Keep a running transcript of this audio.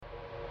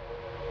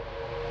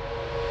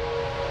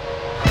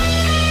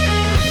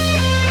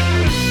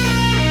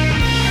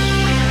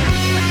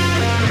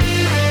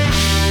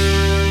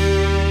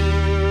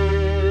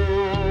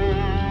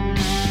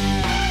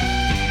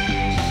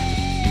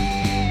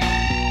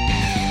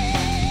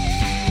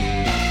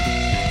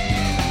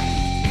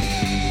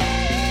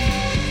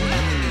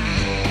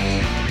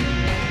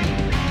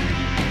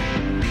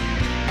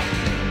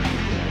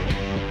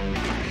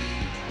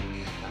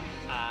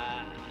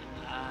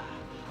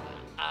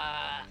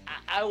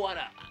I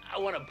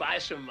wanna buy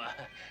some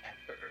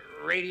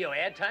radio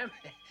ad time.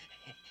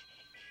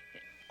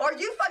 Are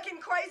you fucking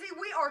crazy?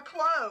 We are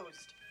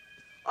closed.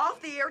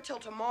 Off the air till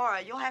tomorrow.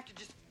 You'll have to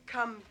just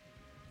come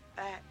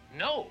back.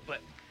 No, but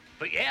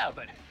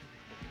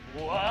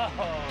whoa.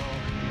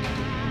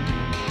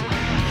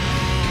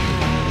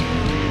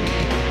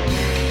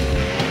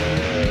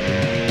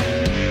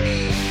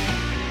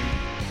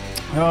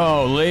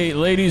 Oh,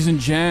 ladies and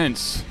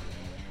gents,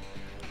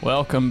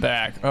 welcome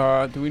back.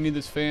 Do we need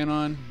this fan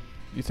on?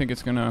 You think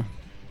it's gonna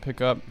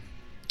pick up?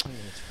 I think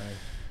it's fine.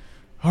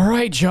 All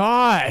right,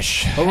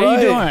 Josh. All How right.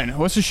 you doing?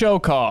 What's the show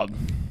called?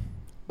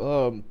 We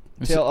all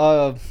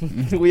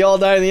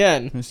die in the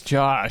end. It's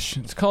Josh.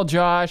 It's called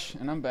Josh,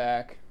 and I'm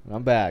back.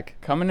 I'm back.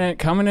 Coming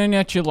in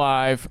at you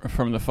live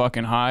from the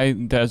fucking high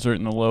desert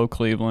in the low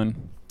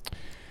Cleveland.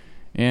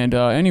 And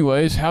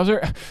anyways, how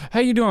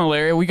you doing,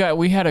 Larry?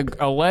 We had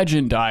a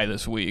legend die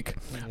this week.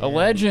 Yeah. A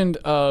legend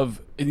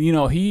of,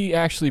 he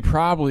actually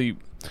probably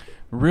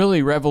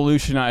really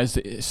revolutionized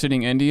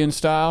sitting Indian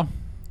style.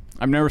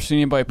 I've never seen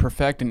anybody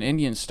perfect an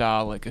Indian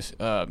style like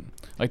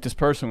this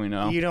person we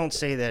know. You don't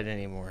say that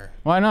anymore.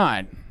 Why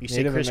not? You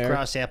say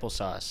crisscross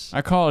applesauce.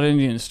 I call it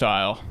Indian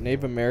style.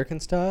 Native American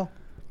style?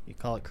 You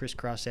call it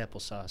crisscross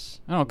applesausse.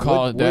 I don't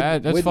call it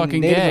that. That's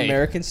fucking Native gay. Native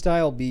American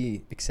style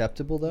be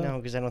acceptable, though? No,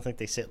 because I don't think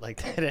they sit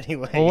like that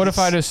anyway. Well, what if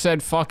I just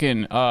said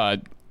fucking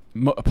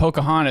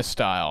Pocahontas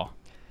style?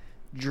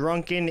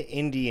 Drunken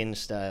Indian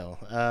style.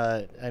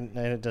 And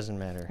it doesn't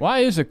matter. Why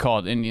is it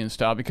called Indian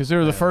style? Because they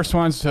were the first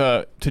ones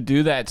to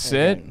do that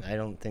sit? I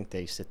don't think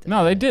they sit there.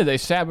 No, they did. They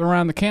sat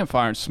around the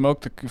campfire and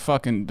smoked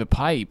the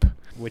pipe.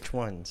 Which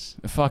ones?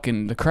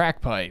 The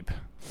crack pipe.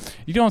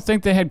 You don't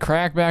think they had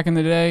crack back in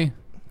the day?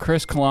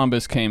 Chris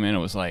Columbus came in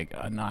and was like,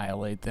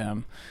 annihilate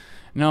them.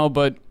 No,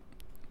 but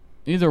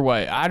either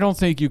way, I don't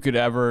think you could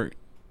ever,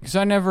 because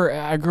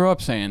I grew up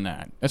saying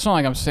that. It's not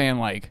like I'm saying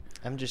like.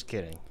 I'm just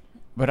kidding.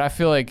 But I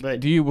feel like,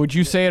 would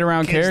you say it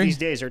around kids Carrie? These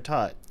days are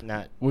taught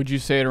not. Would you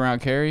say it around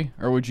Carrie,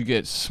 or would you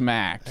get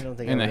smacked I don't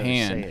think in the I would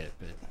hand? say it,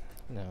 but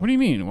no. What do you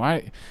mean?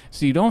 Why?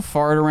 So you don't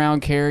fart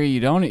around Carrie? You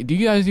don't? Do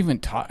you guys even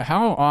talk?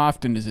 How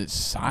often is it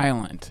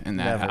silent in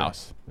that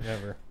house?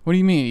 Never. What do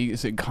you mean?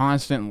 Is it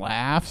constant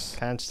laughs?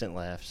 Constant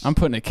laughs. I'm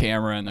putting a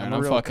camera in there and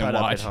I'm fucking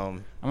watching.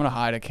 I'm gonna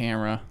hide a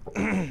camera.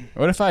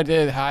 What if I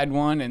did hide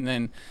one and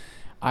then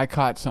I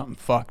caught something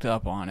fucked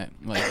up on it,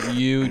 like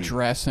you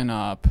dressing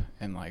up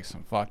in like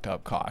some fucked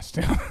up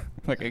costume,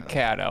 like a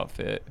cat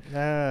outfit?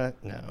 No.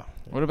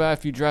 What about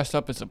if you dressed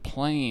up as a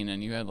plane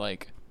and you had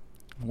like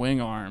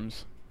wing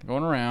arms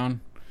going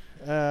around?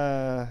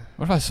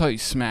 What if I saw you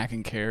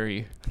smacking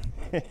Carrie?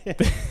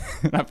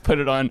 And I put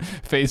it on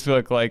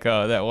Facebook like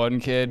that one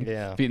kid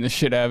beating the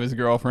shit out of his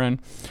girlfriend.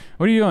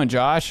 What are you doing,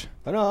 Josh?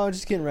 Oh, no, I'm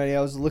just getting ready.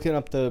 I was looking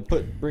up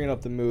bringing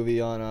up the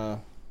movie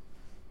on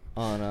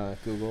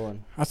Google.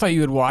 And I thought you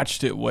had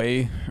watched it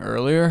way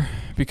earlier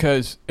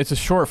because it's a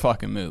short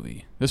fucking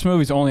movie. This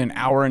movie's only an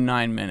hour and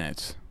 9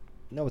 minutes.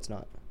 No, it's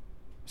not.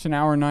 It's an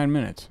hour and 9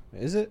 minutes.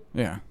 Is it?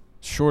 Yeah.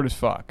 Short as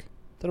fuck.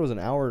 I thought it was an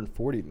hour and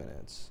 40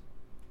 minutes.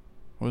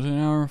 Was it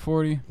an hour and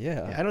 40?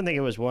 Yeah. I don't think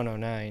it was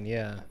 109.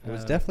 Yeah. It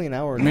was definitely an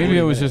hour and 40 Maybe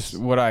it was minutes.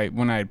 just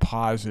when I had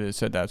paused it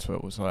said that's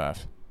what was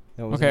left.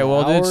 It was okay,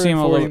 well, it did seem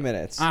a 40 little.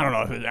 minutes. I don't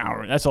know if it's an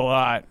hour. That's a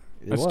lot.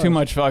 That's was. too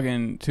much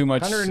fucking. Too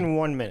much.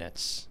 101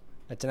 minutes.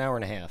 That's an hour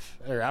and a half.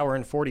 Or hour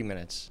and 40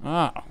 minutes.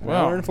 Oh, An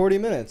well. hour and 40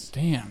 minutes.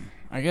 Damn.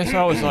 I guess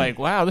I was like,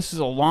 wow, this is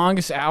the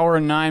longest hour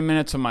and 9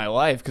 minutes of my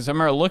life. Because I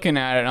remember looking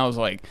at it and I was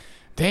like,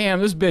 damn,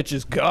 this bitch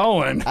is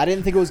going. I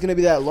didn't think it was going to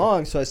be that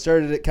long, so I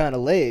started it kind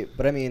of late.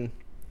 But I mean.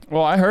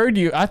 Well, I heard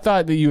you. I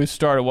thought that you had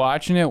started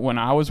watching it when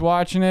I was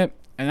watching it.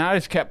 And I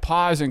just kept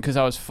pausing because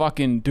I was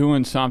fucking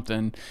doing something.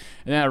 And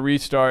then I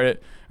restarted.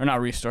 Or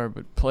not restart,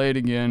 but play it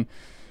again.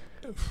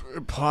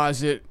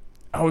 Pause it.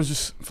 I was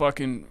just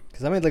fucking.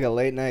 Because I made like a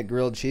late night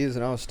grilled cheese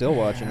and I was still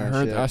watching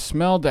that shit. I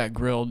smelled that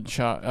grilled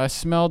I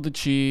smelled the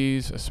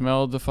cheese. I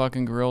smelled the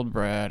fucking grilled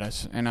bread.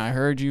 And I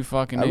heard you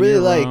fucking I in really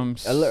your like room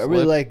I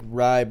really like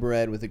rye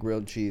bread with the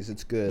grilled cheese.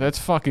 It's good. That's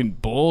fucking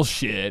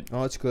bullshit.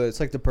 Oh, it's good. It's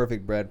like the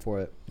perfect bread for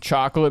it.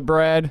 Chocolate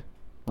bread,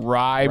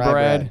 rye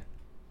bread.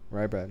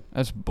 Rye bread.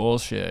 That's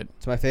bullshit.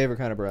 It's my favorite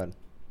kind of bread.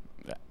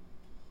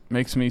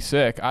 Makes me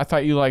sick. I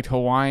thought you liked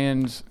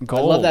Hawaiian's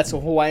Gold. I love that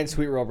Hawaiian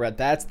sweet roll bread.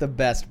 That's the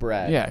best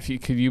bread. Yeah,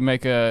 could you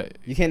make a?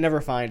 You can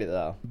never find it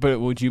though. But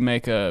would you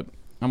make a?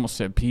 I almost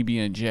said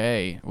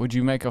PB&J. Would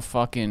you make a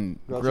fucking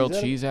grilled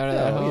cheese out of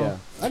that? Oh yeah,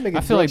 I'd make a I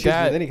feel like cheese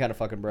that with any kind of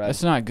fucking bread.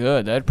 That's not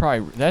good.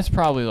 That's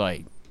probably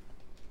like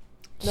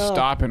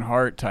stopping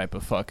heart type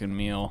of fucking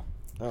meal.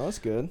 Oh, that's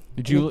good.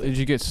 Did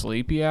you get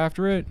sleepy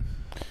after it?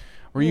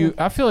 Were you?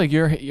 I feel like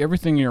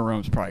everything in your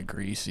room's probably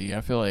greasy. I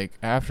feel like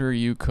after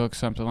you cook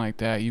something like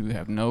that, you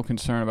have no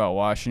concern about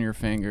washing your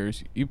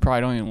fingers. You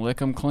probably don't even lick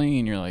them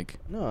clean. You're like,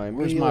 no, I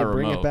where's mean, my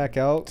bring remote? it back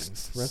out,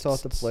 rinse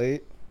off the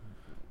plate.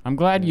 I'm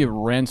glad you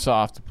rinse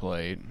off the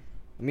plate.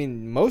 I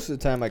mean, most of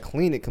the time I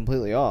clean it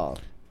completely off.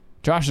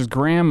 Josh's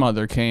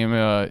grandmother came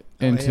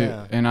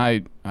into, and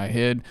I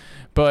hid,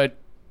 but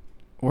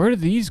where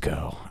did these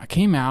go? I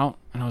came out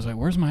and I was like,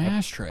 where's my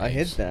ashtrays? I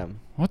hid them.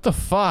 What the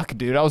fuck,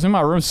 dude? I was in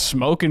my room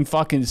smoking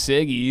fucking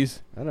ciggies.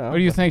 I know. What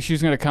do you think?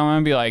 She's going to come in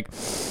and be like,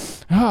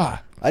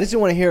 ah. I just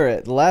didn't want to hear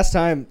it. The last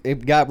time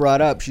it got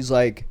brought up, she's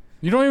like,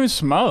 You don't even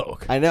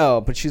smoke. I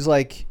know, but she's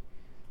like,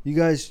 you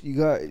guys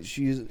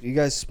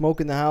smoke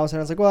in the house? And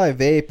I was like, well, I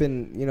vape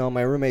and,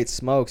 my roommate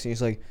smokes. And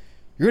he's like,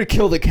 you're going to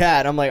kill the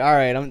cat. I'm like, all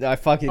right, I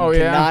fucking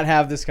cannot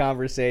have this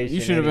conversation.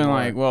 You should have been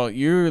like, well,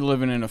 you're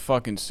living in a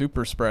fucking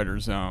super spreader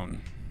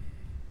zone.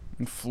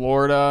 In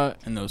Florida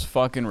and those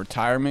fucking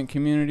retirement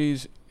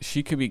communities,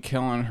 she could be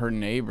killing her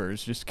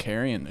neighbors just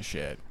carrying the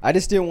shit. I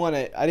just didn't want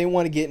to. I didn't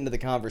want to get into the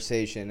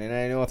conversation, and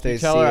I know if they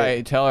tell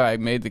her I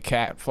made the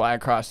cat fly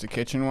across the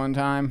kitchen one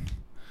time.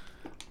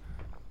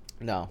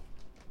 No.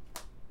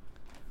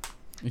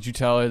 Did you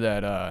tell her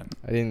that? I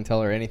didn't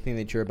tell her anything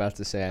that you're about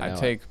to say. I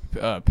take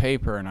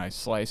paper and I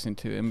slice in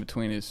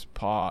between his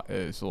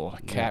little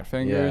cat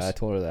fingers. Yeah, I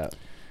told her that.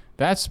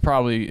 That's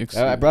probably.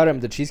 I brought him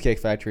to the Cheesecake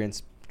Factory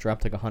and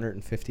dropped like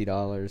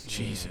 $150.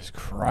 Jesus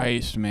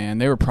Christ, man!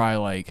 They were probably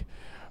like.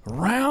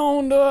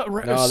 Round up,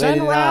 no,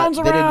 send rounds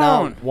around. They did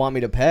not want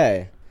me to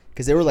pay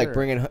because they were like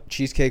bringing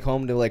cheesecake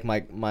home to like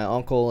my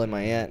uncle and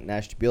my aunt in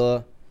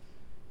Ashtabula,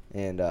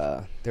 and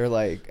they're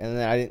like, and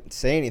then I didn't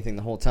say anything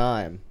the whole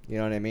time, you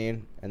know what I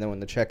mean? And then when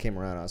the check came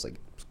around, I was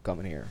like,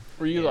 coming here.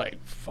 Were you like,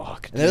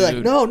 fuck? And they're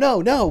like,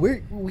 no,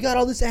 we got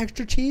all this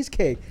extra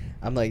cheesecake.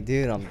 I'm like,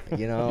 dude,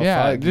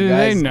 yeah, fuck, dude, you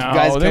guys, they know. You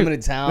guys coming to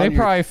town? They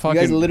probably fucking.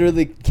 You guys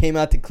literally came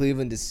out to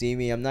Cleveland to see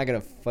me. I'm not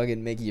gonna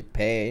fucking make you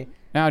pay.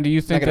 Now, do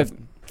you think that?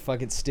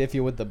 Fucking stiff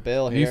you with the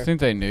bill here. Do you think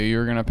they knew you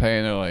were gonna pay?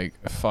 And they're like,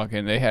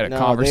 fucking. They had a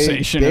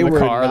conversation in the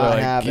car.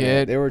 They're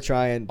like, they were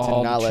trying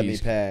to not let me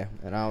pay,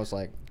 and I was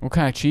like, what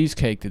kind of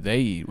cheesecake did they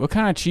eat? What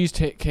kind of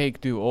cheesecake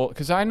do old?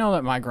 Because I know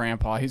that my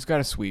grandpa, he's got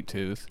a sweet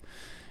tooth.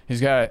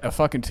 He's got a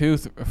fucking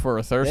tooth for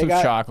a thirst of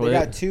chocolate. They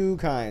got two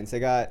kinds.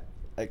 They got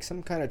like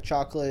some kind of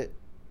chocolate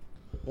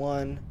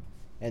one,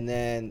 and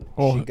then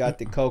she got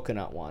the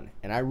coconut one.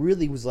 And I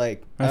really was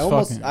like, I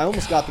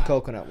almost got the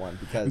coconut one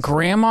because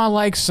grandma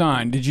like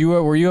son.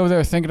 Were you over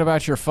there thinking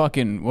about your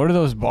fucking, what are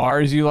those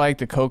bars you like,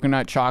 the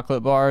coconut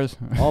chocolate bars?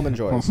 Almond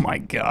Joys. Oh my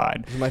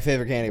god, this is my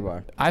favorite candy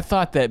bar. I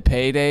thought that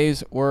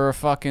Paydays were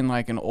fucking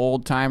like an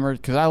old timer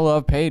because I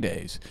love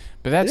Paydays,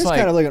 but that's like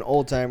kind of like an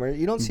old timer.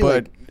 You don't see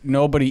but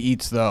nobody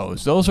eats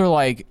those. Those are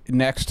like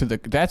next to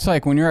that's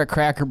like when you're at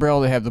Cracker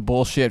Barrel, they have the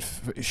bullshit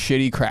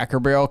shitty Cracker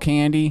Barrel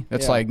candy.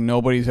 That's like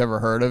nobody's ever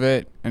heard of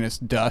it, and it's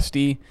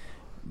dusty.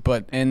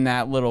 But in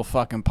that little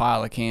fucking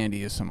pile of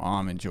candy is some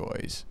Almond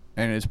Joys,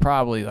 and it's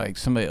probably like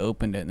somebody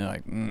opened it and they're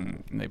like,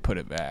 and they put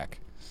it back.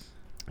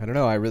 I don't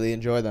know. I really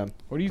enjoy them.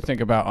 What do you think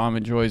about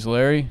Almond Joys,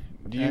 Larry?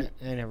 I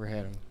never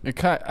had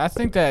them. I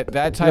think that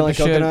type of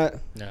shit. Coconut?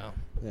 No.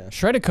 Yeah.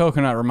 Shredded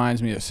coconut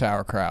reminds me of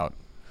sauerkraut.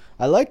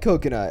 I like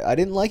coconut. I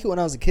didn't like it when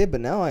I was a kid,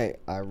 but now I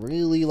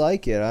really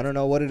like it. I don't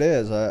know what it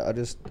is.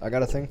 I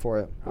got a thing for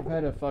it. I've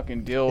had a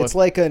fucking deal with... It's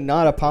like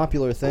not a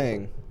popular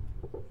thing.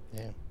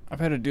 Yeah. I've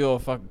had a deal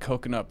with fucking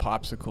coconut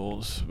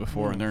popsicles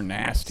before, and they're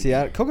nasty.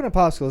 See, coconut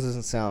popsicles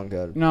doesn't sound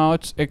good. No,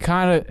 it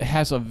kind of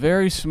has a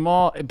very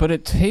small... But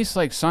it tastes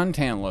like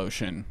suntan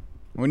lotion.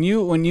 When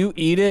you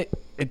eat it,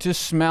 it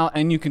just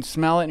and you can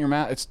smell it in your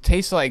mouth. It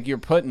tastes like you're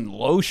putting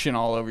lotion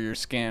all over your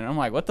skin. I'm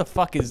like, what the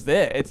fuck is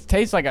this? It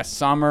tastes like a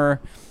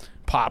summer...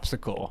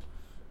 popsicle.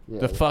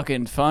 The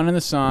fucking fun in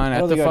the sun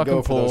at the fucking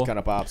go pool. For those kind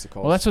of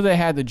popsicles. Well, that's what they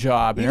had the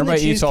job, and even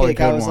everybody eats all the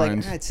good I was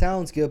ones. like, it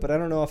sounds good, but I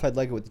don't know if I'd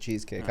like it with the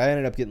cheesecake. I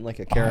ended up getting like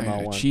a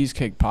caramel one.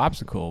 Cheesecake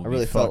popsicle. I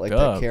really felt like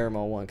that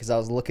caramel one because I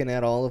was looking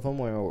at all of them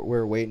when we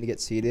were waiting to get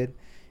seated,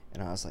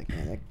 and I was like,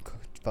 man, that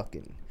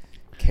fucking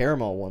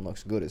caramel one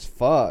looks good as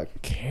fuck.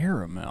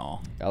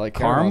 Caramel. I like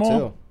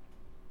caramel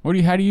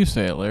too. How do you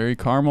say it, Larry?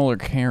 Caramel or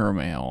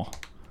caramel?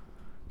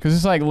 Because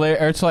it's like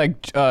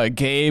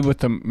Gabe with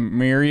the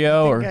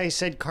Mirio. I think I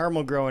said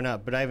caramel growing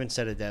up, but I haven't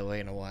said it that way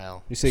in a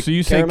while. So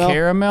you say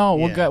caramel?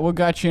 Yeah. What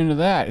got you into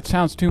that? It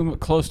sounds too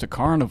close to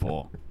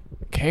carnival.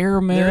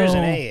 Caramel. There is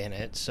an A in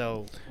it,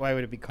 so why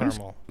would it be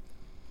caramel?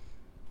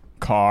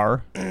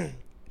 Car.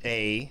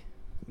 A.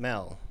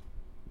 Mel.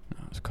 No,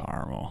 it's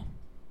caramel.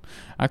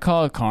 I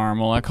call it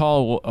caramel. I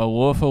call a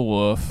woof a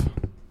woof.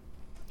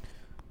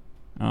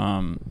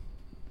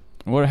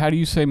 How do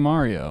you say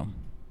Mario?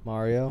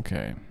 Mario.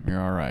 Okay,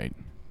 you're all right.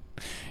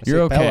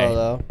 You're okay. Bello,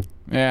 though.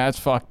 Yeah, that's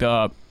fucked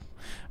up.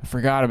 I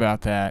forgot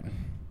about that.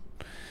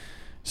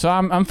 So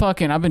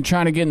I've been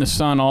trying to get in the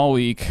sun all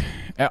week.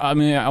 I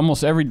mean,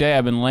 almost every day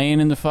I've been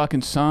laying in the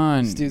fucking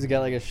sun. This dude's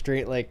got like a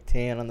straight like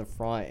tan on the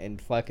front and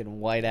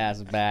fucking white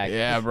ass back.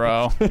 Yeah,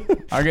 bro.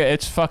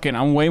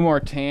 I'm way more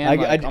tan.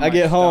 I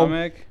get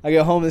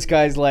home. This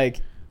guy's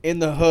like in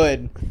the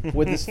hood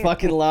with his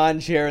fucking lawn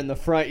chair in the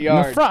front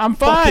yard. I'm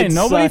fine.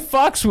 Nobody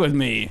fucks with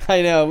me.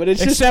 I know, but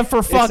it's except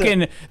for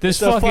fucking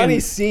it's a funny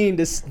scene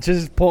to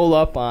just pull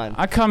up on.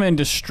 I come in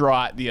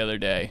distraught the other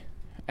day,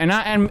 and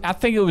I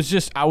think it was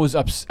just I was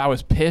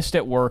pissed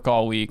at work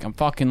all week. I'm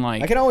fucking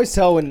like, I can always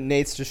tell when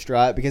Nate's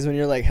distraught because when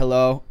you're like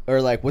hello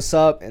or like what's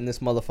up and this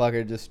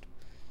motherfucker just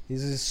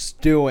He's just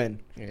stewing.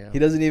 Yeah. He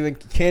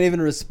can't even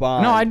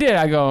respond. No, I did.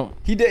 I go.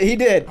 He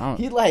did. Oh.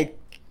 He like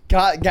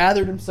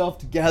gathered himself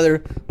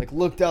together, like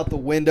looked out the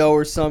window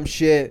or some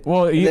shit.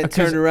 Well, and then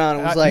turned around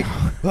and was like,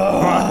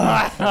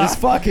 "This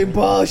fucking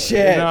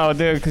bullshit." No,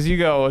 dude, because you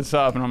go, "What's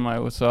up?" and I'm like,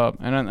 "What's up?"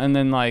 and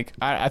then like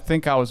I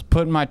think I was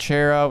putting my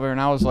chair over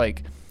and I was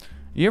like,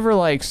 you ever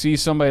like see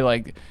somebody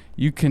like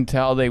you can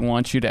tell they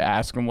want you to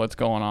ask them what's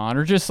going on,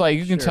 or just like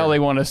you can tell they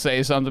want to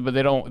say something but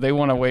they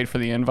want to wait for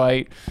the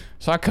invite.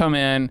 So I come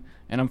in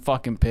and I'm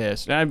fucking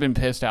pissed, and I've been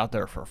pissed out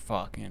there for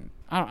fucking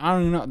I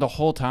don't even know the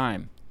whole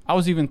time. I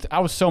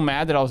was so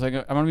mad that I was like,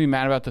 I'm gonna be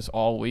mad about this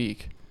all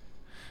week.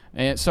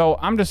 And so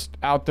I'm just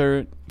out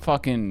there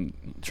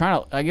fucking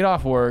trying to. I get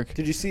off work.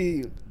 Did you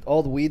see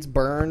all the weeds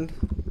burned?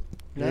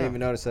 No. I didn't even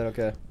notice that.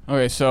 Okay.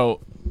 Okay,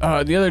 so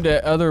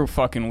the other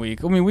fucking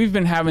week. I mean, we've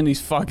been having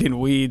these fucking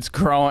weeds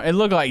growing. It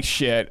looked like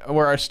shit.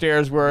 Where our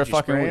stairs were Did you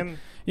fucking. spray 'em?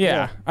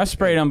 Yeah, I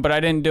sprayed them, but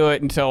I didn't do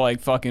it until like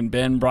fucking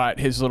Ben brought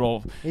his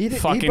little He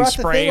fucking brought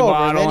the spray thing over,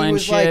 bottle and he and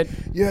was shit. like,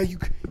 "Yeah, you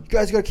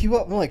guys gotta keep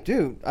up." I'm like,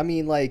 dude. I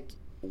mean, like.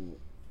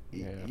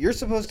 You're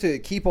supposed to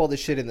keep all this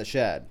shit in the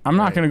shed. I'm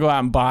not gonna go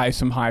out and buy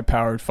some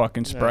high-powered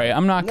fucking spray.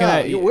 I'm not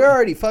gonna. No, we're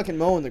already fucking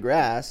mowing the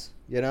grass.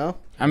 You know.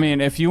 I mean,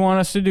 if you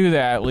want us to do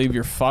that, leave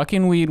your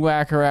fucking weed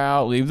whacker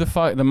out. Leave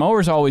the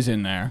mower's always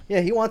in there.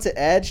 Yeah, he wants it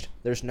edged.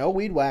 There's no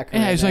weed whacker.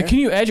 Yeah, in he's there. like, can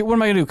you edge it? What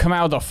am I gonna do? Come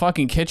out with a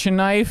fucking kitchen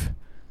knife?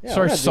 Yeah,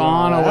 Start we're not doing all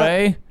sawing that.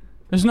 away?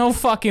 There's no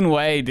fucking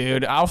way,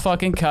 dude. I'll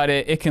fucking cut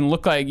it. It can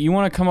look like you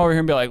want to come over here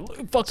and be like,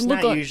 It's fucking look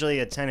not like. usually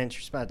a tenant's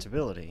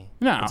responsibility.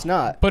 No, It's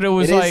not. But it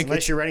was It is like,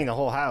 Unless you're renting the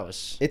whole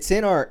house. It's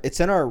in our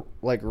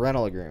like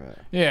rental agreement.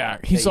 yeah.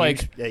 He's that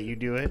like, you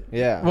do it?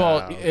 Yeah.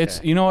 well, Oh, it's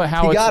okay. you know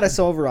how he it's, got us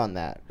over on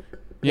that.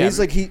 Yeah. He's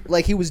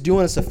like he was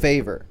doing us a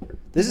favor.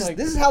 This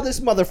is how this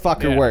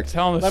motherfucker Yeah, works.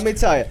 tell him this- Let me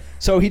tell you.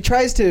 So he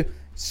tries to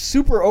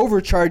super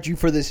overcharge you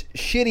for this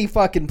shitty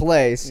fucking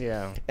place.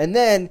 Yeah. And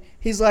then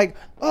he's like,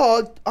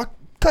 "Oh, I'll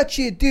cut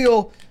you a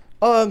deal.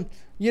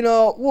 You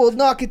know, we'll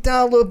knock it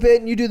down a little bit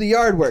and you do the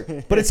yard work."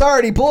 But it's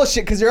already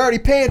bullshit because you're already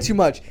paying too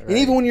much. And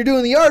even when you're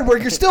doing the yard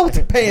work, you're still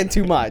paying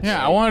too much.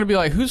 Yeah, I wanted to be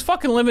like, who's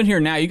fucking living here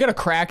now? You got a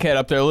crackhead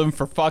up there living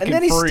for fucking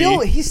And then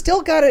free. he's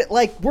still got it,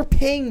 like, we're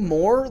paying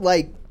more,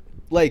 like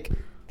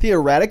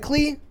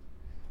theoretically,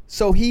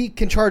 so he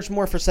can charge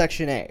more for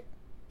Section 8.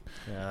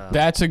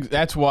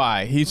 That's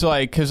why he's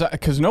like,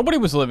 because nobody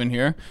was living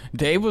here.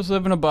 Dave was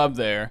living above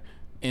there,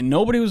 and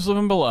nobody was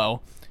living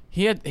below.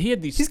 He had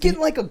these. He's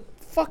getting like a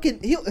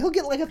fucking, he'll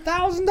get like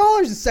 $1,000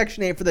 in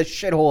Section 8 for the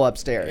shithole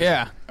upstairs.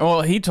 Yeah.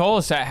 Well, he told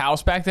us that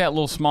house back, that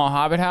little small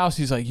Hobbit house.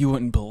 He's like, you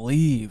wouldn't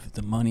believe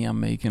the money I'm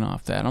making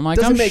off that. I'm like,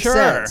 Doesn't I'm make sure.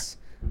 sense.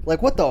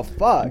 Like, what the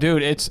fuck?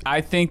 Dude,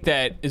 I think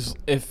that is,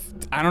 if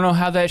I don't know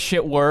how that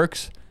shit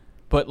works,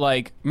 but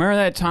like, remember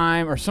that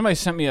time, or somebody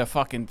sent me a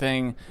fucking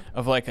thing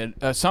of like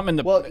a something.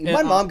 Well,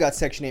 my mom got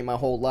Section 8 my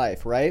whole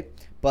life, right?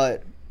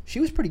 But she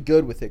was pretty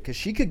good with it because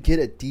she could get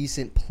a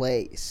decent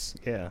place.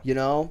 Yeah. You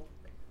know?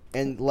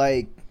 And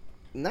like,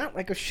 not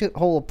like a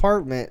shithole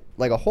apartment,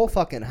 like a whole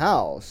fucking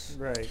house.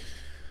 Right.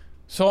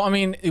 So I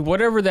mean,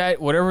 whatever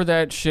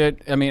that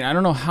shit. I mean, I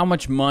don't know how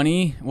much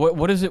money.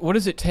 What does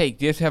it take?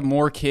 Do you have to have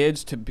more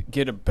kids to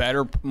get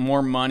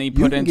more money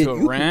put into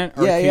a rent,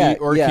 or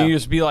can you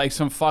just be like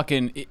some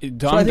fucking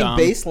dumb? So I think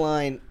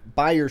baseline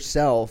by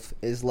yourself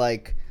is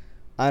like,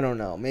 I don't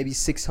know, maybe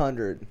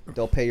 $600.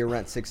 They'll pay your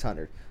rent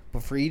 $600,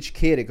 but for each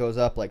kid it goes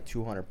up like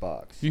 $200.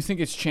 Do you think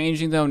it's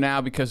changing though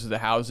now because of the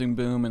housing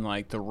boom and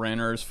like the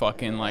renters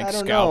fucking like I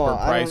don't scalper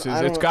know. prices?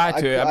 I don't- It's got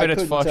to. I bet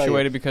it's couldn't tell you.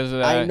 fluctuated because of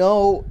that. I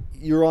know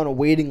you're on a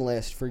waiting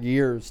list for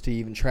years to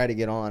even try to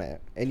get on it,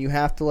 and you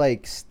have to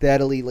like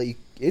steadily, like,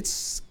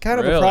 it's kind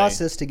of a Really?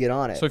 process to get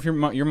on it. So if your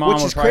mom Which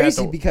would is probably have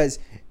crazy to, because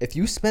if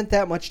you spent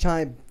that much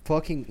time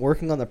fucking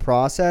working on the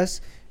process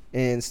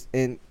and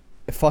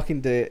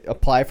fucking to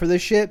apply for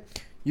this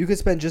shit, you could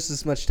spend just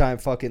as much time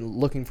fucking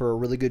looking for a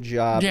really good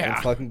job and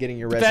fucking getting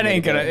your resume. that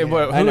ain't gonna.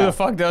 together. Who the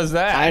fuck does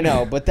that? I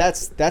know, but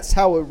that's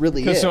how it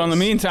really is. So in the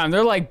meantime,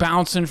 they're like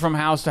bouncing from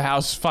house to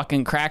house,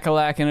 fucking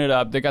crack-a-lacking it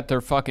up. They got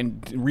their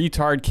fucking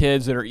retard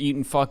kids that are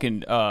eating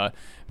fucking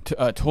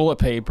toilet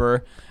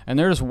paper, and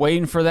they're just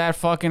waiting for that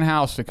fucking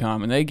house to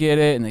come, and they get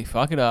it and they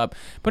fuck it up.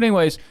 But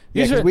anyways,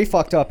 yeah, these because are, we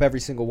fucked up every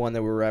single one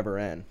that we were ever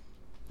in.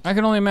 I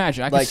can only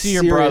imagine. I could Like, see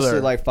your seriously,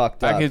 brother. like,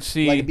 fucked up. I could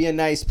see. like, it'd be a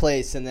nice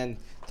place, and then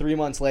 3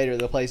 months later,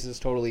 the place is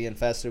totally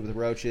infested with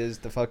roaches.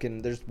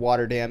 There's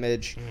water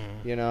damage.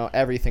 You know,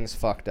 everything's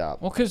fucked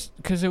up. Well,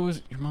 because it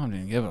was your mom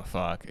didn't give a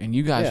fuck, and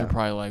you guys Yeah. were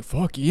probably like,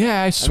 "Fuck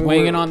yeah!" I mean,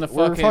 swinging on the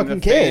we're fucking,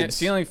 kids.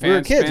 ceiling fan, We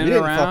were kids. We spinning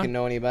didn't around. fucking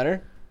know any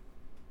better.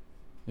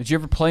 Did you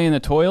ever play in the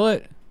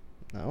toilet?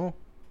 No.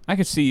 I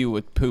could see you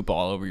with poop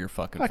all over your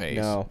fucking Fuck face,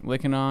 no.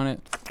 licking on it.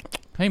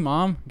 Hey,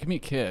 mom, give me a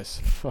kiss.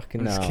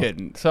 Fucking I'm no. just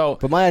kidding. So,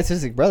 But my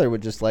autistic brother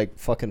would just like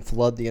fucking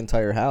flood the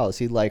entire house.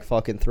 He'd like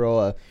fucking throw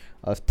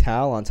a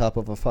towel on top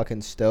of a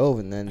fucking stove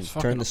and then It's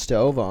turn fucking- the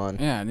stove on.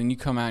 yeah, and then you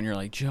come out and you're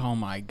like, "Oh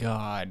my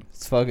god."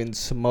 It's fucking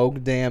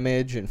smoke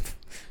damage and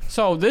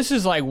So this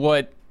is like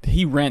what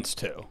he rents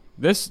to.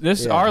 This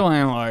Yeah. our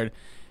landlord,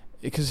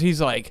 because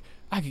he's like,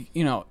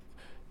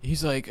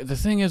 he's like, the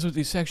thing is with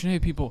these Section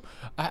 8 people,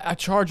 I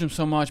charge them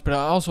so much, but I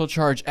also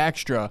charge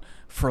extra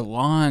for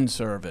lawn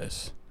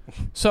service.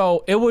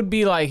 So it would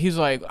be like, he's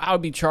like, I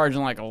would be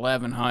charging like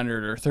 $1,100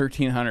 or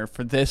 $1,300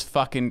 for this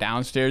fucking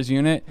downstairs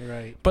unit.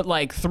 Right. But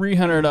like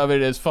 $300 of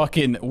it is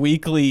fucking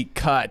weekly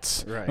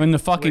cuts. Right. In the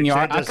fucking Which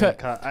yard. that doesn't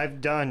cut. I've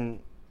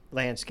done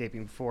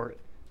landscaping before.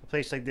 A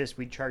place like this,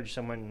 we charge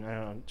someone, I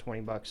don't know,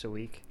 $20 a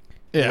week.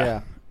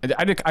 Yeah.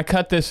 I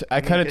cut this.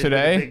 I cut it With a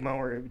today. big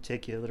mower, it would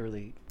take you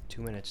literally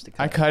 2 minutes to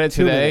cut. I cut it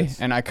 2 today,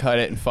 minutes. and I cut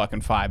it in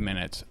fucking 5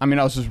 minutes. I mean,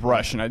 I was just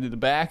rushing. I did the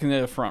back and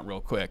then the front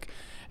real quick.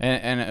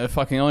 And the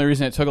fucking only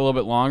reason it took a little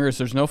bit longer is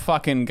there's no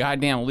fucking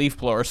goddamn leaf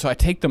blower. So I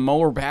take the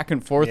mower back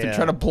and forth and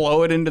try to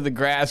blow it into the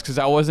grass because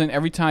I wasn't.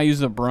 Every time I use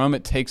the broom,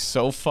 it takes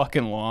so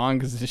fucking long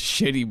because it's a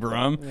shitty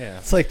broom. Yeah.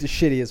 It's like the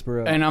shittiest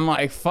broom. And I'm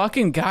like,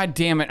 fucking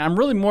goddamn it. I'm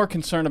really more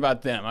concerned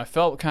about them. I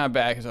felt kind of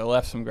bad because I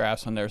left some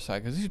grass on their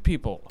side because these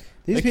people.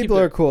 These people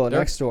are cool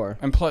next door.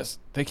 And plus,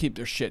 they keep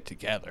their shit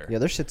together. Yeah,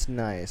 their shit's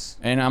nice.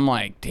 And I'm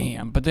like,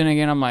 damn. But then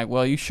again, I'm like,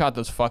 well, you shot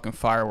those fucking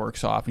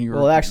fireworks off, and you were.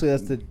 Well, actually,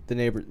 that's the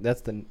neighbor.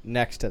 That's the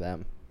next to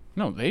them.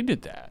 No, they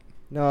did that.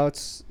 No,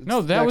 it's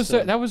No, that was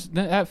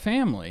that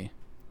family.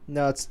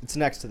 No, it's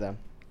next to them.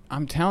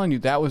 I'm telling you,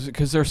 that was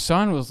because their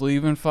son was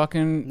leaving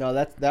fucking. No,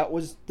 that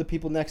was the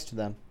people next to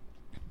them.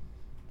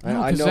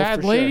 No, I because know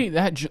that for lady, sure.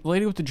 that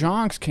lady with the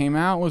jonks came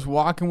out and was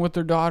walking with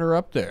their daughter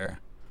up there.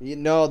 You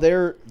know,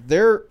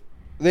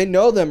 they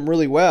know them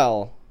really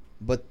well,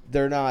 but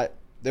they're not.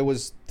 There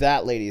was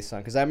that lady's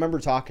son because I remember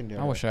talking to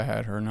her. I wish I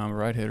had her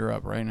number. I'd hit her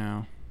up right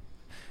now.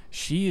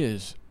 She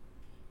was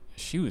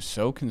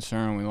so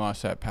concerned we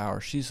lost that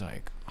power. She's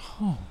like,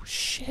 oh,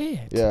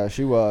 shit. Yeah,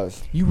 she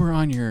was. You were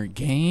on your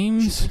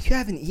games? She's like, you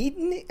haven't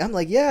eaten it? I'm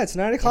like, yeah, it's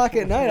 9 o'clock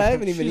at night. I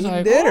haven't even She's eaten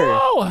like, dinner.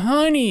 oh,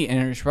 honey.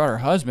 And she brought her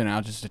husband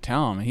out just to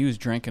tell him. He was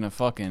drinking a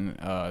fucking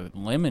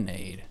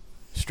lemonade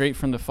straight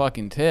from the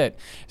fucking tit.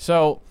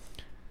 So,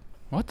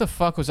 what the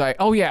fuck was I?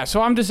 Oh, yeah.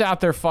 So, I'm just out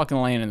there fucking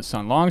laying in the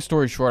sun. Long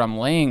story short, I'm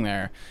laying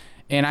there.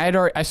 And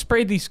I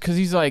sprayed these because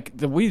he's like,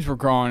 the weeds were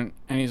growing.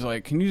 And he's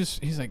like,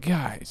 he's like,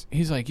 guys,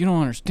 he's like, you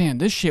don't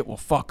understand. This shit will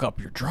fuck up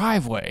your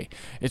driveway.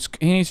 And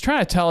he's trying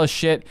to tell us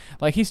shit.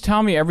 Like, he's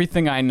telling me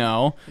everything I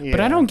know. Yeah.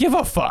 But I don't give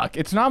a fuck.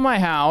 It's not my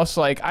house.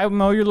 Like, I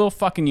mow your little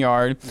fucking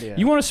yard. Yeah.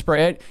 You want to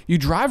spray it. You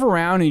drive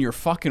around in your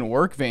fucking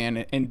work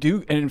van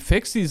and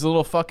fix these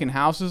little fucking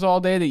houses all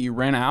day that you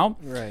rent out.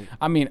 Right.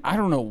 I mean, I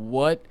don't know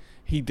what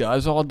he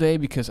does all day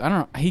because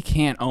he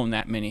can't own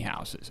that many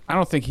houses. I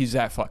don't think he's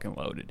that fucking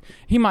loaded.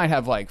 He might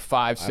have like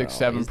 5, 6,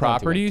 7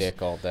 properties. Dick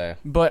all day.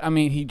 But I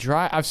mean,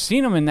 I've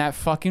seen him in that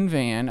fucking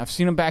van. I've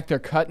seen him back there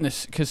cutting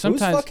this because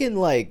sometimes who's fucking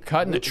like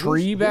cutting the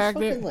tree back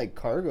there. Fucking like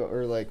cargo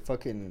or like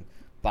fucking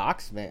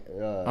box van.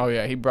 Oh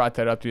yeah, he brought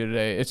that up the other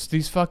day. It's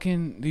these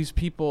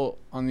people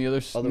on the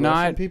other side.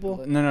 Russian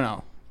people?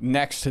 No.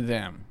 Next to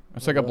them.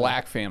 It's like a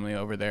black family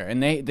over there,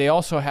 and they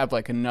also have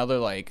like another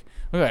like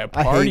a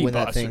party I hate when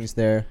bus. that thing's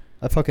there.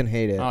 I fucking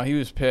hate it. Oh, he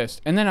was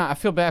pissed. And then I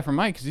feel bad for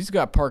Mike because he's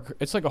got park.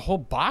 It's like a whole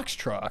box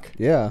truck.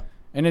 Yeah.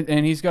 And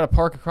he's got to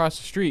park across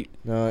the street.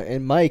 No,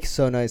 and Mike's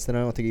so nice that I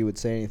don't think he would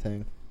say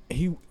anything.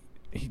 He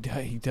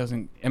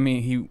doesn't. I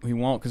mean, he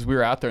won't because we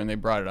were out there and they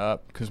brought it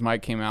up because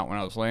Mike came out when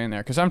I was laying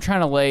there because I'm trying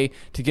to lay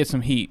to get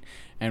some heat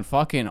and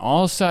fucking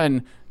all of a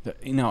sudden,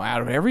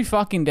 out of every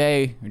fucking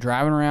day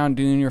driving around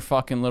doing your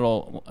fucking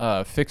little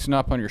fixing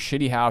up on your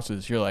shitty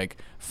houses, you're like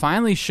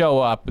finally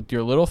show up with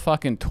your little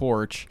fucking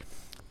torch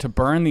to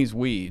burn these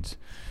weeds.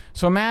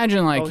 So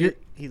imagine like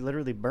he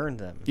literally burned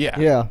them. Yeah.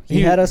 Yeah.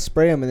 He had us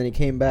spray them and then he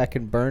came back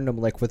and burned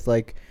them like with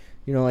like,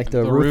 like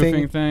the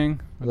roofing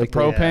thing, with like the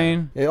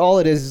propane. All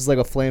it is like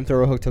a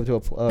flamethrower hooked up to a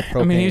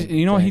propane. I mean,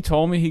 you know what he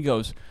told me? He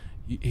goes,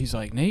 he's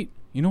like, Nate,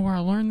 you know where I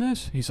learned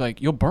this? He's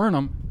like, you'll burn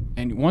them,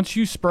 and once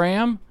you spray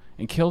them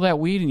and kill that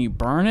weed and you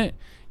burn it,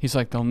 he's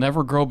like, they'll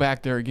never grow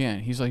back there again.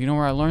 He's like, you know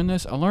where I learned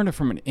this? I learned it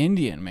from an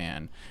Indian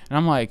man. And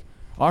I'm like,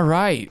 all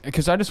right,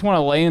 because I just want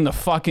to lay in the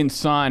fucking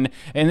sun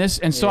and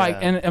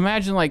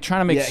imagine like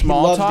trying to make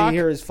small talk. He loves to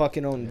hear his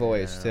fucking own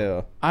voice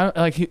too. I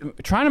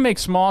like trying to make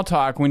small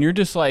talk when you're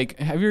just like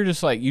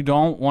you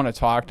don't want to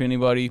talk to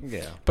anybody.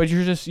 Yeah. But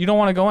you don't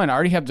want to go in. I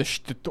already have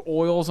the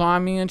oils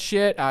on me and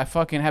shit. I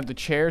fucking have the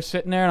chair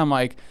sitting there and I'm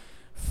like,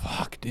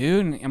 fuck,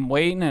 dude. And I'm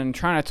waiting and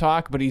trying to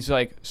talk, but he's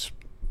like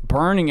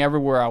burning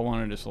everywhere I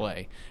wanted to just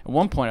lay. At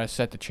one point, I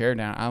set the chair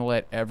down. I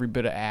let every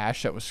bit of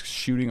ash that was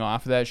shooting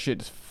off of that shit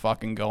just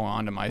fucking go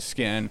onto my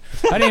skin.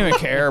 I didn't even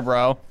care,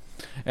 bro.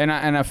 And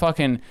I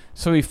fucking...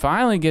 So he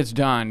finally gets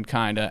done,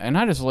 kind of, and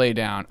I just lay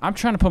down. I'm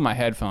trying to put my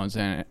headphones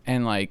in,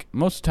 and, like,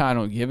 most of the time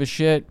I don't give a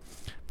shit,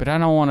 but I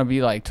don't want to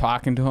be, like,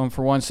 talking to him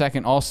for 1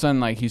 second. All of a sudden,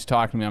 like, he's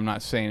talking to me. I'm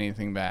not saying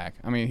anything back.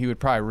 I mean, he would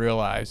probably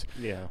realize.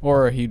 Yeah.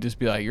 Or he'd just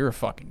be like, you're a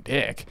fucking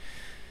dick.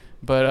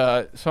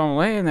 But, so I'm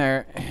laying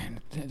there,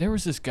 and there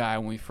was this guy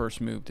when we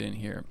first moved in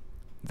here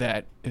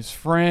that his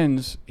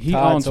friends...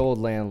 Todd's old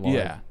landlord.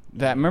 Yeah.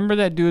 Remember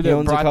that dude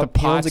that brought the pots and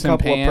pans? He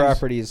owns a couple of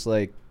properties,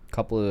 like, a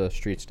couple of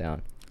streets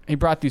down. he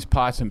brought these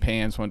pots and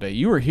pans one day.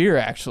 You were here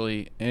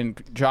actually,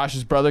 and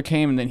Josh's brother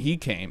came, and then he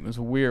came. It was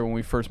weird when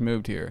we first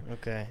moved here.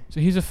 Okay. So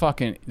he's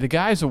the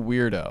guy's a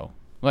weirdo.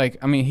 Like,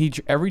 I mean,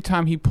 every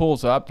time he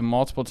pulls up, the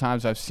multiple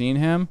times I've seen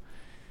him,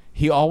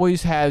 he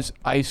always has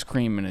ice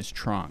cream in his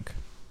trunk.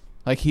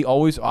 Like, he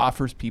always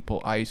offers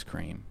people ice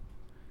cream.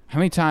 How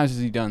many times has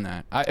he done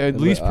that? At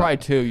least probably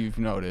 2 you've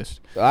noticed.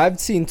 I've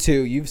seen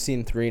 2. You've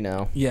seen 3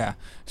 now. Yeah.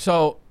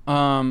 So,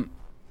 and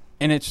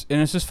it's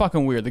just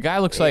fucking weird. The guy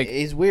looks like...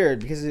 He's weird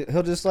because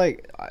he'll just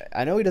like...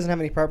 I know he doesn't have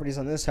any properties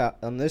on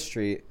this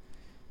street,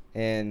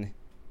 and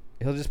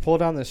he'll just pull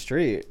down the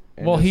street.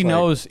 Well, he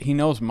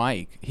knows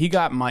Mike. He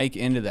got Mike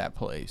into that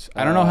place.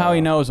 I don't know how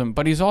he knows him,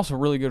 but he's also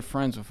really good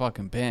friends with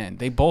fucking Ben.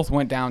 They both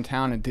went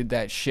downtown and did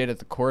that shit at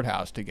the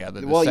courthouse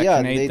together. Well,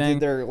 yeah, they did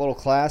their little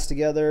class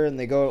together, and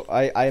they go.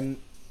 I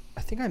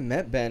think I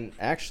met Ben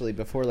actually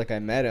before. Like, I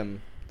met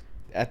him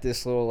at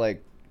this little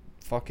like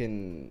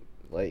fucking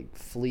like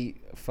Fleet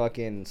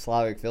fucking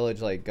Slavic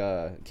village like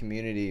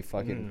community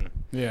fucking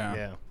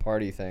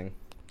party thing.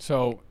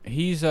 So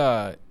he's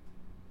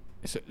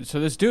So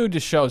this dude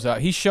just shows up.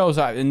 He shows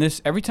up,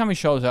 and every time he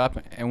shows up,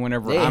 and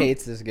whenever Nate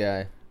hates this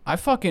guy.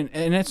 And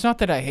it's not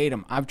that I hate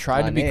him. I've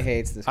tried to be. Nate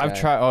hates this guy. I've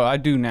tried. Oh, I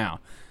do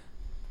now.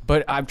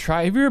 But I've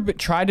tried. Have you ever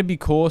tried to be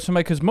cool with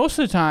somebody? Because most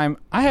of the time,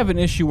 I have an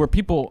issue where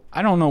people,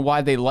 I don't know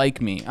why they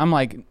like me.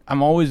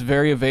 I'm always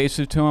very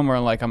evasive to them, or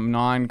like I'm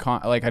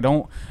like I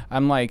don't.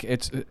 I'm like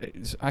it's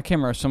I can't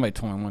remember. Somebody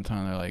told me one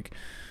time they're like,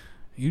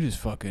 you just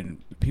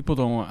fucking people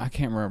don't want. I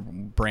can't remember.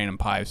 Brandon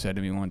Pye said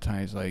to me one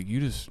time, he's like,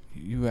 you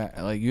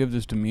have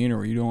this demeanor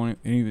where you don't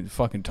want to even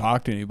fucking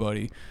talk to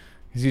anybody.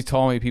 Because he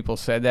told me people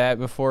said that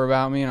before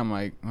about me, and I'm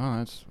like,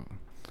 oh, it's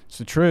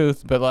the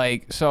truth. But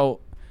like, so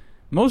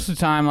most of the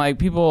time, like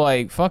people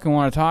like fucking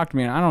want to talk to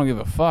me, and I don't give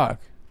a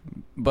fuck.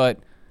 But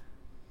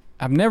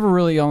I've never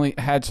really only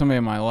had somebody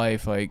in my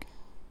life like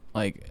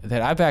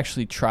that I've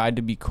actually tried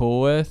to be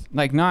cool with,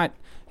 like not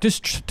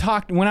just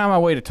went out of my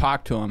way to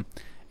talk to them.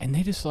 And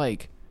they just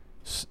like,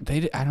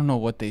 I don't know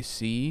what they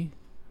see.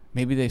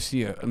 Maybe they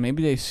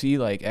see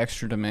like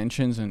extra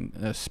dimensions and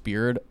a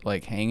spirit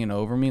like hanging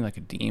over me like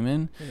a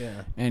demon.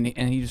 Yeah. And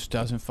he just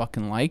doesn't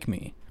fucking like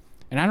me,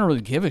 and I don't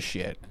really give a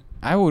shit.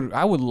 I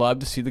would love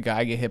to see the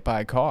guy get hit by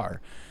a car,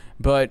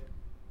 but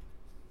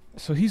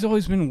so he's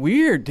always been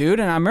weird, dude.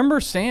 And I remember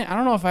saying, I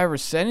don't know if I ever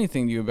said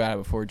anything to you about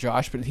it before,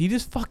 Josh, but he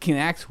just fucking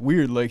acts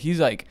weird. Like he's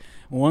like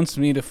wants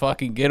me to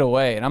fucking get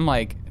away, and I'm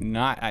like,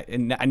 I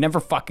never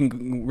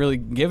fucking really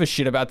give a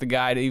shit about the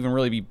guy to even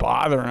really be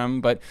bothering him.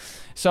 But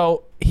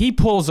so he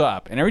pulls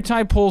up, and every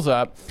time he pulls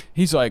up,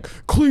 he's like,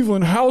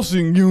 Cleveland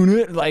Housing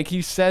Unit. Like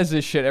he says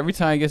this shit every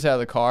time he gets out of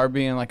the car,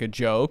 being like a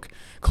joke.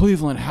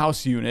 Cleveland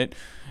House Unit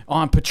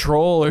on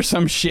patrol or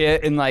some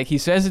shit, and like he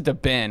says it to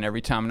Ben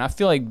every time, and I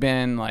feel like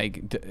Ben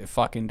like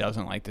fucking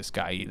doesn't like this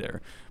guy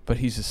either, but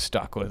he's just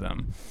stuck with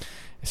him.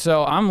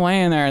 So I'm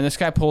laying there, and this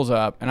guy pulls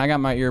up, and I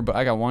got one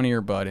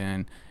earbud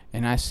in,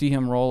 and I see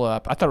him roll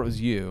up. I thought it was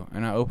you,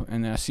 and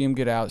and then I see him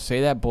get out,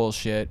 say that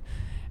bullshit,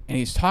 and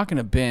he's talking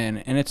to Ben,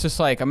 and it's just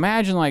like,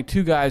 imagine like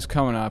 2 guys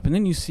coming up, and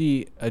then you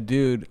see a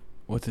dude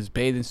with his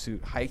bathing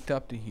suit hiked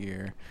up to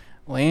here,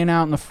 laying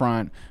out in the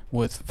front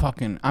with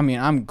fucking, I mean,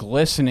 I'm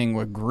glistening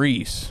with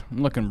grease.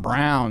 I'm looking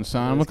brown,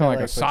 son. I'm looking like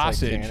a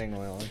sausage. Like tanning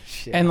oil and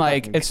shit. And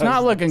like, it's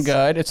not looking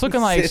good. It's looking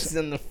like sits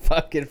in the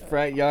fucking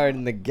front yard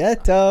in the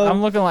ghetto.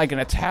 I'm looking like an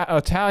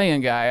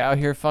Italian guy out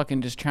here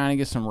fucking just trying to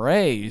get some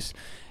rays.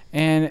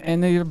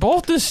 And they're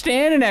both just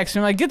standing next to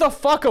me, like, get the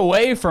fuck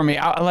away from me.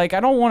 I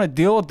don't want to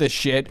deal with this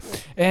shit.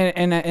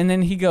 And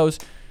then he goes,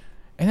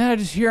 and then I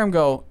just hear him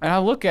go, and I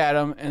look at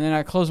him, and then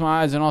I close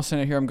my eyes, and all of a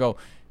sudden I hear him go,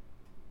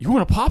 you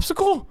want a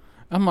popsicle?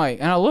 I'm like,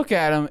 and I look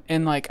at him,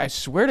 and like, I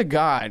swear to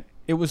God,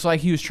 it was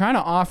like he was trying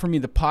to offer me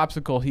the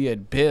popsicle he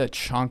had bit a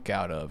chunk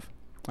out of,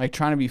 like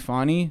trying to be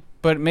funny.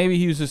 But maybe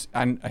he was just,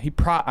 I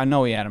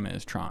know he had them in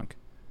his trunk.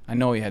 I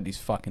know he had these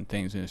fucking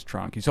things in his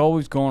trunk. He's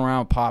always going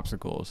around with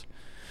popsicles.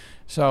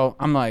 So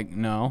I'm like,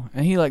 no.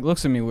 And he like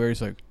looks at me weird.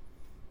 He's like,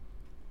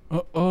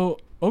 oh,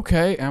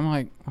 okay. And I'm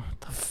like,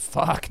 what the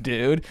fuck,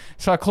 dude?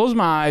 So I close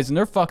my eyes, and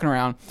they're fucking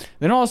around.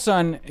 Then all of a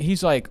sudden,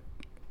 he's like,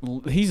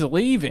 he's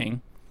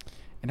leaving.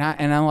 And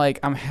I'm like,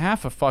 I'm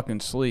half a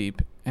fucking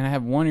sleep, and I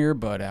have one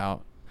earbud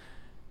out,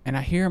 and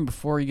I hear him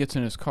before he gets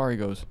in his car. He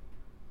goes,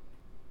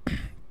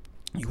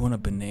 "You want a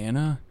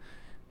banana?"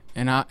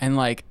 And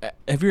like,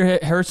 have you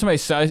heard somebody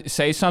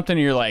say something,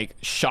 and you're like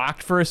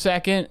shocked for a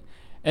second,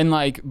 and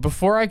like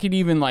before I could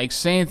even like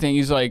say anything,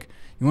 he's like,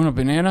 "You want a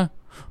banana?"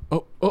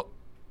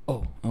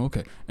 Oh,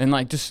 okay. And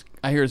like, just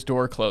I hear his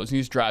door close, and he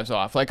just drives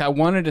off. Like, I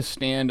wanted to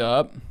stand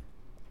up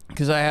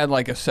because I had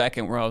like a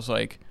second where I was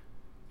like,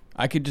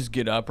 I could just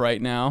get up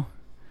right now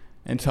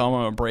and tell him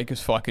I'm going to break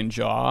his fucking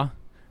jaw.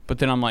 But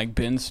then I'm like,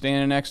 Ben's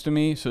standing next to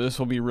me, so this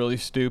will be really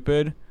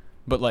stupid.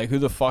 But like, who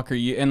the fuck are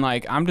you? And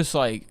like, I'm just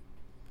like,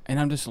 and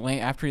I'm just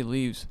laying, after he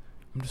leaves,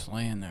 I'm just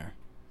laying there.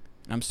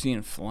 And I'm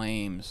seeing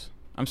flames.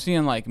 I'm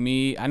seeing like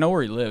me, I know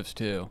where he lives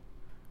too.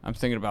 I'm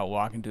thinking about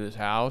walking to his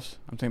house.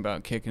 I'm thinking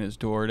about kicking his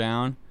door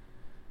down.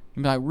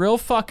 And be like, real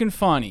fucking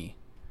funny.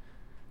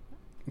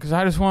 because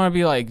I just want to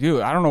be like,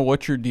 dude, I don't know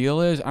what your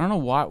deal is. I don't know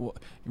what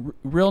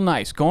real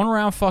nice. Going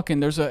around fucking,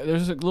 there's a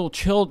little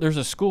chill, there's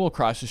a school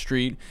across the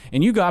street,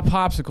 and you got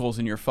popsicles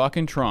in your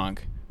fucking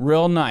trunk.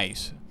 Real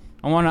nice.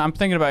 I'm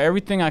thinking about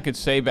everything I could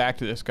say back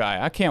to this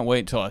guy. I can't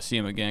wait until I see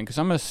him again, because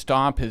I'm going to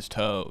stomp his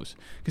toes.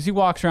 Because he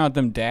walks around with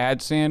them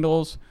dad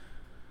sandals.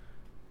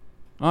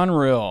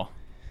 Unreal.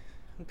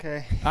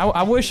 Okay.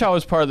 I wish I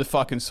was part of the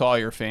fucking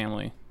Sawyer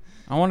family.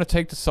 I want to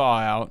take the saw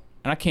out.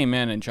 And I came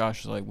in, and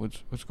Josh was like,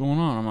 what's going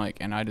on? I'm like,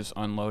 and I just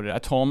unloaded. I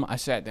told him, I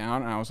sat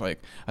down, and I was like,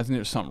 I think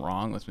there's something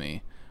wrong with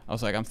me. I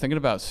was like, I'm thinking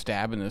about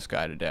stabbing this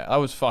guy to death. I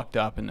was fucked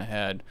up in the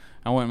head.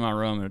 I went in my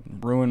room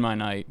and ruined my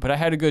night. But I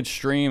had a good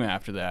stream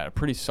after that, a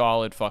pretty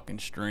solid fucking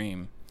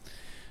stream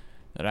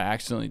that I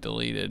accidentally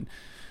deleted.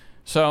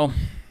 So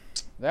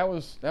that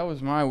was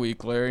my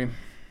week, Larry.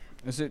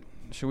 Should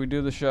we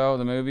do the show,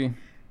 the movie?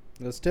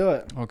 Let's do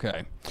it.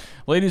 Okay.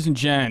 Ladies and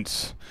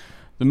gents,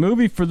 the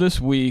movie for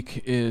this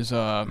week is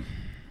a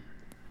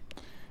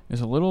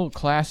little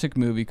classic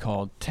movie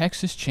called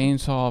Texas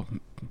Chainsaw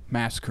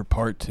Massacre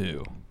Part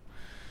 2.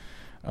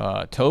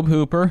 Tobe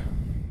Hooper.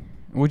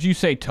 Would you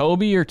say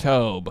Toby or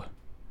Tobe?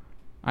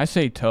 I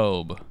say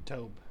Tobe.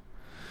 Tobe.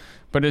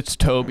 But it's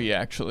Toby,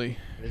 actually.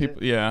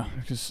 Yeah,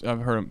 because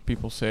I've heard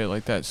people say it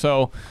like that.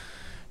 So,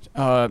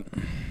 in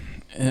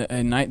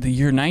the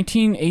year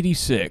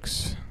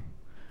 1986,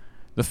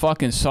 the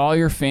fucking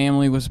Sawyer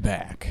family was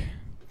back.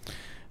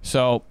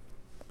 So,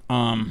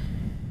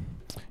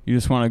 you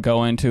just want to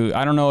go into,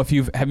 I don't know if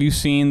have you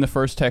seen the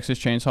first Texas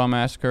Chainsaw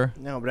Massacre?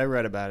 No, but I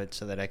read about it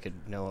so that I could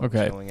know what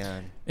was going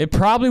on. It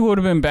probably would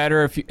have been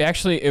better if you,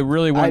 actually, it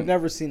really wouldn't. I've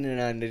never seen it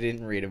and I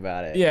didn't read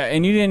about it. Yeah,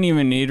 and you didn't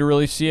even need to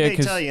really see it.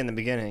 They tell you in the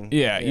beginning.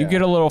 Yeah, you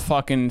get a little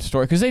fucking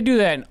story, because they do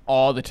that in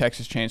all the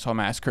Texas Chainsaw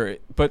Massacre.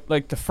 But,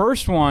 like, the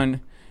first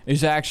one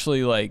is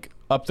actually, like,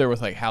 up there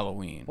with, like,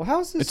 Halloween. Well,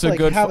 how's this, it's like,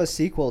 have a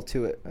sequel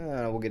to it?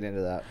 We'll get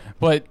into that.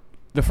 But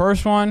the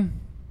first one...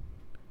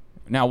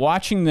 Now,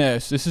 watching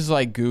this is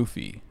like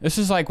goofy. This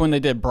is like when they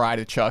did Bride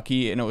of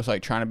Chucky, and it was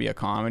like trying to be a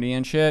comedy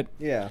and shit.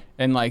 Yeah.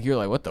 And like you're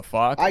like, what the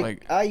fuck?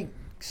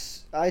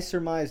 I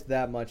surmised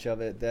that much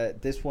of it,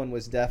 that this one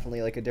was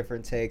definitely like a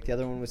different take. The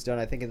other one was done,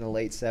 I think, in the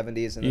late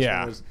 70s, and this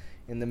one was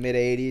in the mid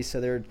 80s.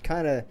 So they're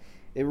kind of,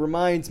 it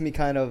reminds me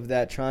kind of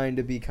that trying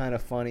to be kind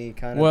of funny,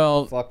 kind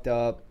of fucked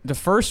up. The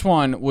first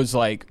one was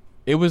like,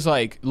 it was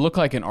like, looked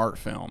like an art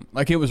film.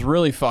 Like, it was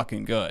really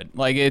fucking good.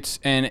 Like,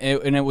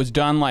 it was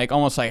done like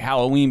almost like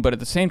Halloween, but at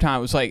the same time,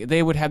 it was like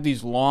they would have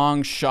these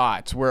long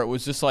shots where it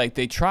was just like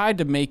they tried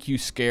to make you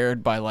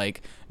scared by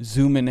like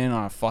zooming in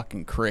on a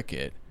fucking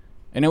cricket.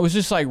 And it was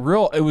just like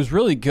it was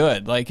really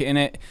good. Like, and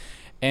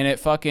it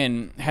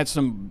fucking had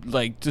some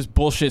like just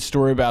bullshit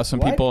story about some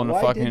people in the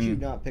fucking. Why did you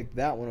not pick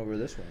that one over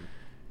this one?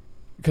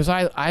 Because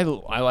I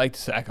liked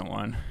the second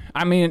one.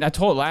 I mean, I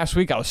told last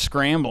week I was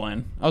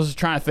scrambling. I was just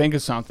trying to think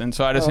of something,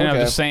 so I just ended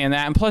up just saying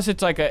that. And plus,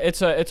 it's like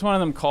it's one of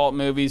them cult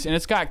movies, and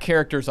it's got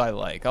characters I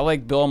like. I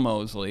like Bill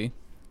Moseley,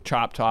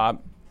 Chop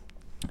Top.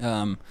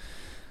 I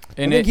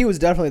think he was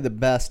definitely the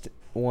best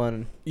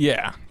one.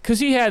 Yeah, because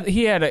he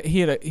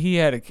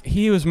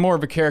was more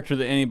of a character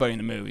than anybody in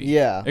the movie.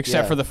 Yeah,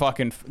 except for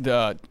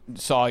the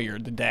Sawyer,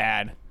 the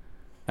dad.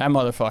 That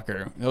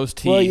motherfucker. Those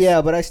teeth. Well,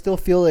 yeah, but I still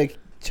feel like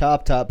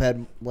Chop Top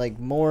had like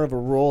more of a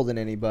role than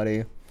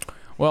anybody.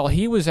 Well,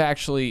 he was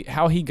actually,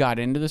 how he got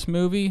into this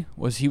movie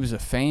was he was a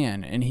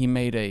fan, and he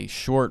made a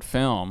short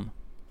film,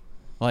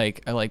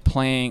 like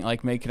playing,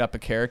 like making up a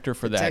character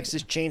for that.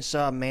 Texas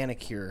Chainsaw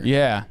Manicure.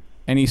 Yeah,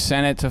 and he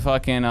sent it to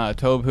fucking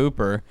Tobe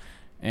Hooper,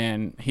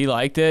 and he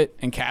liked it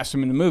and cast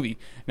him in the movie.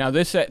 Now I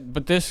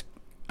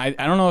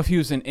don't know if he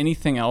was in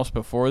anything else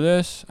before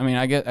this. I mean,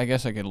 I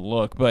guess I could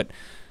look, but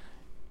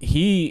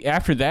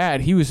after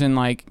that he was in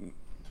like,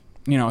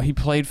 you know, he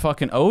played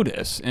fucking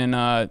Otis and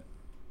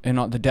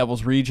The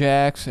Devil's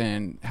Rejects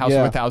and House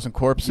of a Thousand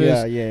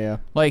Corpses. Yeah.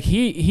 Like,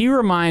 he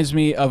reminds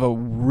me of a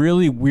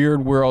really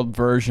weird world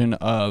version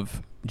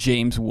of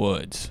James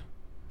Woods.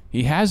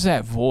 He has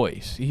that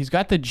voice. He's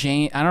got the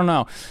I don't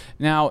know.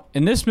 Now,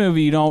 in this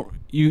movie,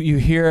 you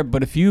hear it,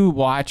 but if you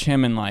watch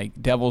him in, like,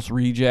 Devil's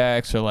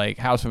Rejects or, like,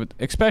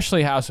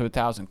 especially House of a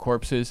Thousand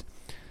Corpses,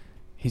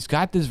 he's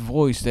got this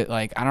voice that,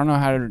 like, I don't know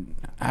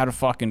how to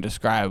fucking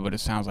describe it, but it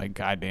sounds like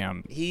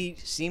goddamn. He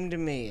seemed to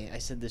me, I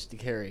said this to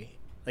Carrie,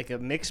 like a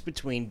mix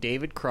between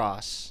David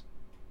Cross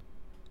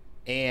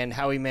and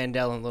Howie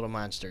Mandel in Little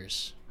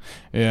Monsters.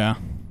 Yeah.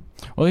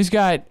 Well,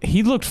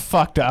 he looked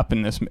fucked up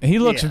in this. He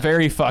looks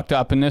very fucked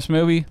up in this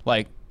movie.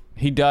 Like,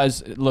 he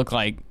does look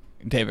like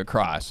David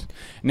Cross.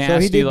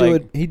 Nasty, so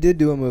he did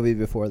do a movie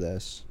before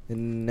this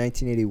in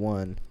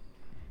 1981.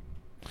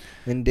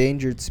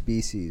 Endangered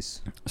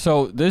Species.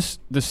 So the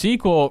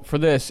sequel for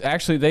this,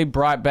 actually they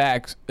brought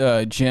back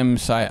Jim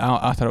Seidel.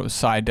 I thought it was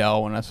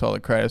Seidel when I saw the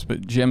credits,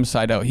 but Jim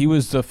Seidel. He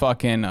was the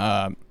fucking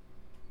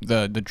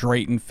the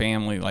Drayton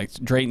family, like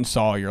Drayton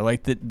Sawyer.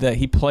 Like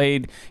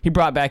he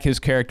brought back his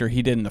character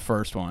he did in the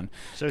first one.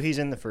 So he's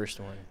in the first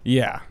one.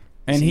 Yeah.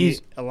 And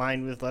he's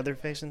aligned with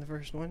Leatherface in the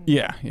first one.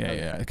 Yeah.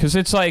 Because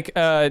it's like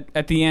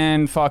at the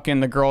end, fucking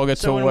the girl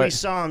gets So away. when we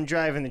saw him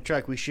driving the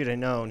truck, we should have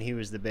known he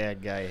was the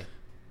bad guy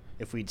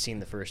if we'd seen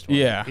the first one.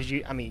 Yeah. Because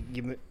you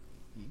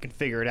can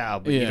figure it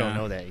out, but you don't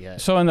know that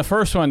yet. So in the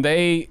first one,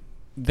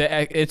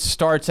 it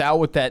starts out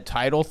with that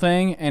title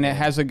thing, and it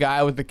has a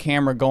guy with the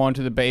camera going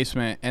to the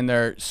basement, and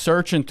they're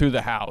searching through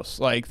the house.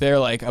 Like, they're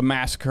like, a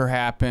massacre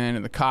happened,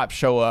 and the cops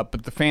show up,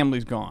 but the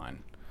family's gone.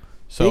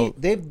 So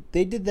they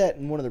did that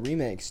in one of the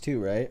remakes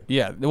too, right?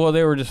 Yeah, well,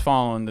 they were just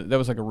following. That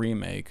was like a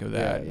remake of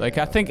that.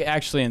 I think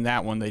actually in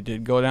that one they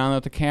did go down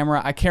with the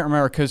camera. I can't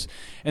remember because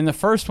in the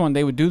first one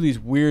they would do these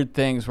weird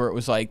things where it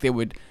was like they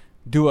would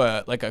do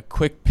a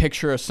quick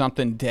picture of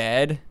something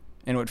dead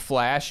and it would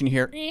flash and you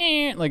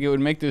hear like it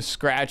would make this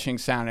scratching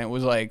sound. And it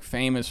was like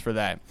famous for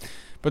that.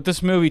 But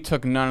this movie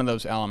took none of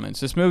those elements.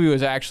 This movie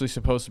was actually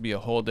supposed to be a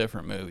whole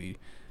different movie.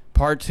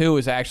 Part 2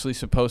 is actually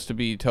supposed to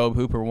be Tobe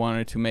Hooper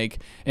wanted to make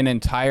an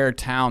entire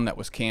town that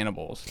was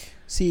cannibals.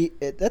 See,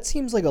 that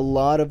seems like a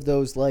lot of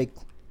those like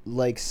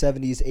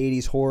 70s,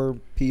 80s horror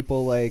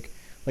people. Like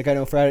I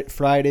know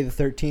Friday the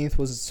 13th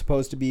was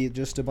supposed to be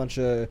just a bunch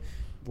of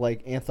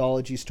like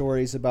anthology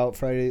stories about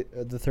Friday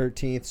the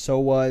 13th. So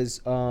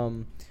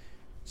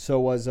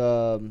was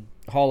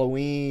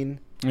Halloween.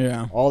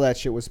 Yeah, all that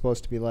shit was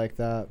supposed to be like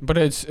that. But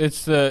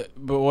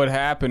but what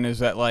happened is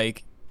that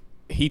like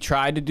he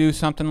tried to do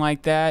something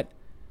like that,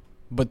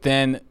 but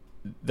then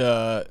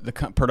the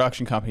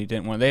production company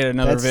didn't want. They had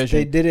another vision.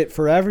 They did it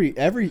for every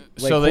like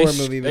so horror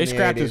movie. They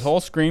scrapped his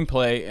whole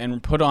screenplay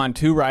and put on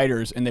 2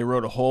 writers, and they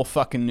wrote a whole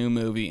fucking new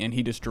movie, and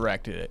he just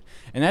directed it.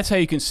 And that's how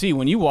you can see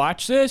when you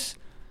watch this.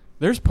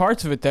 There's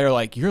parts of it that are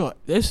like,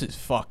 this is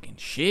fucking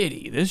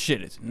shitty. This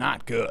shit is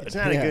not good. It's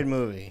not a good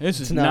movie.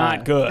 This is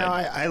not good. No,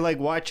 I like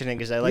watching it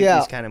because I like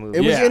these kind of movies.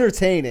 It was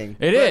entertaining.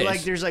 It is.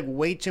 Like, there's like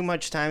way too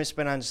much time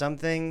spent on some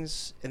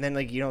things, and then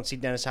like you don't see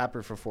Dennis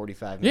Hopper for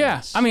 45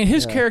 minutes. Yeah, I mean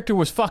his character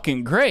was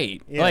fucking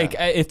great. Yeah. Like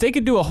if they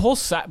could do a whole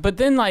side, but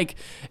then like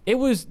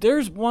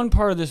there's one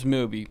part of this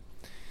movie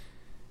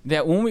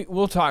that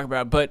we'll talk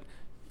about, but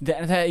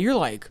that you're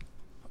like,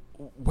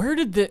 where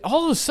did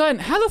all of a sudden,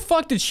 how the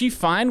fuck did she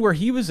find where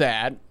he was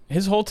at,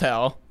 his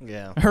hotel?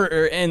 Yeah.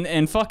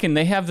 And fucking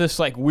they have this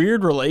like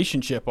weird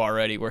relationship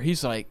already where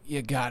he's like,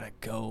 you gotta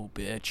go,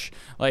 bitch.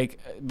 Like,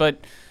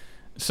 but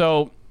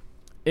so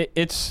it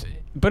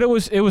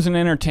was an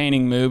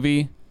entertaining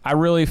movie. I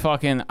really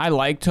I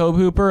like Tobe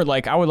Hooper.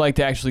 Like, I would like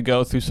to actually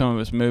go through some of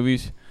his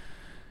movies.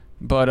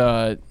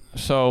 But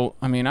so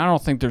I mean, I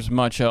don't think there's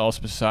much else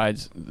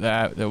besides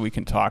that we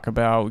can talk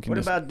about. What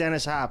about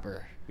Dennis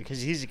Hopper?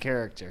 Because he's a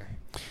character.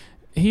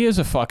 He is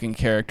a fucking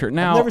character.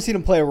 Now, I've never seen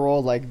him play a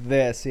role like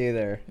this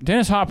either.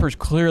 Dennis Hopper's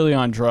clearly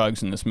on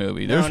drugs in this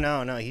movie.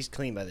 No. He's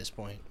clean by this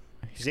point.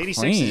 He's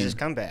 86 is his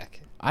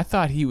comeback. I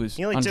thought he was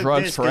He only on took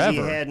drugs this because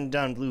forever. he hadn't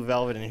done Blue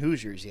Velvet and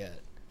Hoosiers yet.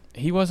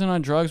 He wasn't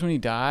on drugs when he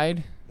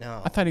died?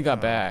 No. I thought he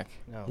got back.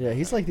 No. Yeah,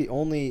 he's like the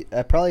only,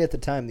 probably at the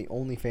time, the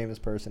only famous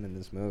person in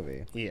this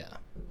movie. Yeah.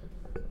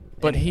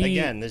 But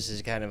again, this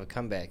is kind of a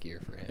comeback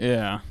year for him.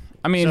 Yeah.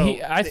 I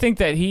mean, I think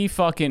that he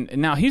fucking...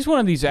 Now, he's one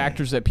of these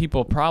actors that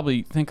people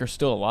probably think are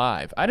still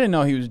alive. I didn't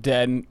know he was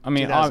dead. I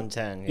mean,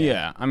 2010,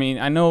 yeah. I mean,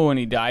 I know when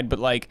he died, but,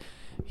 like,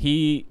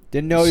 he...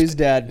 Didn't know he was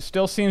dead.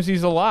 Still seems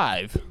he's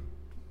alive.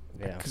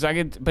 Yeah.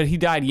 But he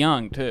died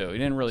young, too. He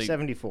didn't really...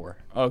 74.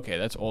 Okay,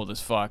 that's old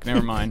as fuck.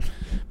 Never mind.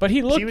 But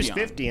he looked He was young.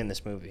 50 in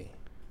this movie.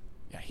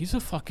 Yeah, he's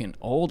a fucking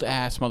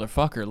old-ass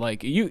motherfucker.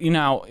 Like, you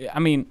know, I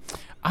mean...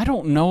 I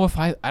don't know if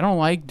I don't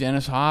like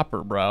Dennis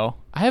Hopper, bro.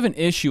 I have an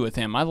issue with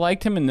him. I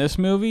liked him in this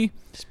movie.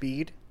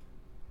 Speed?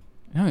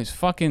 No, he's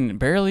fucking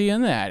barely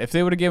in that. If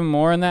they would have given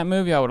more in that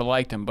movie, I would have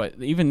liked him.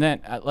 But even then,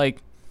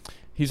 like,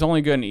 he's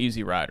only good in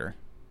Easy Rider.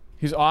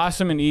 He's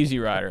awesome in Easy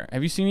Rider.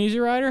 Have you seen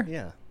Easy Rider?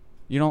 Yeah.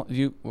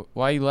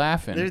 Why are you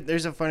laughing?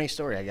 There's a funny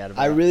story I got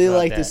about I really about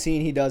like that. the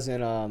scene he does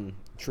in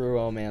True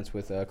Romance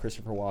with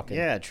Christopher Walken.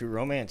 Yeah, True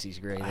Romance, he's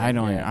great. I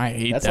don't. I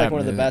hate That's that like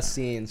one of the movie. best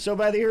scenes. So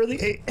by the early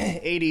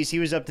 80s, he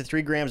was up to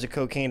 3 grams of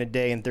cocaine a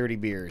day and 30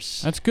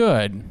 beers. That's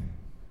good.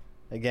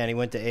 Again, he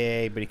went to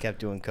AA, but he kept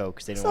doing coke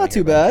because they It's didn't not want to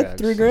too hear about bad.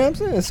 drugs. 3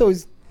 grams? Do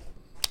he's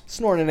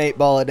snorting an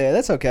 8-ball a day.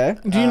 That's okay.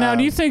 Do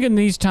you think in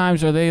these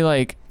times are they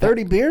like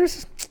 30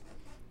 beers?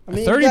 I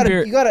mean,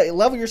 30 you gotta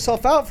level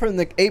yourself out from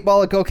the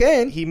 8-ball of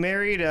cocaine. He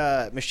married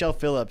Michelle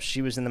Phillips.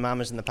 She was in the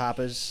Mamas and the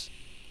Papas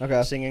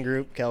singing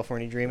group,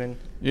 California Dreamin'.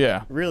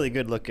 Yeah. Really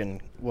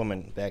good-looking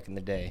woman back in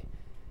the day.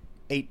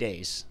 8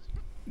 days.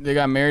 They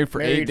got married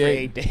for 8 days.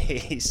 8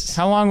 days.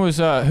 How long was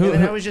And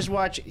then I was just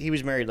watching. He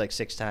was married like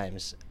 6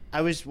 times.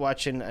 I was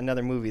watching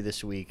another movie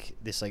this week,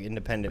 this like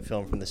independent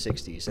film from the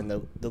 60s, and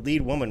the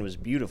lead woman was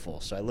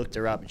beautiful, so I looked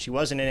her up, and she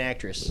wasn't an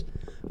actress,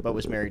 but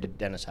was married to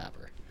Dennis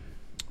Hopper.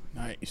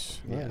 Nice.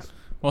 Yeah.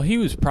 Well, he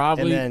was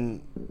probably.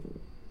 And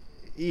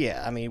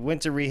then,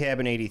 went to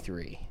rehab in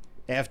 '83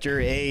 after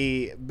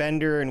a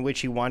bender in which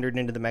he wandered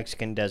into the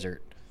Mexican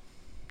desert.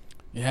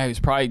 Yeah, he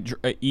was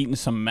probably eating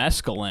some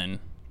mescaline.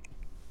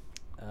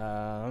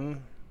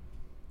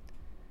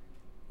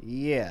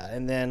 Yeah,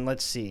 and then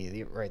let's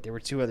see. Right, there were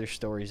 2 other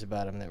stories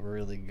about him that were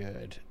really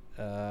good.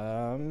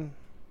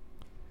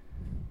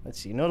 Let's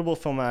see. Notable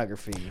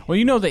filmography. Well,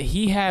 you know that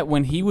he had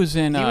when he was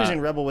in. He was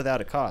in Rebel Without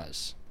a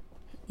Cause.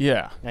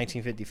 Yeah.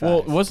 1955.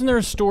 Well, wasn't there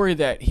a story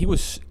that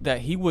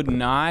he would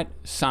not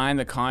sign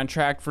the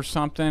contract for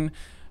something,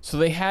 so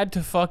they had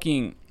to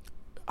fucking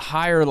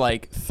hire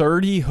like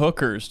 30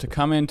 hookers to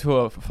come into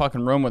a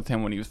fucking room with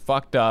him when he was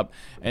fucked up,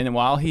 and then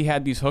while he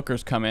had these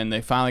hookers come in,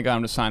 they finally got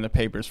him to sign the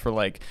papers for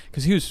like,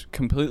 because he was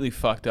completely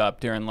fucked up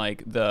during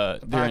like the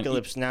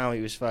Apocalypse Now.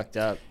 He was fucked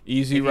up.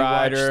 Easy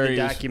Rider. The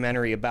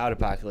documentary about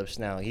Apocalypse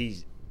Now.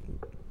 He's,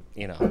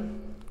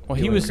 well,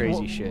 he doing was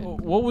crazy shit.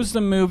 What was the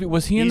movie?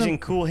 Was he He's in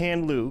Cool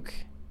Hand Luke.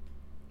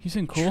 He's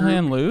in Cool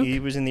Hand Luke. He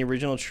was in the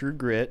original True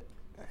Grit.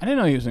 I didn't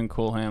know he was in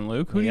Cool Hand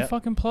Luke. Who do you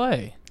fucking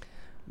play?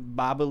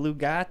 Babalu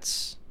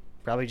Gats.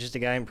 Probably just a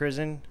guy in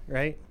prison,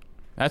 right?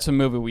 That's a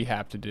movie we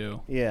have to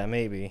do. Yeah,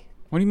 maybe.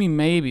 What do you mean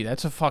maybe?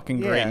 That's a fucking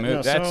great movie.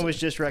 No, someone was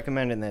just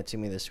recommending that to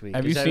me this week.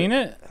 Have you seen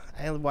it?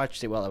 I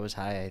watched it while I was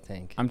high, I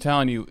think. I'm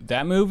telling you,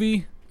 that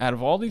movie, out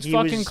of all these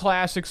fucking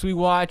classics we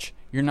watch,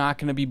 you're not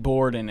going to be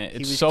bored in it.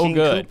 It's so King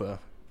good. Koopa.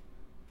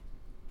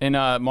 In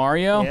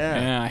Mario? Yeah.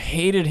 And I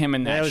hated him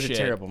in that That was shit. a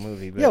terrible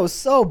movie. But Yeah, it was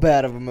so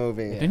bad of a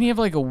movie. Yeah. Didn't he have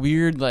like a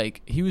weird,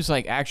 like, he was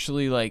like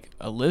actually like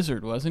a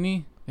lizard, wasn't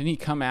he? Didn't he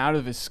come out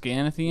of his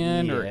skin at the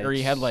end? Yeah, or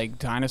he had like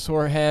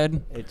dinosaur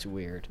head? It's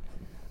weird.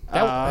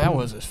 That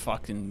was a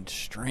fucking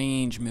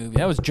strange movie.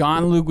 That was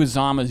John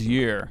Leguizamo's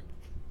year.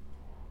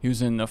 He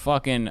was in the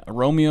fucking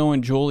Romeo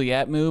and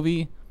Juliet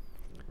movie.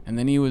 And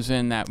then he was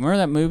in that, remember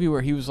that movie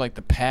where he was like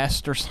the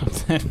pest or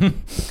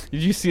something?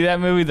 Did you see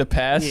that movie, The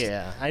Pest?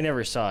 Yeah, I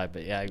never saw it,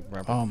 but yeah, I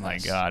remember. Oh my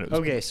God. It was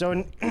Okay, so in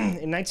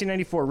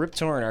 1994, Rip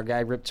Torn, our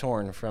guy Rip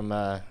Torn from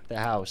The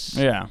House.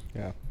 Yeah.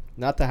 Yeah.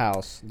 Not The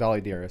House.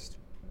 Dolly Dearest.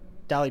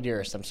 Dolly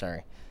Dearest, I'm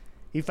sorry.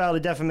 He filed a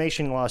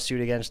defamation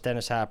lawsuit against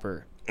Dennis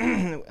Hopper.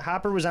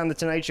 Hopper was on The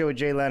Tonight Show with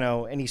Jay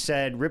Leno, and he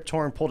said Rip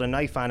Torn pulled a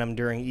knife on him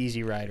during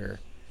Easy Rider,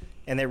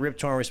 and that Rip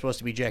Torn was supposed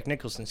to be Jack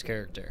Nicholson's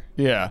character.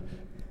 Yeah.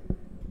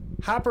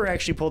 Hopper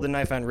actually pulled the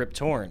knife on Rip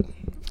Torn.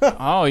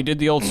 Oh, he did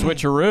the old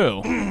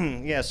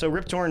switcheroo. Yeah, so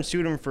Rip Torn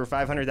sued him for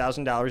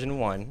 $500,000 and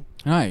won.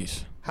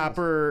 Nice.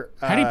 Hopper...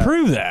 How'd he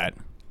prove that?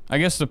 I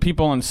guess the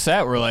people on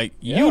set were like,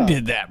 you Yeah.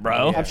 did that,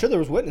 bro. I'm sure there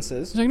was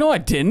witnesses. He's like, no, I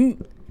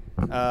didn't.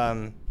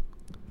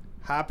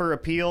 Hopper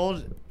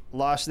appealed,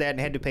 lost that, and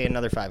had to pay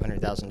another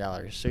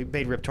 $500,000. So he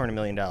paid Rip Torn $1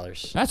 million.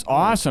 That's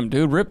awesome,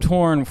 dude. Rip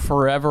Torn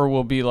forever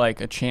will be like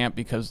a champ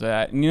because of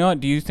that. And you know what?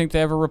 Do you think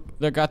they ever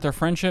they got their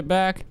friendship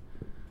back?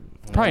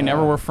 Probably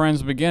never were friends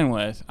to begin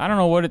with. I don't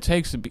know what it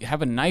takes to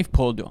have a knife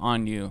pulled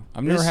on you.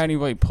 I've never had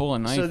anybody pull a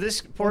knife. So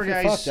this poor What if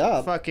you're guy's fucked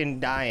up?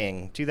 fucking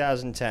dying,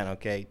 2010,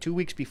 okay? 2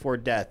 weeks before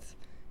death.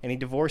 And he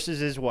divorces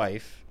his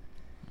wife.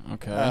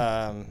 Okay.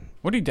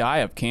 What did he die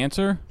of?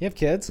 Cancer? You have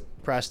kids?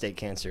 Prostate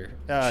cancer.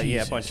 Yeah, a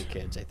Jesus. bunch of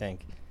kids, I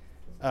think.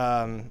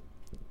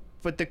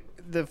 But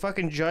the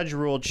fucking judge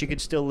ruled she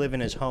could still live in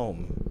his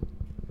home.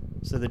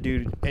 So the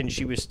dude, and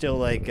she was still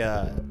like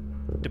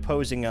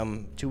deposing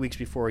him 2 weeks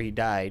before he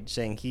died,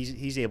 saying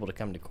he's able to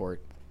come to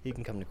court. He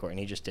can come to court, and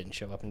he just didn't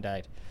show up and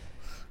died.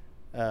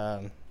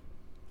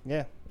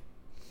 Yeah.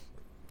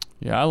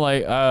 Yeah, I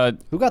like.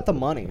 Who got the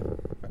money?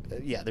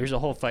 Yeah, there's a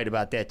whole fight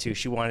about that too.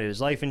 She wanted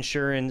his life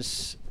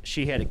insurance.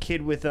 She had a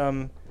kid with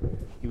him.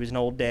 He was an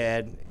old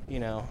dad, you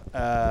know.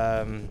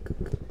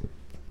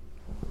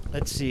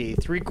 Let's see,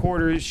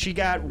 3/4. She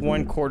got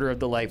 1/4 of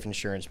the life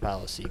insurance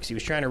policy because he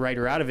was trying to write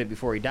her out of it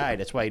before he died.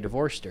 That's why he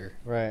divorced her,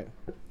 Right.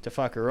 to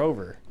fuck her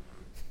over.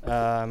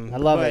 I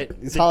love it.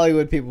 These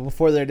Hollywood people,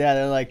 before they're dead,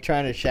 they're like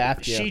trying to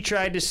shaft you. She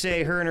tried to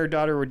say her and her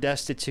daughter were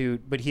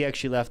destitute, but he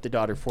actually left the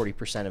daughter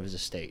 40% of his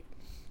estate.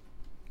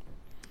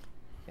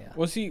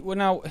 Was he? Well,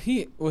 now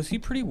was he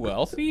pretty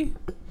wealthy?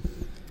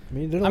 I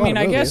mean, he did a lot of I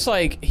movies. guess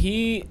like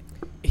he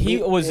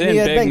was in he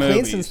had big been movies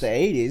clean since the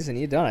 80s, and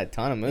he'd done a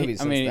ton of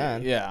movies since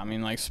then. Yeah, I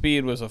mean, like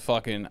Speed was a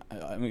fucking,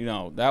 that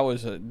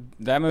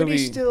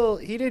movie. But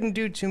he didn't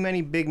do too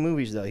many big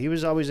movies though. He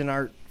was always an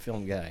art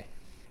film guy.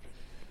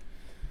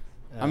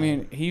 I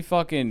mean,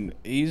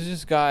 he's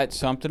just got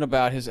something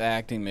about his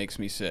acting makes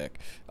me sick.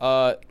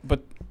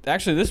 But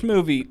actually, this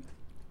movie,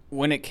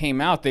 when it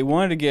came out, they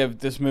wanted to give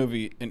this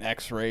movie an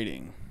X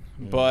rating,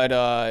 but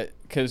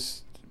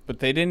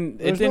they didn't.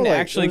 It didn't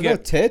actually there was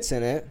get no tits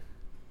in it.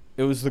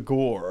 It was the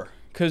gore.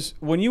 Because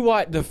when you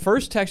watch the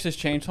first Texas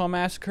Chainsaw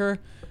Massacre,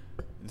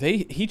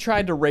 he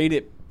tried to rate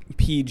it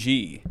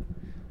PG,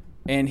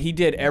 and he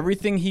did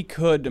everything he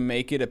could to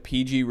make it a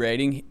PG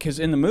rating. Because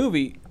in the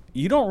movie,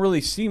 you don't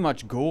really see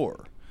much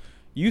gore.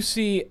 You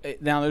see,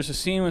 now there's a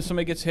scene when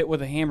somebody gets hit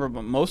with a hammer,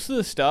 but most of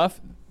the stuff,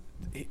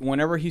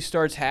 whenever he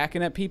starts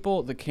hacking at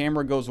people, the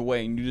camera goes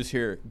away and you just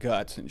hear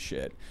guts and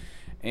shit.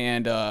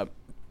 And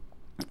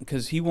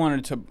because he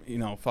wanted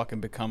to, fucking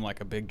become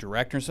like a big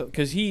director. So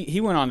because he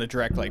went on to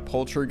direct like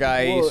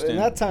Poltergeist. Well, in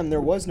that time,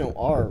 there was no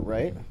R,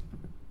 right?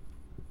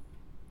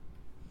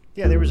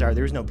 Yeah, there was R.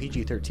 There was no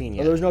PG-13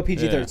 yet. Oh, there was no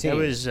PG-13. That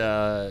was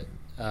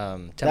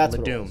Temple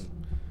of Doom.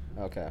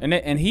 Okay.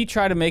 And he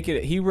tried to make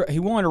it. He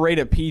wanted to rate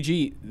it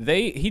PG.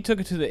 He took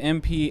it to the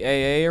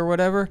MPAA or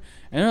whatever,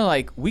 and they're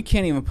like, we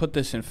can't even put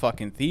this in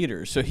fucking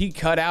theaters. So he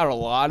cut out a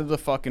lot of the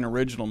fucking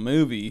original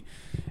movie,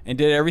 and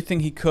did everything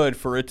he could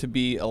for it to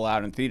be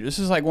allowed in theaters. This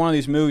is like one of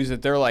these movies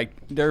that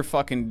they're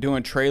fucking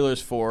doing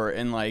trailers for,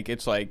 and like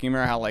it's like, you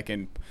remember how like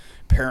in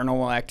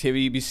Paranormal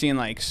Activity you'd be seeing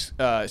like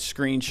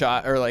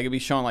screenshot, or like it'd be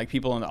showing like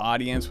people in the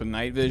audience with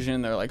night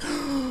vision, they're like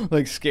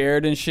like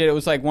scared and shit. It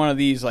was like one of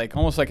these, like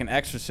almost like an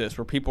Exorcist,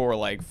 where people were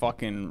like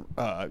fucking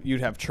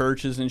you'd have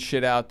churches and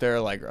shit out there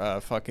like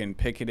fucking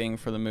picketing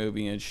for the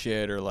movie and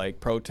shit, or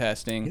like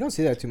protesting. You don't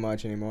see that too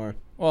much anymore.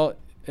 Well,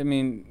 I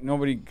mean,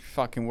 nobody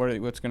fucking,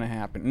 what's gonna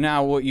happen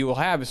now? What you will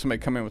have is somebody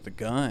come in with a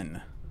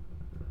gun.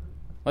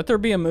 Let there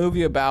be a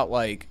movie about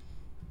like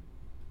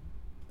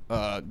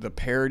the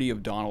parody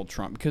of Donald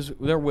Trump, because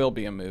there will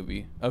be a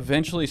movie.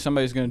 Eventually,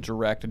 somebody's going to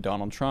direct a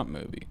Donald Trump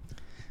movie.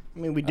 I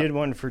mean, we did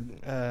one for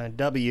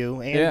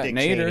W and Dick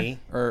Nader, Cheney.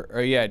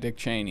 Or Dick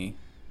Cheney.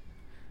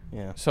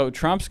 Yeah. So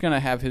Trump's going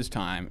to have his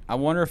time. I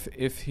wonder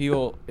if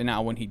he'll,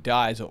 now when he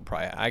dies, he'll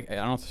probably, I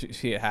don't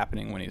see it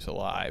happening when he's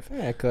alive.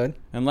 Yeah, it could.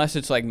 Unless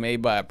it's like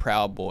made by a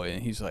Proud Boy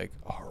and he's like,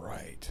 all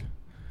right.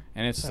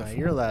 And it's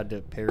You're allowed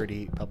to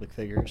parody public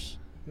figures.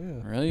 Yeah.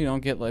 Really? You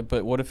don't get like,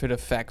 but what if it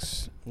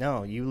affects?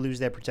 No, you lose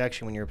that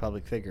protection when you're a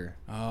public figure.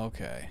 Oh,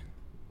 okay.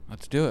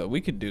 Let's do it.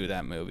 We could do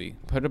that movie.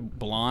 Put a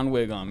blonde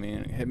wig on me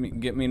and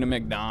get me to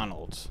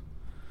McDonald's.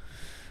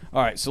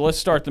 All right, so let's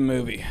start the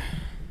movie.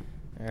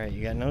 All right,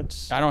 you got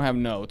notes? I don't have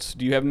notes.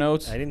 Do you have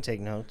notes? I didn't take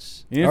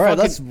notes. You All right,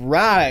 fucking- let's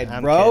ride,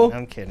 I'm bro. Kidding,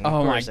 I'm kidding. Of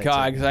Oh my course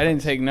god, took because I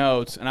didn't take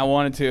notes and I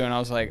wanted to, and I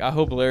was like, I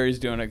hope Larry's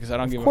doing it because I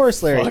don't give a fuck. Of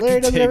course, Larry. Larry to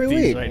does it take every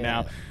these week. right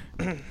now.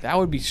 That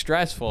would be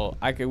stressful.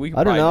 We could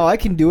I don't know. I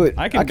can do it.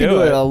 I can do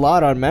do it it. a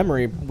lot on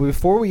memory.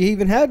 Before we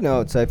even had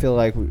notes, I feel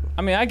like.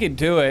 I mean, I could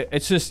do it.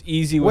 It's just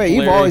easy with Wait,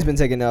 Larry. you've always been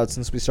taking notes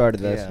since we started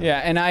this. Yeah.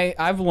 Yeah, and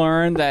I've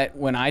learned that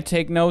when I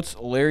take notes,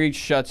 Larry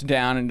shuts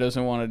down and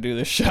doesn't want to do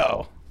the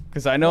show.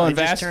 Because I know Well, in it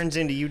just vast... turns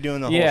into you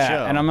doing the whole Yeah,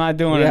 show. and I'm not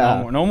doing it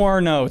no more. No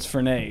more notes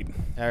for Nate.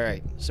 All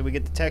right, so we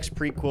get the text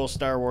prequel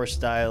Star Wars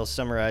style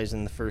summarized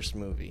in the first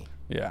movie.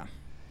 Yeah.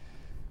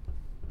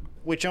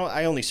 Which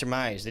I only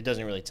surmised. It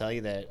doesn't really tell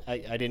you that. I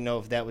didn't know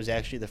if that was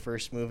actually the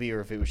first movie or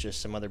if it was just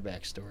some other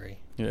backstory.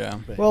 Yeah.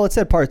 But, Well, it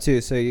said part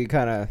 2, so you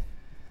kind of.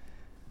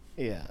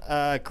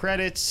 yeah.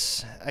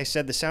 Credits. I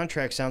said the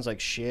soundtrack sounds like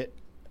shit.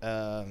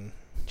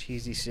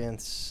 Cheesy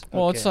synths.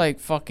 Well, Okay. it's like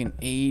fucking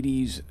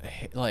 80s,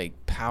 like,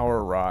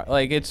 power rock.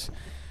 Like, it's...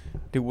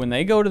 Dude, when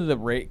they go to the...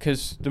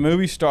 Because the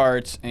movie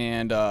starts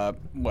and,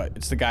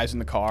 it's the guys in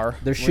the car.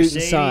 They're shooting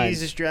Mercedes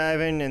signs. is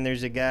driving and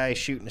there's a guy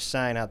shooting a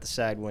sign out the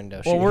side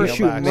window. Well, we're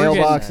shooting mailboxes.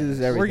 mailboxes,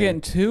 everything. We're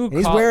getting two... And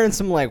he's wearing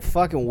some like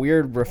fucking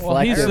weird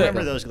reflective. he's I the-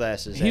 remember those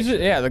glasses. He's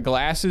actually. the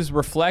glasses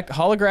reflect...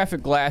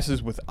 Holographic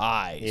glasses with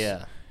eyes.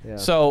 Yeah. Yeah.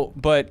 So,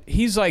 but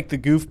he's like the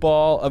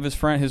goofball of his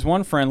friend. His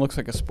one friend looks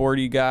like a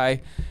sporty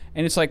guy,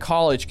 and it's like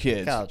college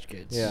kids. College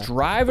kids. Yeah.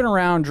 Driving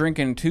around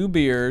drinking 2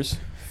 beers.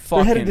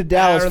 They're headed to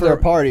Dallas for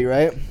a party,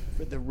 right?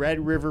 For the Red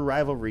River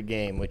Rivalry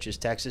game, which is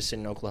Texas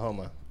and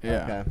Oklahoma.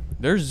 Yeah. Okay.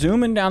 They're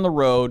zooming down the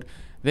road.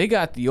 They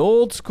got the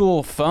old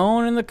school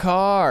phone in the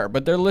car,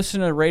 but they're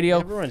listening to the radio.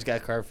 Everyone's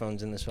got car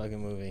phones in this fucking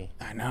movie.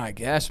 I know, I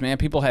guess, man.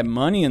 People had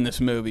money in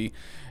this movie.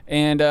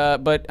 And,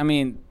 but, I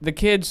mean, the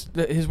kids,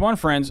 his one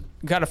friend's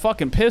got a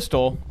fucking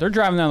pistol. They're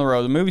driving down the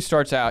road. The movie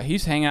starts out.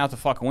 He's hanging out the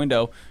fucking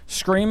window,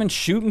 screaming,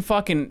 shooting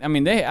fucking, I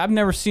mean, I've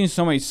never seen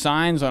so many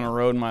signs on a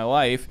road in my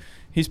life.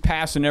 He's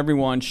passing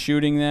everyone,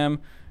 shooting them.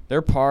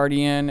 They're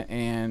partying,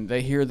 and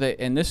they hear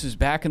and this is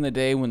back in the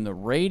day when the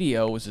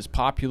radio was as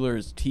popular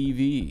as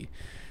TV.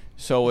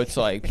 So it's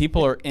like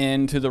people are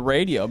into the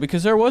radio,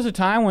 because there was a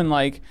time when,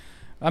 like,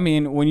 I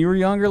mean, when you were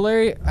younger,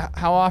 Larry,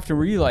 how often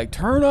were you like,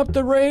 turn up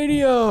the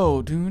radio?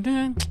 It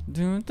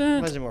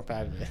wasn't more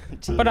popular than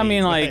TV. But I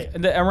mean, like,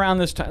 around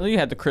this time, you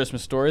had the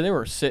Christmas Story. They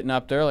were sitting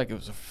up there like it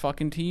was a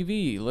fucking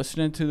TV,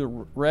 listening to the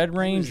Red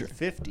Ranger. It was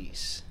the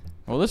 50s.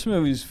 Well, this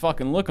movie's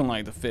fucking looking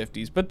like the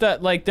 50s. But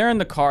that, like, they're in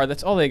the car.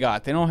 That's all they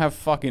got. They don't have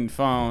fucking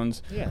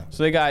phones. Yeah.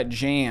 So they got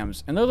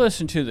jams. And they're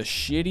listening to the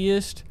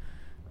shittiest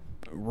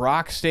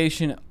rock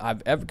station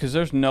I've ever... Because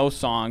there's no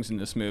songs in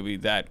this movie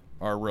that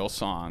are real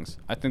songs.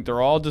 I think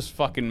they're all just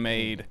fucking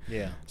made.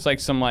 Yeah. It's like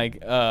some,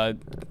 like,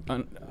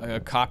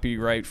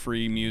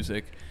 copyright-free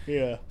music.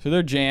 Yeah. So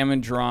they're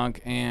jamming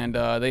drunk, and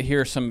they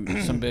hear some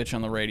bitch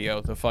on the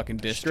radio, the fucking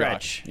disc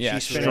Stretch. jockey. Yeah,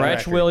 She's spinning Stretch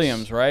records.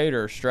 Williams, right?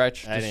 Or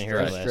Stretch? I just didn't hear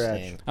her Stretch. last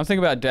Stretch. name. I'm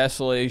thinking about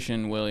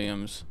Desolation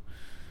Williams.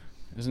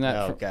 Isn't that?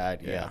 Oh, God,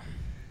 yeah.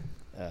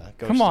 Ghost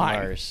Come of on.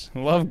 Mars.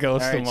 Love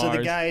Ghost All of right, Mars. so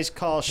the guys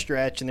call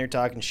Stretch, and they're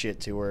talking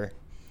shit to her.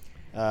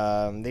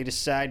 They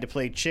decide to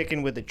play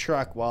chicken with the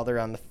truck while they're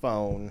on the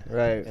phone.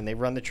 Right. And they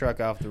run the truck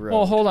off the road.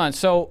 Well, hold on.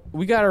 So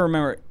we got to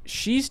remember,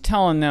 she's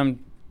telling them,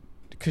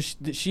 because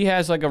she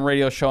has like a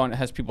radio show and it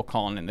has people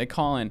calling in. They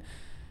call in.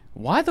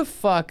 Why the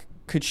fuck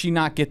could she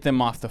not get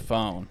them off the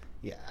phone?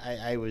 Yeah,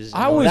 I was.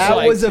 I was That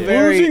like was a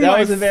very- losing that my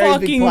was a very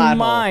big fucking plot hole.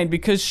 mind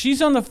because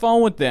she's on the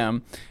phone with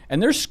them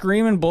and they're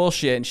screaming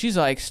bullshit and she's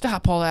like,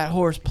 "Stop all that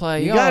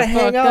horseplay. You Y'all gotta are hang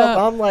fucked up.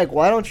 up." I'm like,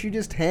 why don't you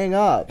just hang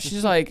up?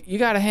 She's like, "You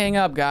gotta hang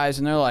up, guys,"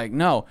 and they're like,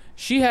 "No."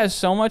 She has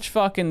so much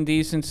fucking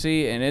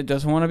decency and it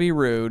doesn't want to be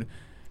rude.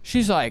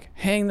 She's like,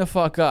 "Hang the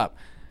fuck up."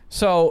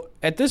 So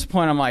at this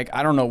point, I'm like,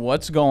 I don't know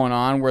what's going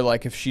on. Where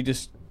like, if she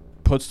just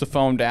puts the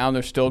phone down,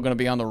 they're still gonna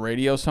be on the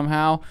radio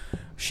somehow.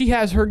 She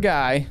has her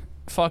guy.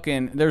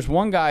 There's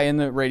one guy in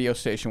the radio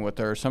station with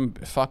her, some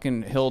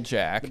fucking hill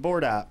jack. The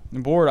board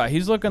op.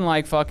 He's looking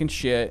like fucking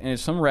shit, and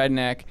it's some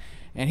redneck,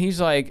 and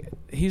he's like,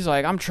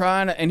 I'm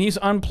trying to, and he's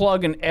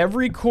unplugging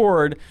every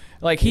cord,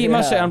 like he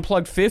must have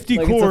unplugged 50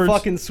 like cords. it's a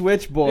fucking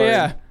switchboard.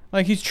 Yeah,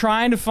 like he's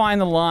trying to find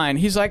the line.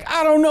 He's like,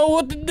 I don't know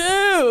what to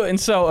do, and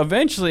so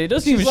eventually it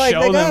doesn't She's even like,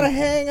 show they them. gotta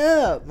hang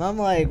up. I'm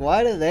like,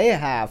 why do they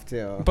have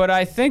to? But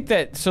I think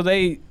that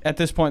they at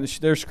this point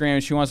they're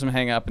screaming. She wants them to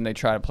hang up, and they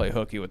try to play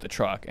hooky with the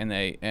truck,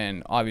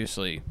 and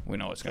obviously we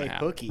know what's gonna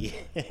happen. Hooky.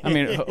 I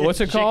mean,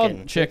 what's it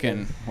called?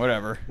 Chicken,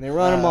 whatever. And they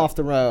run them off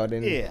the road,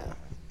 and Yeah.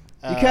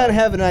 you kind of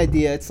have an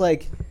idea. It's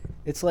like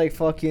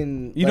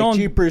fucking You like don't-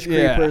 Jeepers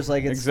yeah, Creepers.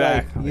 Like it's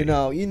exactly.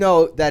 like you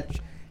know that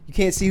you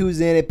can't see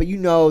who's in it, but you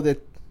know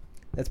that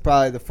that's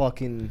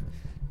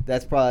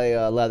probably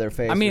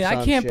Leatherface. I mean, or I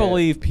some can't shit.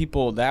 believe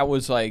people. That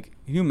was like,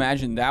 can you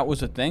imagine that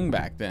was a thing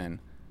back then?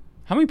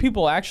 How many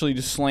people actually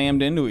just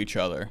slammed into each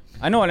other?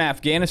 I know in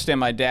Afghanistan,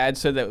 my dad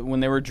said that when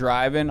they were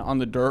driving on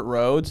the dirt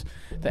roads,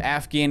 the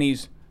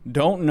Afghanis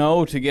don't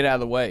know to get out of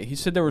the way. He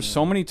said there were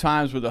so many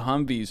times where the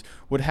Humvees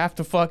would have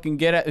to fucking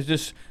get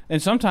at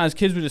and sometimes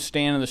kids would just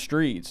stand in the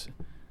streets.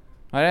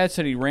 My dad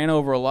said he ran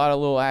over a lot of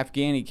little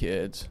Afghani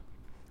kids.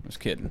 I was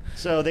kidding.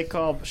 So they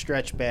call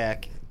Stretch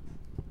back.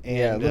 And,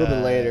 Yeah, a little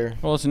bit later.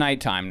 Well, it's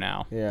nighttime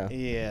now. Yeah.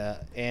 Yeah,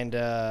 and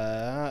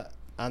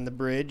on the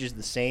bridge is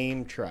the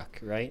same truck,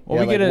 right? Well,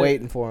 Yeah, we like get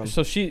waiting for him.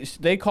 So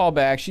they call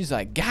back. She's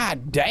like,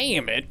 "God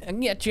damn it,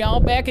 and get y'all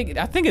back again."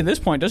 I think at this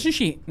point, doesn't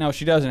she? No,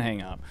 she doesn't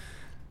hang up.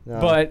 No.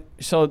 But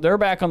so they're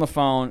back on the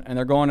phone and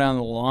they're going down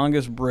the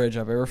longest bridge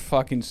I've ever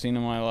fucking seen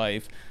in my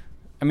life.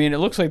 I mean, it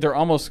looks like they're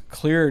almost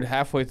cleared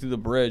halfway through the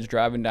bridge,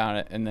 driving down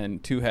it, and then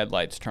two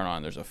headlights turn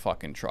on. There's a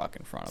fucking truck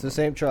in front It's of the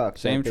them. same truck.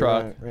 Same They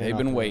truck. ran They've off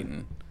been the road.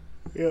 waiting.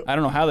 Yep. I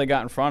don't know how they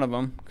got in front of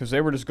them because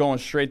they were just going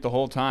straight the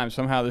whole time.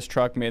 Somehow this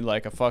truck made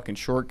like a fucking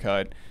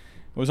shortcut. It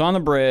was on the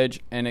bridge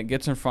and it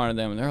gets in front of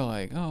them and they're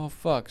like, "Oh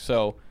fuck!"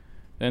 So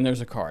then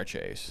there's a car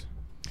chase.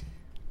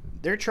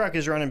 Their truck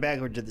is running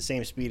backwards at the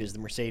same speed as the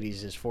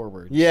Mercedes is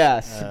forward.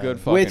 Yes. It's a good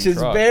fucking Which is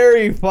truck.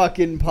 very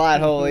fucking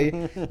plot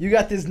holy. You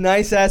got this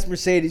nice ass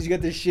Mercedes. You got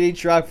this shitty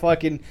truck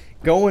fucking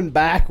going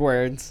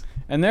backwards.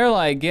 And they're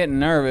like getting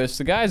nervous.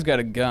 The guy's got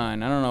a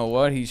gun. I don't know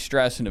what he's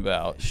stressing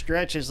about.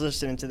 Stretch is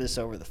listening to this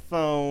over the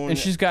phone. And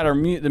she's got her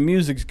the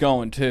music's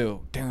going too.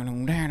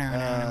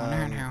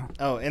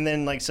 Oh, and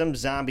then like some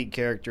zombie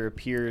character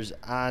appears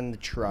on the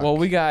truck. Well,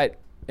 we got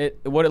it.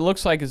 What it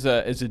looks like is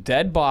a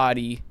dead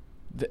body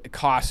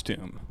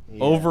costume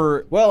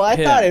over. Well, I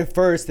him. thought at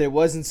first it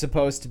wasn't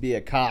supposed to be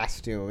a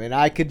costume, and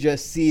I could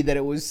just see that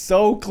it was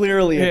so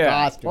clearly a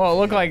costume. Well, it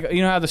looked like,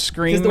 you know how the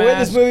screen Because the way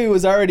this movie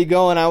was already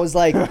going, I was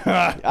like,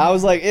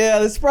 yeah,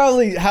 that's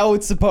probably how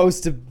it's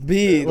supposed to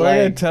be. What I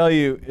gotta Like, tell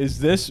you is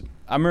this.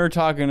 I remember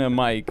talking to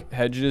Mike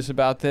Hedges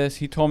about this.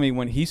 He told me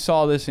when he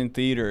saw this in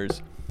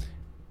theaters,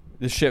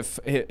 the shit.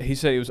 He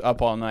said he was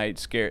up all night,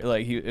 scared.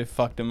 Like it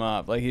fucked him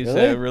up. Like he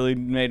said it really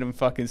made him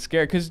fucking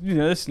scared. Because this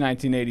is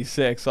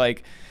 1986.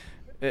 Like,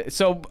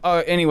 so.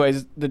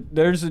 Anyways,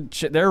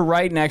 they're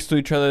right next to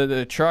each other.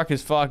 The truck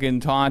is fucking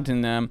taunting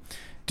them.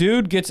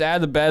 Dude gets out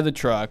of the bed of the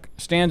truck,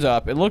 stands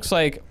up. It looks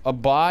like a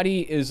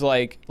body is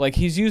like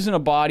he's using a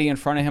body in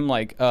front of him,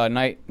 like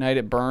night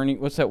at Bernie.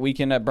 What's that,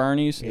 Weekend at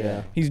Bernie's?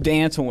 Yeah. He's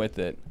dancing with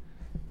it,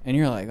 and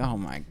you're like, oh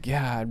my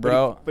god,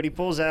 bro. But he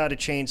pulls out a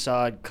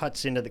chainsaw and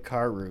cuts into the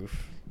car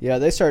roof. yeah,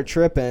 they start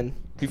tripping.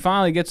 He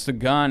finally gets the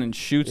gun and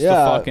shoots the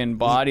Yeah, fucking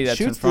body that's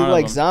in shoots front the of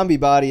like him. zombie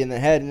body in the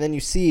head, and then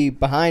you see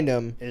behind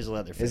him Is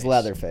Leatherface. is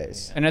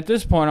Leatherface. And at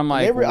this point, I'm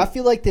like, I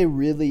feel like they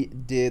really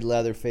did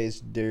Leatherface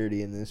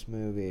dirty in this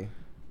movie.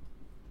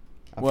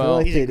 I feel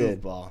like He's they a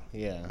did. goofball.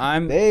 Yeah.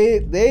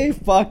 They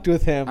fucked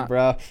with him,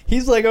 bro.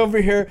 He's like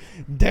over here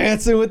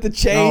dancing with the no,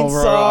 chainsaw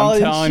bro, I'm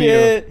and telling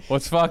shit. you,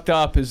 what's fucked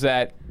up is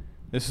that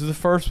this is the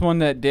first one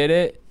that did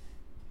it,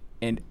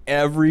 and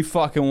every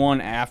fucking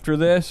one after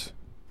this.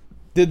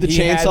 Did the He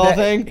had chainsaw that-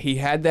 thing? He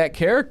had that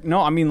character.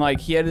 No, I mean, like,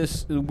 he had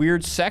this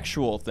weird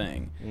sexual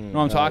thing. You know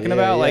what I'm talking yeah,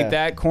 about? yeah. Like,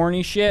 that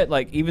corny shit.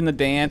 Like, even the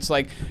dance.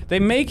 Like, they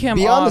make him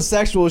Beyond the off-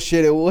 sexual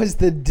shit, it was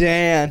the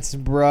dance,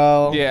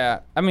 bro. Yeah,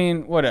 I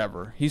mean,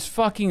 whatever. He's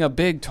fucking a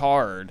big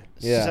tard.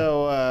 Yeah.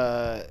 So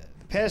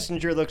the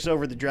passenger looks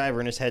over the driver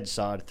and his head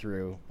sawed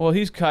through. Well,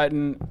 he's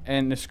cutting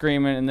and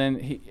screaming, and then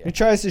he... He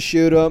tries to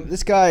shoot him.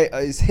 This guy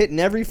is hitting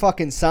every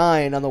fucking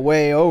sign on the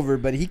way over,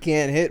 but he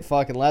can't hit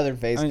fucking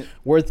Leatherface. I mean,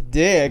 worth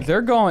dig.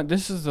 They're going...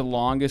 This is the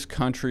longest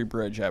country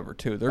bridge ever,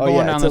 too. They're Oh, going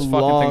yeah, down it's this a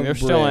fucking long thing. They're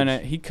still in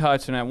bridge. it. He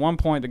cuts, and at one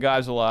point, the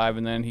guy's alive,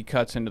 and then he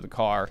cuts into the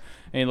car.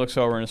 And he looks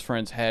over and his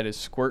friend's head is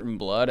squirting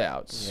blood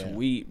out.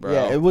 Sweet, bro.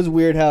 Yeah, it was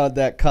weird how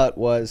that cut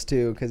was,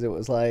 too, because it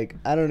was like,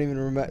 I don't even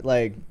remember,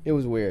 like, it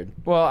was weird.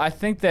 Well, I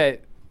think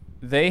that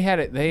they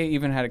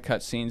even had to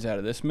cut scenes out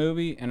of this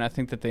movie, and I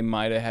think that they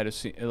might have had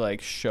to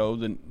show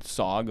the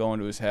saw go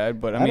into his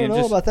head. But I mean, don't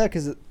know about that,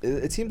 because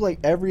it seemed like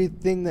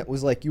everything that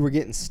was like you were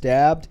getting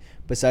stabbed,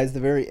 besides the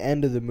very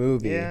end of the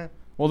movie. Yeah.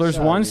 Well, there's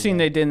one scene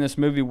they did in this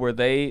movie where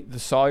the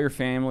Sawyer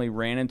family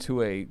ran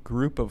into a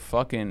group of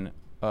fucking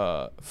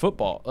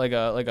football,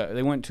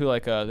 they went to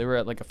they were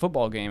at like a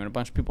football game and a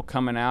bunch of people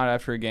coming out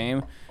after a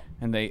game,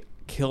 and they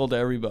killed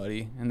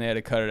everybody, and they had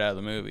to cut it out of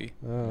the movie.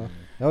 Oh,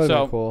 that would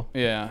have been cool.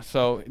 Yeah,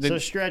 so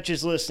Stretch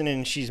is listening,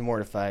 and she's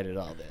mortified at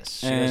all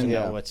this. She doesn't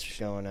know what's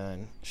going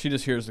on. She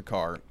just hears the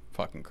car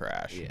fucking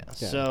crash. Yeah.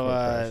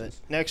 So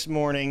next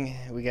morning,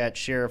 we got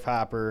Sheriff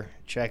Hopper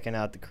checking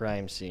out the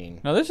crime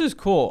scene. Now this is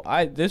cool.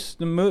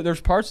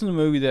 There's parts in the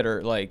movie that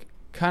are like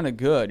kind of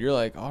good. You're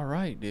like, all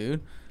right,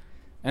 dude.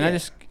 And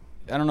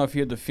I don't know if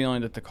you had the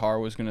feeling that the car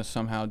was gonna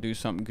somehow do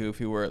something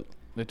goofy where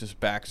it just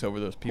backs over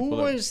those people.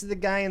 Who was the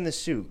guy in the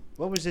suit?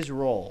 What was his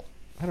role?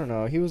 I don't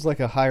know. He was like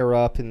a higher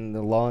up in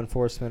the law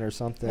enforcement or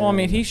something. Well, I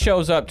mean, he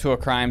shows up to a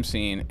crime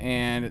scene,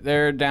 and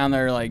they're down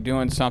there like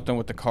doing something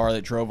with the car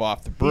that drove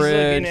off the bridge. He's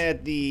looking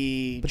at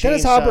the. But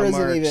Dennis Hopper marks.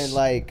 isn't even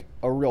like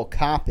a real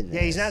cop in this.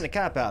 Yeah, he's not in the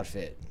cop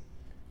outfit.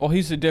 Well,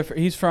 he's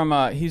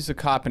a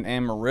cop in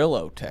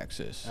Amarillo,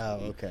 Texas. Oh,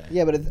 okay.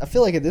 Yeah, but I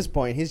feel like at this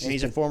point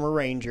he's a former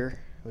ranger.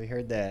 We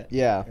heard that.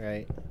 Yeah.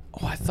 Right.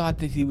 Oh, I thought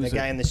that he was the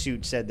guy in the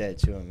suit said that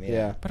to him.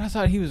 Yeah. But I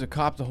thought he was a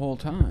cop the whole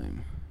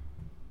time.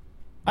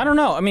 I don't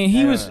know. I mean,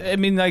 he was. I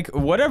mean, like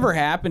whatever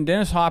happened,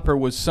 Dennis Hopper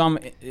was so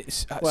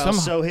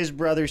his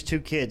brother's 2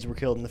 kids were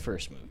killed in the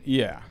first movie.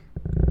 Yeah.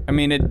 I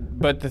mean,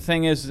 but the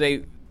thing is,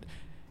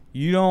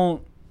 you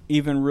don't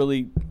even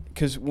really,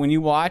 because when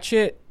you watch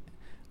it,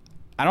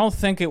 I don't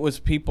think it was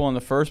people in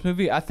the first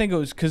movie. I think it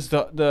was because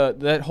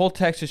that whole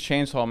Texas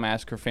Chainsaw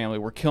Massacre family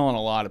were killing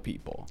a lot of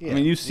people. Yeah, I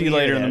mean, you see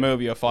later in the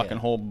movie a fucking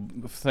whole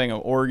thing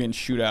of organs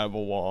shoot out of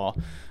a wall.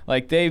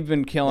 Like they've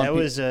been killing. That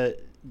was a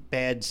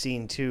bad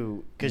scene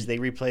too because they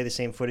replay the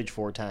same footage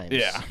 4 times.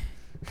 Yeah.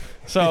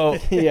 So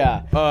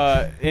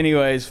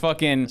anyways,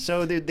 fucking.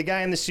 So the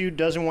guy in the suit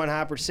doesn't want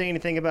Hopper to say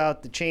anything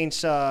about the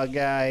chainsaw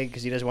guy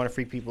because he doesn't want to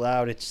freak people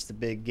out. It's the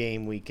big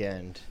game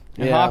weekend.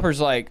 And Hopper's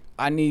like,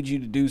 I need you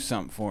to do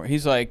something for me.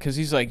 He's like,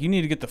 you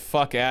need to get the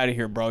fuck out of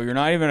here, bro. You're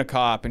not even a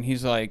cop. And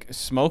he's like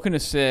smoking a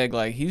cig,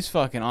 like he's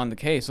fucking on the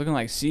case, looking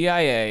like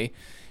CIA.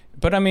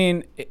 But I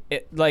mean,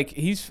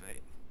 he's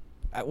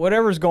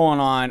whatever's going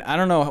on. I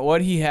don't know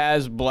what he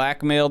has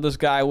blackmailed this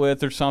guy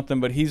with or something,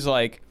 but he's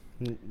like,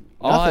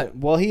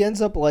 nothing. Well, he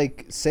ends up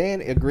like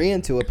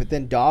agreeing to it, but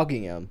then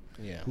dogging him.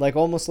 Yeah. Like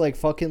almost like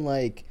fucking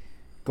like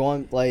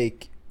going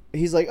like.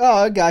 He's like, oh,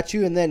 I got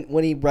you. And then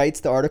when he writes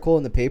the article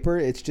in the paper,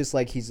 it's just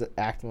like he's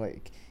acting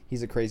like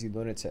he's a crazy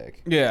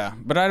lunatic. Yeah,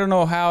 but I don't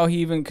know how he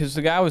even, because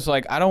the guy was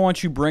like, I don't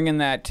want you bringing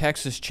that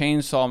Texas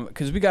chainsaw,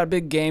 because we got a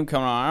big game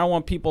coming on. I don't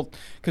want people,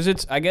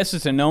 because I guess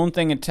it's a known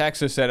thing in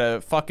Texas that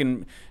a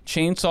fucking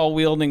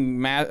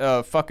chainsaw-wielding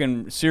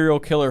fucking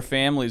serial killer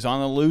family's on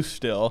the loose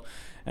still.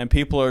 And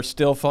people are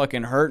still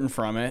fucking hurting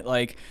from it.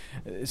 Like,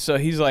 so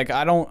he's like,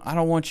 I don't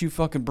want you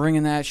fucking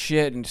bringing that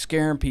shit and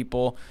scaring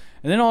people.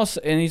 And then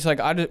and he's like,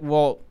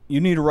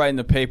 you need to write in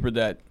the paper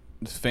that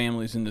this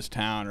family's in this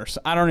town, or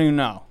I don't even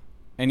know.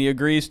 And he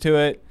agrees to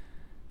it,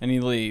 and he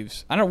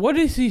leaves. What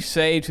does he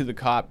say to the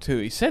cop too?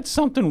 He said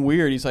something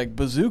weird. He's like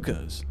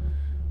bazookas,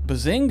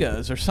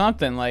 bazingas, or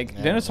something. Like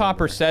Dennis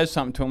Hopper says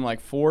something to him like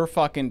 4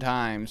 fucking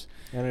times.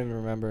 I don't even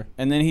remember.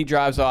 And then he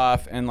drives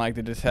off, and like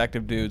the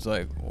detective dude's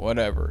like,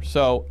 whatever.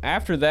 So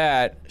after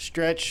that,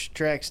 Stretch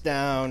tracks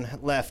down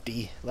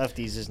Lefty.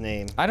 Lefty's his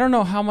name. I don't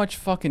know how much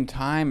fucking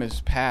time has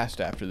passed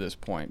after this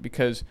point,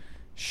 because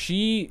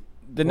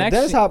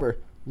Dennis Hopper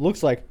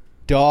looks like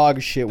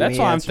dog shit. That's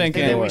why I'm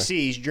thinking. And then we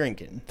see he's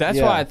drinking. That's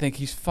why I think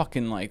he's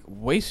fucking like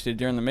wasted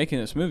during the making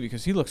of this movie,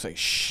 because he looks like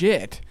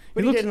shit.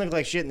 But he didn't look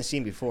like shit in the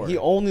scene before. He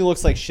only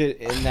looks like shit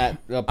in that.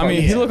 I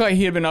mean, he looked like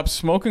he had been up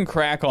smoking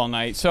crack all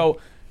night. So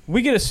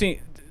we get a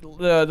scene.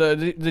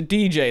 The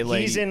DJ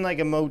lady. He's in like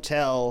a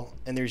motel,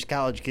 and there's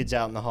college kids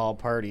out in the hall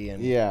partying.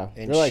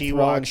 And they're like she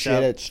throwing walks shit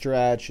up at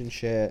Stretch and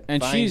shit.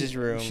 And finds his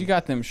room. She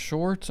got them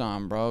shorts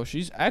on, bro.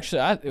 She's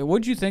actually.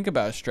 What'd you think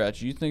about Stretch?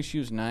 Do you think she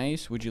was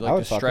nice? Would you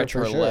like to stretch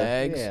her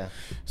legs? Yeah.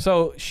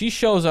 So she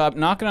shows up,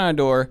 knocking on a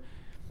door.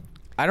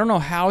 I don't know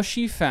how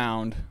she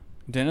found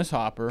Dennis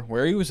Hopper,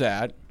 where he was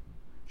at.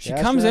 She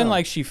comes in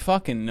like she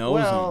fucking knows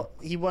him. Well,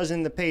 he was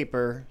in the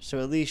paper, so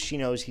at least she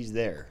knows he's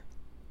there.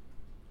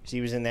 He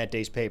was in that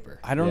day's paper.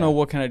 I don't know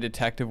what kind of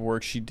detective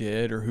work she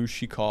did or who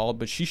she called,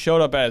 but she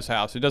showed up at his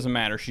house. It doesn't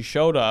matter. She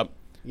showed up.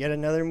 Yet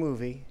another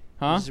movie.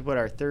 Huh? This is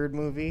our 3rd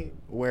movie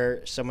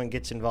where someone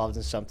gets involved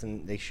in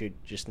something they should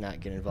just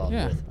not get involved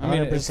with. I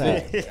mean,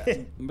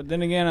 100%. But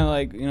then again, I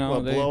like,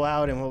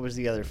 Blowout, and what was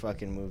the other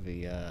fucking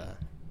movie? It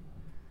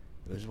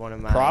was one of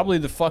mine. Probably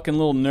the fucking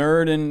little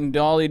nerd in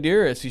Dolly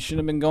Dearest. He should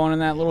have been going in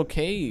that little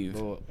cave.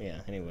 Well,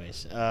 yeah,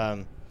 anyways.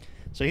 So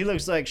he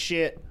looks like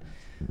shit.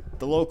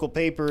 the local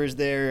paper is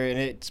there, and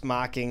it's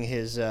mocking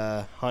his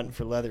hunt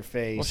for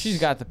Leatherface. Well, she's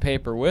got the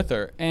paper with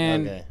her,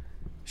 and Okay.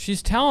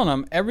 she's telling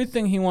him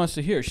everything he wants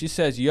to hear. She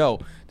says, yo,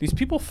 these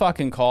people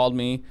fucking called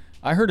me.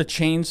 I heard a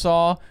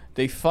chainsaw.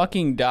 They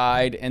fucking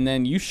died, and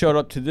then you showed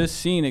up to this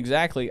scene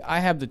exactly. I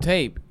have the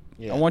tape.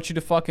 Yeah. I want you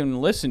to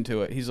fucking listen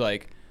to it. He's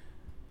like,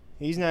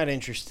 He's not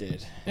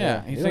interested.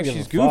 yeah, he he thinks don't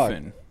she's give a fuck.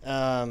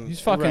 goofing.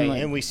 He's fucking right,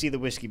 like- and we see the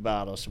whiskey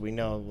bottle, so we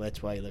know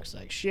that's why he looks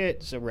like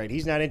shit. So right,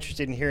 he's not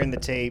interested in hearing the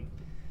tape.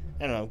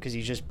 I don't know, because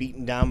he's just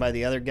beaten down by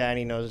the other guy, and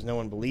he knows no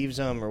one believes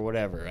him or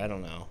whatever. I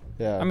don't know.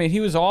 Yeah. I mean, he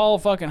was all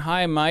fucking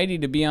high and mighty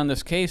to be on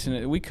this case,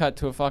 and we cut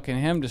to a fucking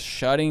him just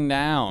shutting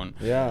down.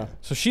 Yeah.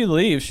 So she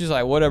leaves. She's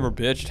like, whatever,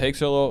 bitch. Takes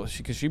her little,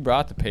 because she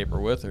brought the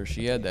paper with her.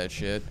 She had that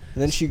shit.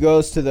 And then she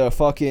goes to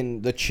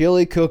the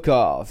chili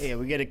cook-off. Yeah,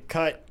 we get a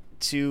cut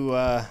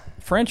to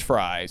French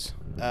fries.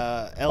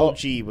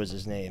 LG was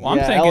his name. Well, I'm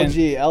yeah,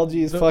 thinking-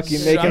 LG is fucking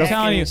I'm making.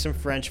 telling you, some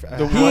French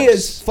fries. He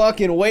is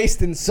fucking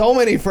wasting so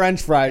many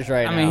French fries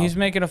right now. I mean, he's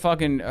making a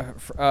fucking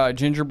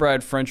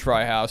gingerbread French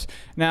fry house.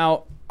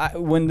 Now,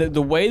 when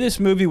the way this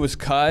movie was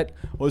cut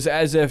was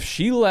as if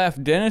she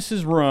left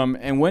Dennis's room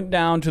and went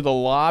down to the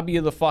lobby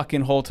of the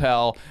fucking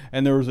hotel,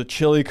 and there was a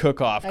chili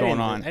cook-off going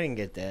on. I didn't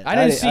get that. I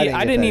didn't get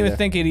I didn't that even either.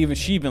 think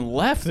she even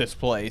left this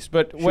place.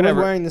 But She whatever.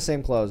 was wearing the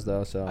same clothes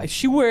though, so.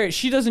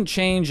 She doesn't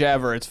change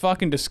ever. It's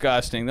fucking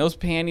disgusting. Those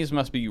panties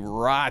must be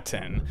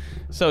rotten.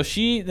 So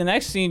the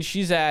next scene,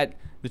 she's at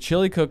the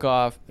chili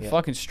cook-off. Yeah.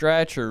 Fucking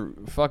Stretch or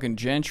fucking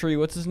Gentry.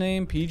 What's his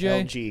name? PJ.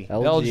 LG.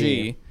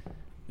 LG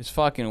is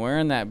fucking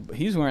wearing that.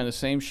 He's wearing the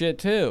same shit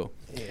too.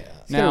 Yeah.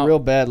 He's got a real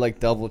bad like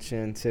double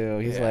chin too.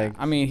 He's Yeah, like,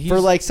 I mean, for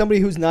like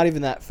somebody who's not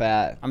even that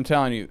fat. I'm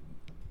telling you,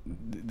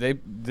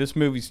 this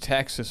movie's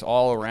Texas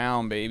all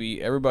around,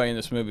 baby. Everybody in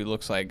this movie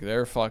looks like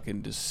they're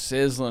fucking just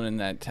sizzling in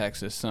that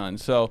Texas sun.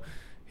 So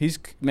he's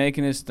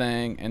making his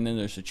thing, and then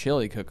there's a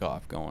chili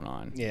cook-off going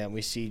on. Yeah,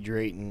 we see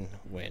Drayton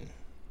win.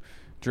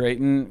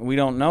 Drayton, we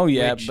don't know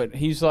yet, Which- but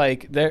he's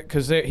like there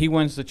because he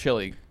wins the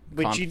chili.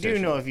 But you do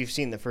competition. know if you've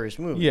seen the first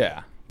movie.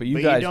 Yeah, but you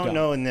But guys you don't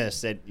know in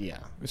this that, yeah.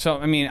 So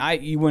I mean,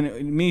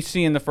 when me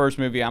seeing the first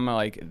movie, I'm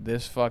like,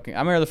 this fucking. I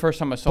remember the first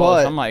time I saw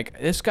this, I'm like,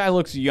 this guy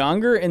looks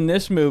younger in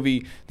this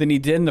movie than he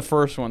did in the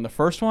first one. The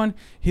first one,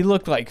 he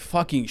looked like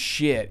fucking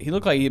shit. He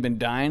looked like he'd been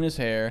dyeing his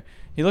hair.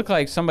 He looked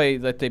like somebody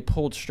that they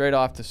pulled straight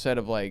off the set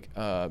of like.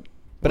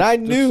 But I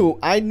knew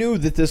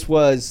that this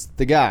was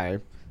the guy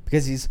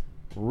because he's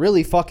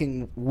really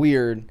fucking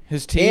weird.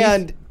 His teeth.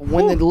 And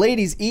when the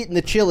lady's eating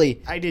the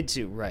chili, I did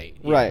too, right.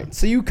 Yeah. right?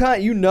 So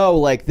you know,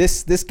 like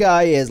this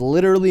guy has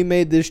literally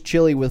made this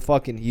chili with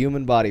fucking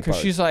human body Because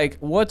parts. she's like,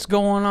 what's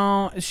going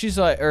on? She's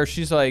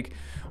like,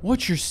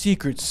 what's your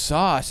secret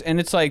sauce? And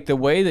it's like the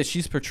way that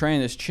she's portraying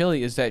this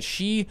chili is that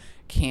she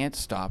can't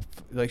stop.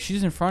 Like,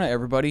 she's in front of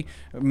everybody,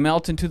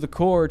 melting to the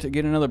core to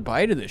get another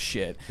bite of this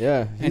shit.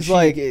 Yeah, And he's she-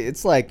 like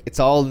it's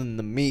all in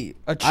the meat.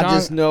 A I chunk-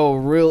 just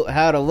know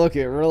how to look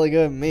at really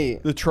good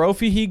meat. The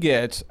trophy he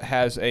gets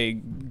has a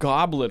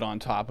goblet on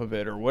top of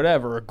it or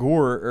whatever, a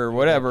gourd or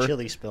whatever.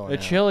 Chili spilling A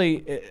out.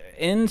 chili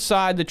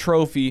inside the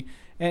trophy.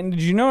 And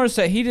did you notice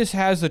that he just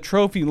has the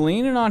trophy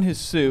leaning on his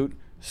suit?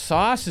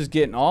 Sauce is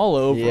getting all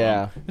over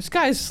Yeah. him. This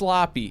guy's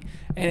sloppy.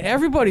 And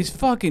everybody's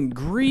fucking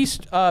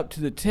greased up to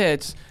the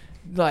tits.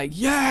 Like,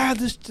 yeah,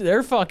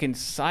 they're fucking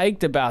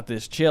psyched about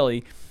this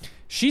chili.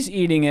 She's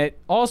eating it.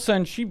 All of a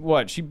sudden, she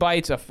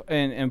bites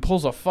and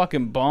pulls a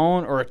fucking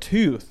bone or a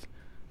tooth.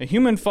 A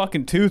human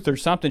fucking tooth or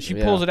something. She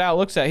pulls it out,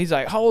 looks at it. He's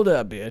like, hold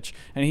up, bitch.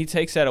 And he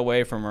takes that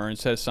away from her and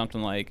says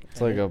something like,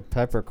 It's like a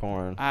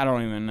peppercorn. I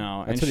don't even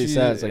know. That's And what he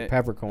says, like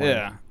peppercorn.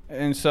 Yeah.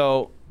 And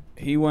so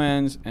he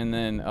wins, and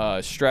then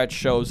Stretch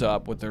shows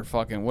up with her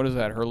fucking, what is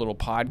that, her little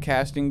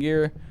podcasting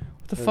gear?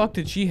 What the fuck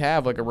did she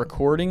have? Like a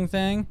recording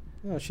thing?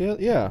 No, she had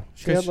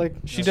like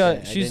She Okay, does.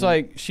 I She's didn't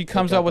like, she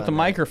comes pick up up with the on that.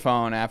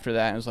 microphone after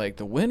that and is like,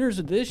 the winners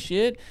of this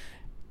shit,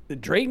 the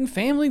Drayton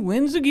family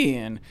wins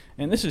again,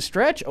 and this is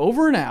Stretch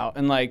over and out,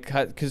 and like,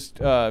 because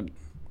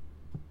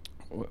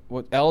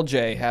what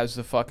LJ has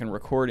the fucking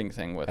recording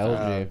thing with her.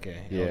 LJ. Okay,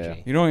 Yeah.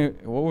 LG. You don't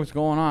even, what was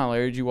going on,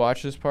 Larry? Did you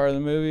watch this part of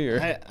the movie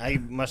or? I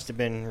must have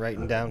been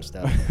writing down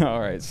stuff. All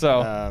right,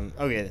 so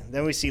Okay,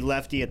 then we see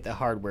Lefty at the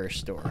hardware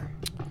store.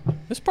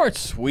 this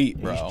part's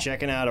sweet, bro. He's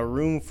checking out a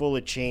room full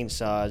of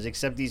chainsaws,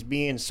 except he's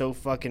being so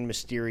fucking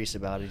mysterious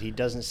about it. He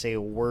doesn't say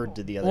a word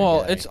to the other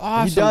Well, guy. it's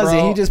awesome, he does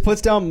bro. it. He just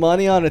puts down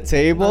money on a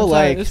table, I'm telling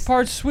like you, this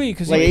part's sweet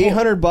because like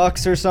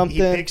 $800 or He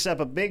something. picks up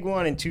a big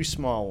one and two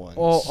small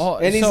ones.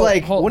 And he's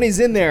like, when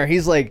he's in there,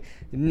 he's like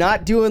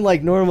not doing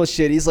like normal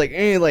shit. He's like,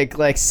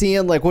 like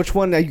seeing like which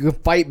one that you can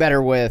fight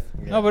better with.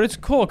 no, but it's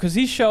cool because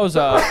he shows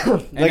up.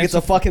 and Like it's a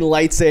fucking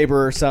lightsaber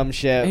or some He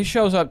shit.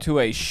 shows up to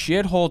a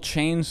shithole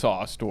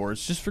chainsaw store.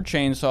 It's just for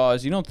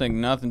chainsaws. You don't think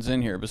nothing's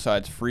in here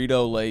besides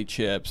Frito-Lay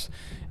chips.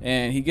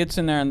 And he gets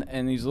in there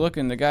and he's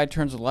looking. The guy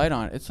turns the light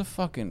on. It's a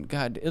fucking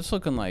god. It's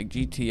looking like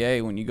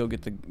GTA when you go to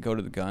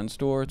the gun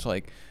store. It's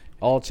like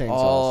All chainsaws.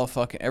 all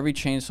fucking every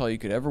chainsaw you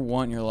could ever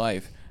want in your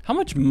life. How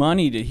much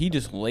money did he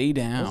just lay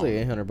That was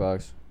down? like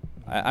 $800.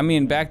 I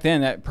mean, back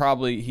then that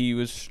probably he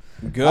was.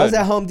 Good. I was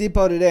at Home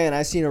Depot today and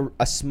I seen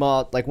a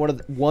small, like one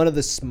of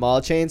the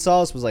small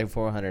chainsaws was like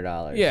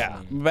 $400. Yeah,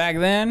 back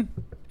then,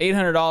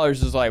 $800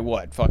 is like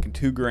what? Fucking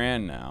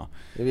 $2,000 now.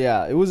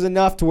 Yeah, it was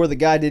enough to where the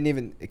guy didn't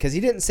even, because he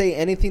didn't say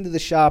anything to the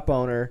shop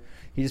owner.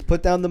 He just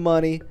put down the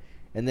money.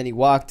 And then he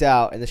walked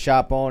out, and the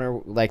shop owner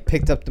like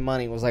picked up the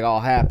money and was like all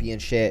happy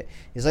and shit.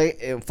 He's like,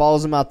 it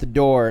follows him out the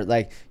door.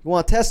 Like, you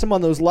want to test him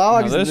on those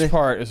logs? No, this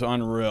part is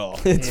unreal.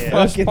 It's This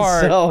fucking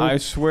part, so. I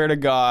swear to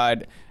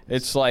God,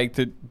 it's like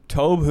the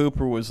Tobe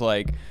Hooper was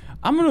like,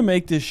 I'm gonna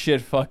make this shit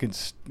fucking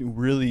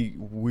really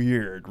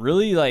weird,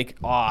 really like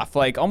off,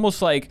 like almost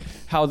like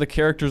how the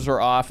characters are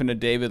off in a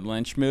David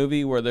Lynch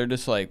movie where they're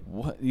just like,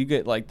 what? You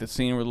get like the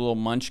scene where the little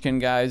Munchkin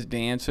guys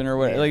dancing or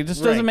whatever. Like it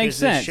just doesn't make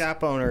sense. The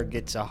shop owner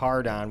gets a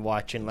hard on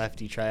watching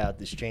Lefty try out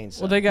this chainsaw.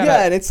 Well, they got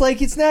and it's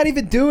like it's not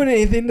even doing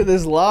anything to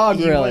this log.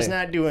 He really was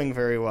not doing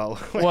very well.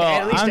 Well,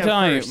 at least I'm at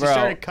telling first. you, bro. He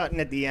started cutting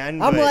at the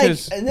end. I'm but like,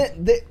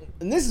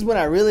 and this is when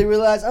I really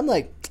realized, I'm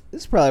like,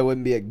 this probably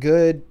wouldn't be a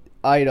good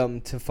item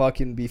to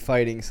fucking be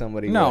fighting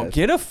somebody with.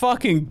 Get a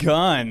fucking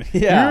gun.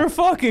 Yeah. You're a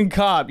fucking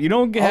cop. You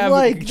don't I'm have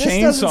like, this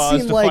doesn't chainsaws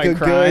seem to like fight a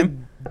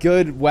crime.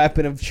 good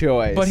weapon of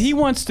choice. But he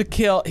wants to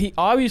kill. He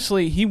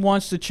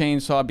wants the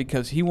chainsaw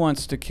because he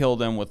wants to kill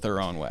them with their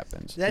own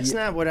weapons. that's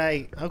not what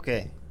I.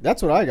 Okay.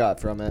 That's what I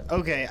got from it.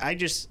 Okay, I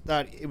just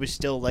thought it was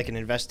still like an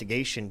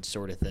investigation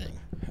sort of thing.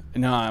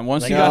 Nah,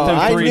 once Like, you got no,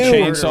 I them 3 knew-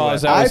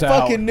 chainsaws, that I was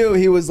out. fucking knew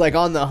he was like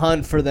on the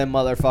hunt for them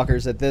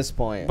motherfuckers at this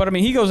point. But I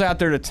mean, he goes out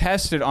there to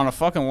test it on a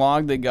fucking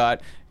log they got,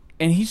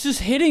 and he's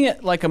just hitting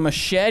it like a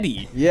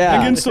machete.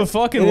 Yeah. Against the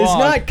fucking and log.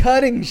 it's not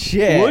cutting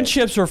shit. Wood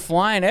chips are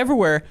flying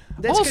everywhere.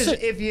 That's because Also-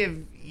 if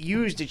you've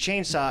used a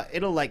chainsaw,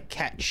 it'll like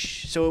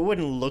catch, so it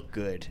wouldn't look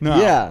good. No.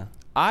 Yeah.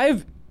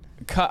 I've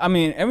cut. I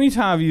mean, every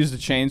time I've used a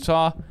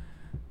chainsaw,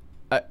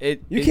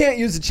 You can't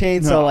use a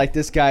chainsaw No. like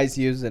this guy's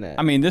using it.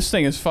 I mean, this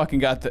thing has fucking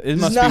got the. It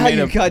this must is not be how made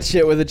you of. cut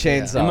shit with a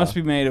chainsaw. It must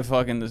be made of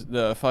fucking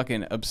the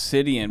fucking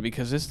obsidian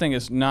because this thing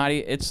is not.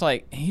 It's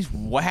like he's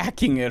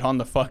whacking it on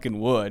the fucking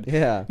wood.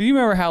 Yeah. Do you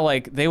remember how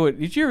like they would?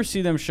 Did you ever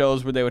see them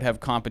shows where they would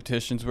have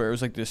competitions where it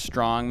was like this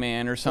strong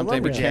man or A something?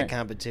 lumberjack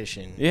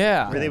competition.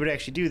 Yeah. Where they would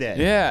actually do that.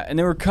 Yeah, and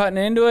they were cutting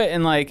into it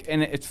and like,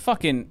 and it's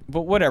fucking.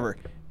 But whatever.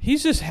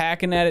 He's just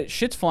hacking at it.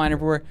 Shit's flying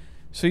everywhere.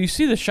 So you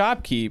see the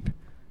shopkeep.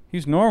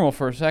 He's normal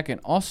for a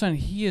second. All of a sudden,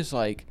 he is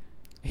like,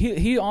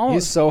 he almost.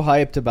 He's so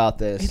hyped about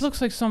this. He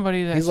looks like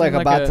somebody that's He's like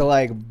about to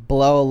like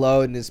blow a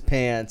load in his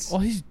pants.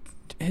 Well,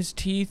 his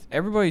teeth.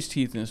 Everybody's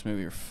teeth in this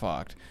movie are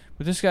fucked.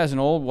 But this guy's an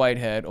old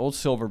whitehead, old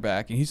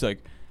silverback, and he's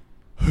like,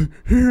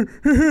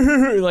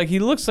 like he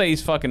looks like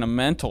he's fucking a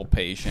mental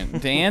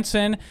patient,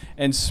 dancing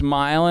and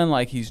smiling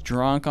like he's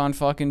drunk on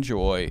fucking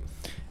joy.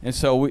 And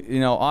so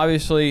we,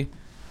 obviously.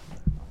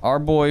 Our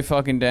boy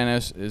fucking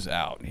Dennis is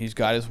out. He's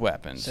got his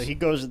weapons. So he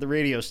goes to the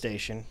radio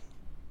station.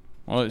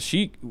 Well,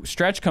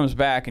 Stretch comes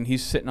back and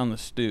he's sitting on the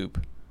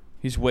stoop.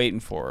 He's waiting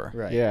for her.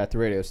 Right. Yeah, at the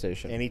radio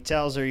station. And he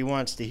tells her he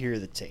wants to hear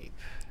the tape.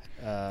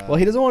 Well,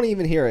 he doesn't want to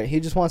even hear it.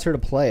 He just wants her to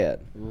play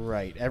it.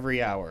 Right.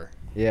 Every hour.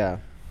 Yeah.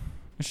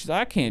 And she's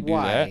like, I can't do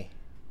Why?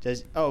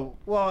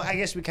 Well, I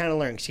guess we kind of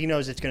learn because he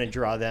knows it's going to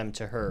draw them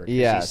to her. 'Cause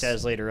Yes. He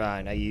says later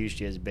on, I used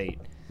you as bait.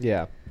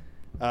 Yeah.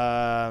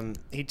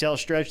 He tells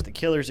Stretch the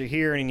killers are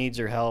here and he needs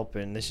her help,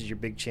 and this is your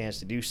big chance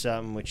to do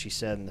something, which she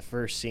said in the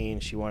first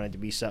scene. She wanted to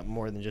be something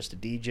more than just a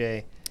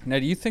DJ. that. Now,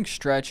 do you think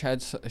Stretch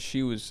had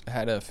feelings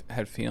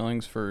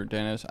for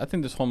Dennis? I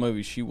think this whole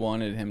movie she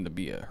wanted him to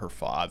be her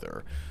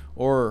father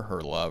or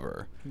her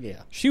lover.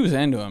 Yeah. She was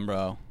into him,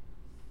 bro.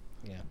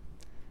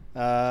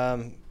 Yeah.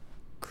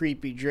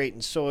 Creepy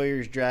Drayton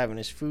Sawyer's driving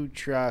his food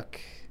truck.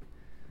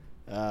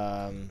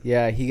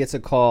 Yeah, he gets a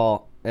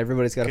call.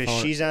 Everybody's got a Because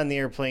phone. she's on the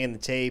air playing the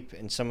tape,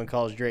 and someone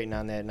calls Drayton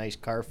on that nice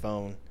car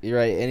phone. You're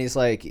right, and he's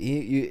like,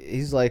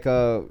 he's like,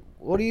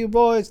 what are you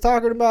boys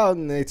talking about?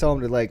 And they tell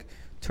him to like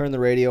turn the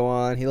radio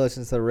on. He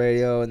listens to the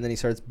radio, and then he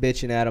starts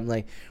bitching at him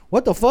like,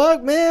 what the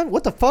fuck, man?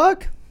 What the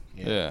fuck?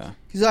 Yeah.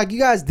 He's like, you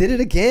guys did it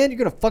again? You're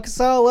gonna fuck us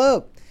all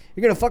up.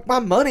 You're gonna fuck my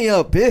money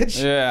up,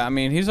 bitch. Yeah, I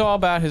mean, he's all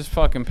about his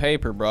fucking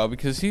paper, bro,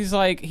 because he's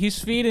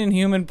feeding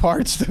human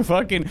parts to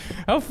fucking,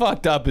 how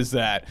fucked up is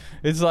that?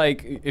 It's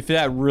like, if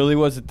that really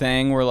was a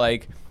thing where,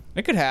 like,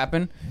 it could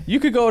happen. You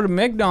could go to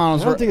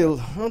McDonald's. I don't think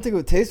it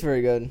would taste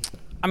very good.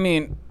 I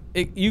mean,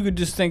 you could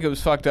just think it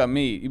was fucked up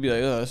meat. You'd be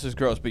like, oh, this is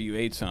gross, but you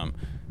ate some.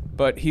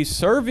 But he's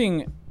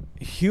serving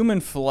human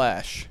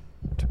flesh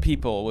to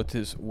people with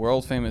his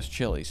world-famous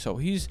chili, so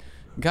he's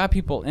got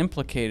people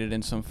implicated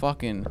in some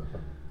fucking...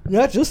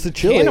 Not just the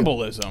chili.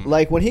 Cannibalism.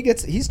 Like when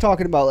he's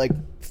talking about like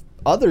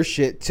other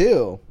shit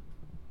too.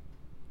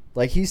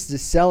 Like he's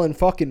just selling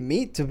fucking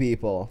meat to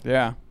people.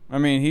 Yeah. I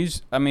mean, he's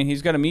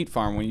got a meat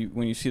farm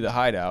when you see the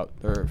hideout.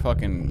 They're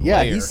fucking Yeah,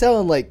 layer. he's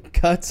selling like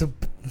cuts of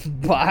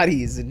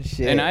bodies and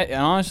shit. And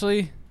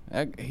honestly,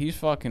 he's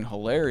fucking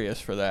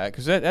hilarious for that,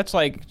 because that's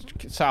like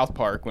South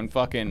Park when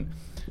fucking...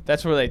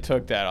 That's where they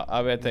took that.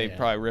 I bet they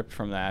probably ripped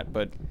from that,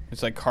 but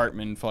it's like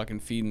Cartman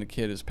fucking feeding the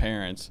kid his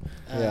parents.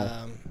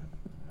 Yeah.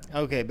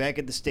 Okay, back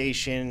at the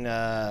station.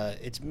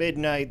 It's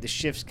midnight. The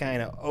shift's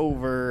kind of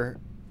over,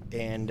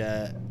 and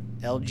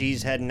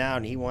LG's heading out,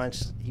 and he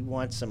wants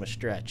some a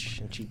stretch,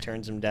 and she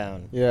turns him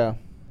down. Yeah.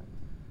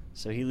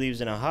 So he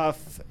leaves in a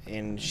huff,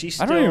 and she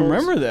still... I don't even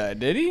remember that.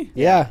 Did he?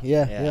 Yeah.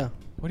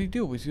 What did he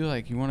do? Was he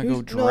like, you want to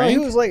go drink? No, he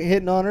was like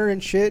hitting on her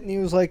and shit, and he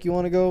was like, you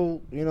want to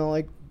go, you know,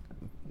 like,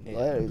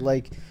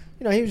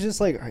 you know, he was just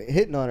like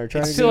hitting on her.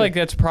 I feel like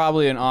that's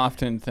probably an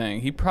often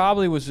thing. He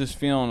probably was just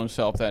feeling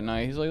himself that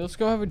night. He's like, let's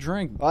go have a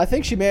drink. Well, I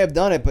think she may have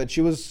done it, but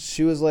she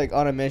was like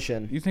on a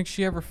mission. You think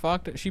she ever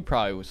fucked it? She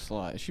probably was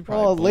sly. She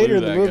probably. Well, later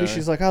in the movie, guy.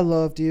 she's like, I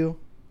loved you.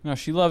 No,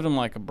 she loved him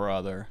like a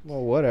brother.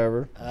 Well,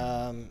 whatever.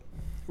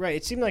 Right.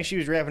 It seemed like she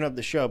was wrapping up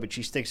the show, but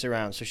she sticks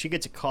around. So she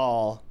gets a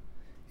call,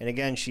 and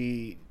again,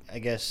 she, I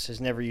guess,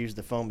 has never used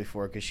the phone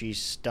before because she's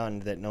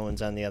stunned that no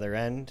one's on the other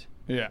end.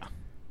 Yeah.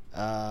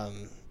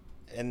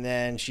 And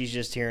then she's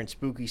just hearing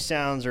spooky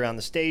sounds around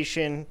the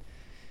station.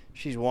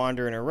 She's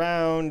wandering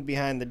around.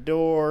 Behind the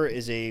door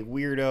is a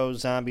weirdo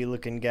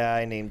zombie-looking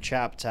guy named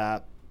Chop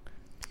Top.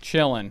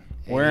 Chilling.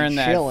 And Wearing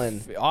that.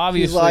 chilling.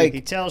 Obviously. He's like, He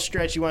tells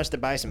Stretch he wants to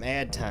buy some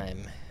ad time.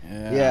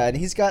 yeah, and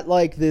he's got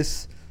like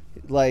this,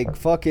 like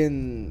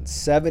fucking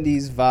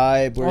 70s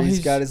vibe where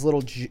he's got his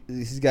little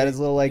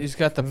like he's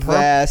got the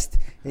vest,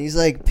 and he's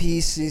like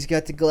peace. He's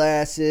got the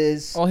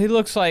glasses. Well, he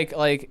looks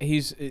like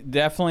he's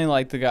definitely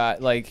like the guy.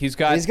 Like he's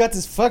got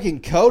this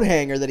fucking coat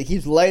hanger that he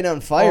keeps lighting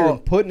on fire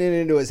and putting it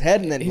into his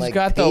head, and then he's like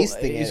got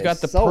pasting it. He's got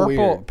the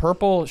so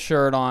purple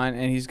shirt on,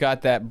 and he's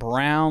got that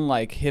brown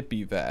like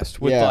hippie vest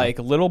with like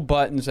little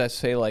buttons that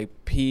say like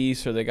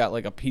peace, or they got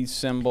like a peace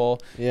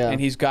symbol. Yeah, and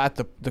he's got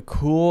the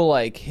cool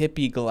like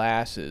hippie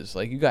glasses.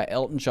 Like you got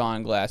Elton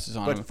John glasses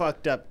on but him.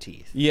 fucked up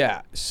teeth.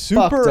 Yeah,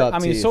 super. Up I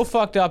mean, teeth. so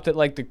fucked up that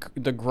like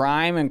the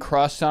grime and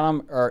crust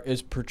on him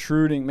is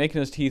protruding, making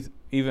his teeth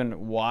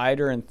even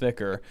wider and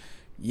thicker.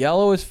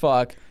 Yellow as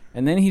fuck,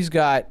 and then he's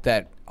got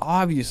that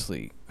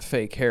obviously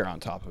fake hair on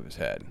top of his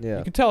head. Yeah,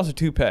 you can tell it's a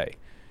toupee.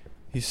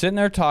 He's sitting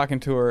there talking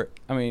to her.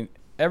 I mean,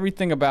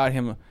 everything about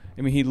him.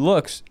 I mean, he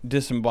looks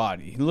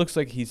disembodied. He looks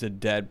like he's a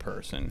dead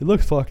person. He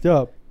looks fucked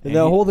up. And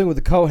that whole thing with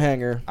the coat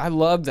hanger. I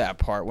love that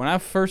part. When I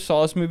first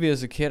saw this movie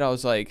as a kid, I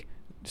was like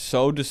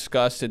so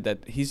disgusted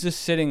that he's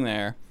just sitting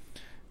there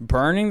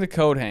burning the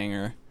coat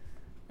hanger,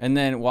 and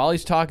then while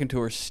he's talking to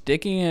her,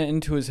 sticking it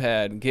into his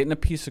head, getting a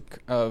piece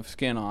of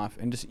skin off,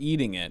 and just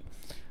eating it.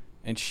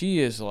 And she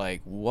is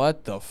like,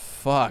 what the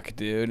fuck,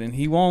 dude? And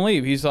he won't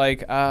leave. He's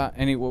like,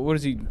 what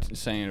is he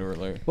saying to her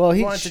later? Well,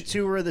 He wants a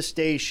tour of the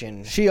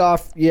station.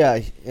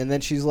 And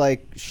then she's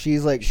like,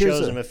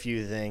 shows him a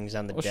few things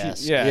on the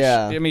desk.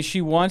 I mean,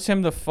 she wants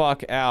him the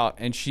fuck out,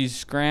 and she's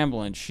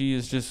scrambling.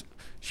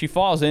 She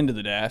falls into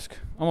the desk,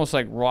 almost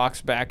like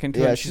rocks back into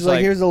it. Yeah, she's like,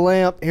 here's a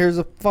lamp, here's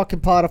a fucking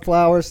pot of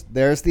flowers,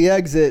 there's the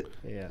exit.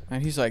 Yeah.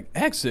 And he's like,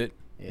 exit?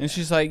 Yeah. And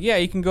she's like, yeah,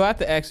 you can go out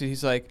the exit.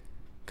 He's like,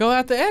 go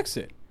out the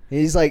exit.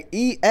 He's like,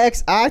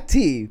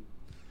 EXIT.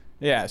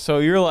 Yeah, so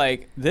you're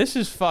like, this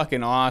is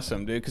fucking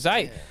awesome, dude. Because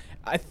I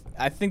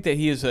think that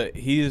he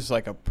is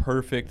like a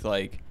perfect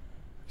like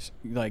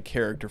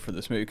character for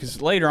this movie.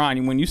 Because later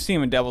on, when you see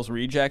him in Devil's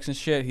Rejects and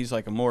shit, he's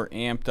like a more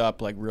amped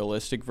up, like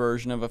realistic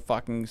version of a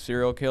fucking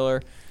serial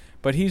killer.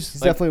 But he's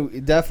like,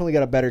 definitely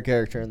got a better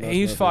character in those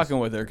He's movies. fucking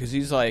with her because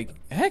he's like,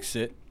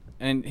 exit,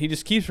 and he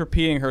just keeps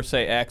repeating her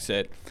say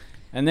exit.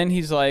 And then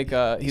he's like...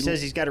 he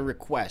says he's got a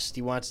request.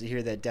 He wants to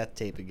hear that death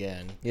tape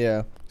again.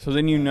 Yeah. So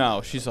then you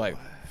know. She's like,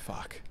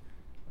 fuck.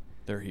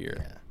 They're here.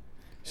 Yeah.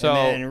 So...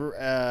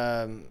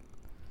 And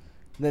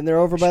then they're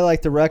over by,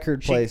 like, the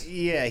record place.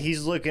 Yeah,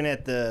 he's looking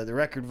at the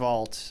record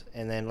vault,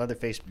 and then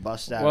Leatherface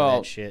busts out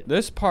of that shit.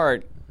 This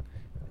part,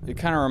 it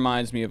kind of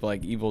reminds me of,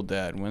 like, Evil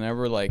Dead.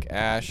 Whenever, like,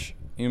 Ash...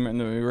 In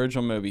the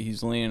original movie,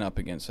 he's leaning up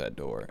against that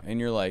door. And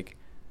you're like...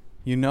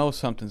 You know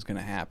something's going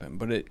to happen,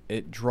 but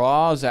it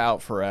draws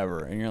out forever.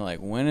 And you're like,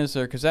 when is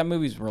there? Because that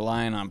movie's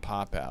relying on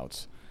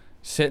pop-outs.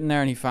 Sitting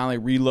there, and he finally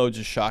reloads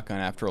his shotgun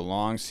after a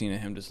long scene of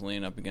him just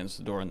leaning up against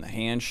the door and the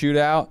hand shoot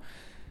out.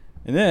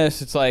 And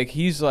this, it's like,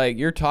 he's like,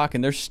 you're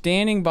talking. They're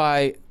standing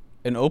by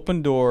an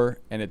open door,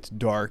 and it's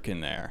dark in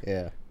there.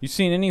 Yeah. You've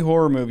seen any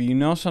horror movie, you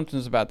know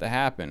something's about to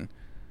happen.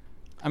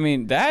 I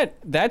mean,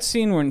 that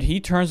scene when he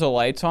turns the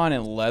lights on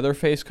and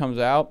Leatherface comes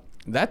out,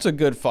 that's a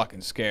good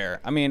fucking scare.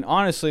 I mean,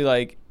 honestly,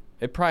 like...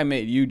 It probably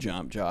made you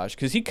jump, Josh,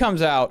 because he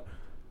comes out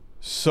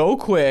so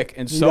quick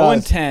and so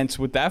intense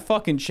with that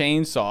fucking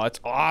chainsaw. It's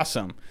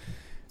awesome.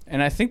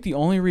 And I think the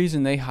only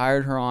reason they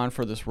hired her on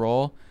for this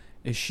role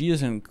is she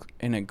is an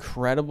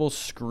incredible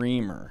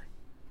screamer.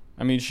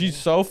 I mean, she's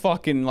so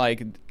fucking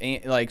like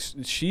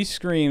she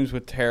screams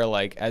with terror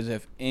like as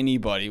if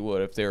anybody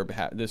would if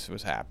this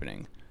was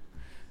happening.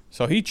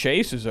 So he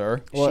chases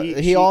her. Well,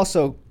 he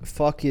also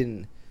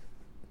fucking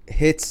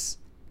hits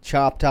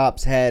Chop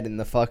Top's head in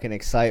the fucking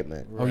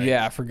excitement. Right. Oh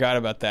yeah, I forgot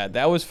about that.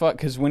 That was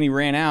because when he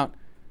ran out,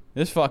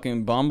 this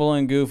fucking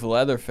bumbling goof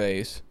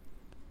Leatherface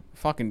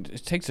fucking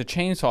takes a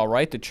chainsaw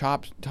right to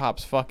Chop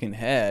Top's fucking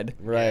head.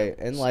 Right,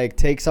 and like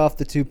takes off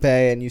the toupee,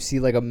 and you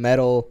see like a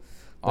metal.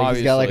 Like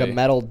he's got like a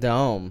metal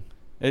dome.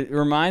 It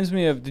reminds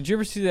me of. Did you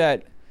ever see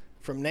that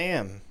from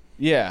Nam?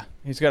 Yeah,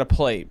 he's got a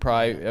plate.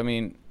 Probably. I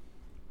mean,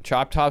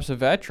 Chop Top's a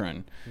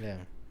veteran. Yeah.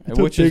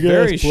 which is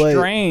very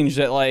strange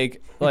that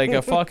like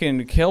a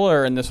fucking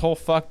killer and this whole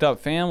fucked up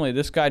family.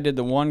 This guy did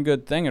the one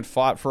good thing and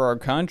fought for our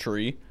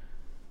country.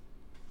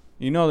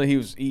 You know that he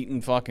was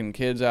eating fucking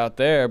kids out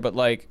there, but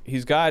like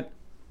he's got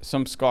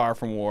some scar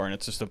from war, and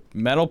it's just a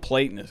metal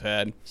plate in his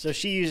head. So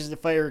she uses the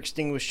fire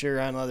extinguisher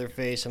on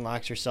Leatherface and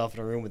locks herself in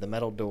a room with a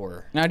metal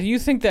door. Now, do you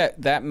think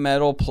that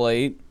metal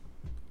plate,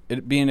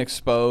 it being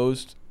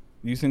exposed,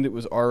 do you think it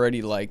was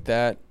already like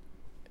that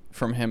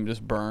from him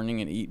just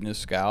burning and eating his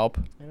scalp?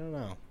 I don't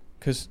know.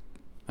 Because,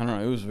 I don't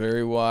know, it was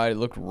very wide. It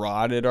looked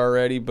rotted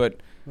already,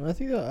 but... I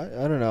think,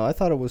 I don't know. I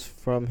thought it was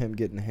from him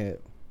getting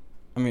hit.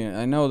 I mean,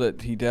 I know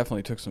that he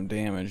definitely took some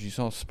damage. You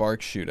saw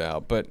sparks shoot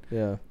out, but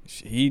yeah,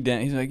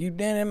 he's like, you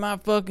dented my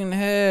fucking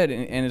head,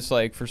 and it's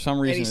like for some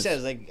reason. And he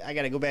says like, I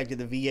got to go back to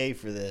the VA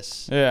for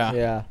this.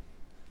 Yeah.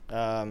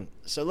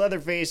 So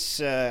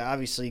Leatherface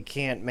obviously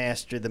can't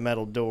master the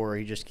metal door.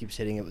 He just keeps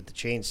hitting it with the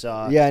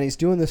chainsaw. Yeah, and he's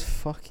doing this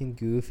fucking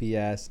goofy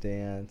ass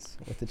dance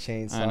with the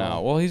chainsaw. I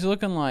know. Well, he's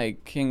looking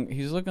like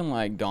He's looking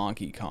like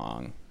Donkey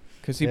Kong.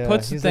 Because he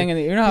puts the thing in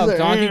the... You know how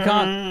Donkey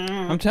Kong...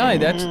 I'm telling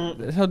you,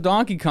 that's how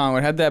Donkey Kong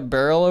would have that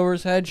barrel over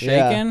his head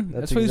shaking. Yeah,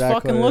 that's what he's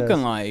fucking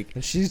looking like.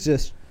 And she's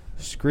just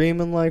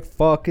screaming like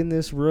fuck in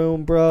this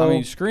room, bro. I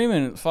mean,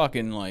 screaming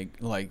fucking like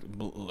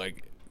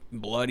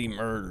bloody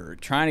murder.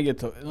 Trying to get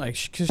to... Like,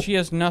 because she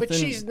has nothing... But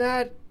she's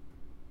not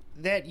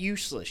that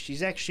useless.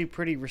 She's actually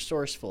pretty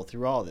resourceful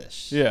through all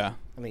this. Yeah.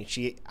 I mean,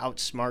 she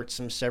outsmarts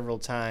him several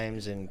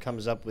times and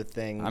comes up with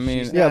things. I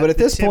mean, yeah, but at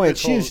this point,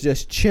 she's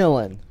just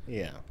chilling.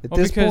 Yeah. At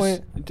this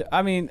point,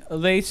 I mean,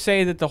 they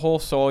say that the whole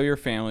Sawyer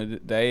family,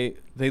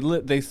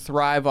 they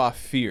thrive off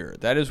fear.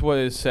 That is what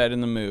is said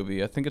in the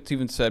movie. I think it's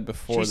even said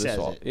before she this says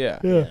all. it. Yeah.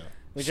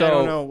 Which so, I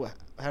don't know.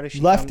 How does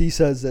she? Lefty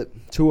says it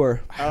to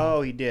her.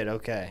 Oh, he did.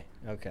 Okay.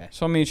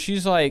 So I mean,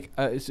 she's like,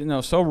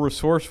 so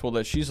resourceful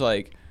that she's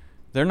like.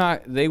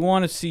 They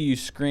want to see you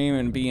scream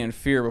and be in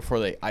fear before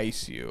they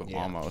ice you,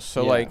 almost.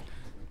 So, like,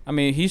 I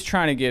mean, he's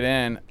trying to get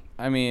in.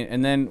 I mean,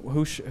 and then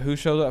who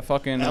shows up?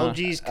 Fucking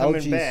LG's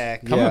coming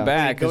back. Coming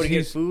back. Go to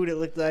get food, it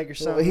looked like, or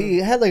something. Well, he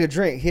had like a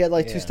drink. He had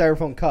like 2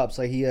 styrofoam cups.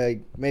 Like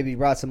he maybe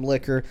brought some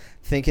liquor,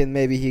 thinking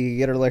maybe he could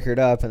get her liquored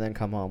up and then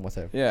come home with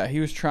her. Yeah,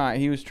 he was trying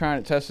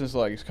to test his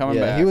luck. He's coming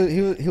back.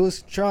 He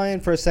was trying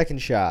for a second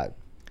shot.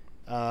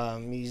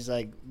 He's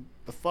like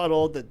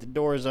befuddled that the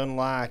door is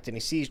unlocked, and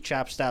he sees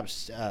Chop Stop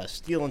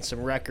stealing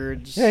some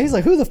records. Yeah, he's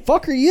like, "Who the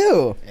fuck are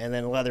you?" And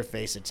then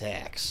Leatherface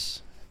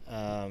attacks.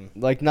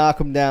 Like knock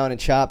him down, and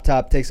Chop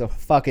Top takes a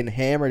fucking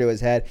hammer to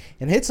his head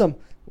and hits him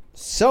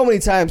so many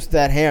times with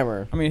that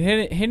hammer. I mean,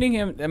 hitting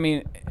him. I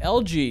mean,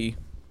 LG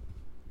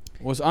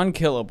was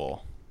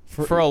unkillable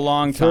for a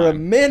long time. For a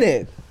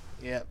minute.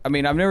 Yeah. I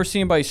mean, I've never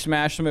seen anybody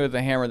smash somebody with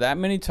a hammer that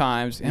many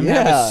times. Him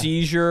have a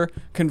seizure,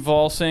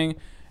 convulsing,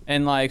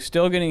 and like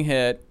still getting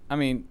hit. I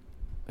mean,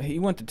 he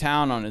went to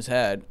town on his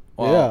head.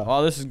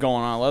 While this is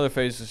going on,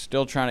 Leatherface is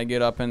still trying to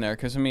get up in there.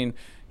 Because, I mean,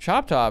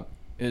 Chop Top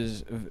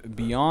is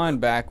beyond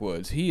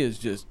backwoods. He is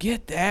just,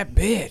 get that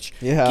bitch.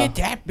 Yeah. Get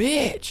that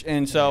bitch.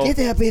 And so... Get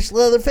that bitch,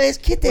 Leatherface.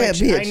 Get that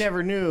bitch. I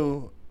never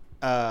knew...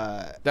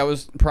 that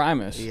was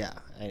Primus. Yeah.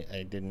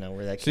 I didn't know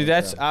where that came See,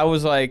 that's... from. I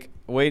was like,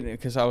 waiting,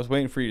 because I was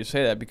waiting for you to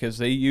say that, because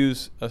they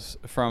use there's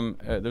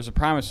a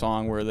Primus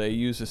song where they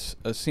use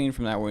a scene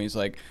from that where he's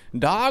like,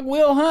 dog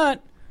will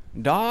hunt.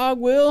 Dog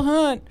will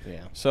hunt.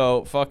 Yeah.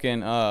 So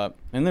fucking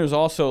and there's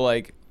also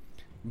like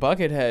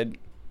Buckethead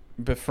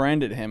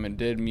befriended him and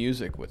did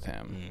music with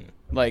him.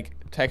 Like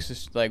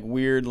Texas like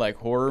weird like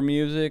horror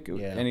music.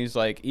 Yeah. And he's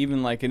like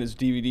even like in his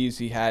DVDs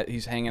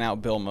he's hanging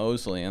out Bill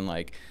Moseley and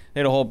like they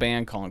had a whole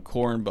band called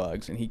Corn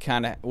Bugs and he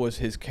kind of was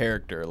his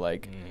character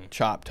like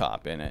Chop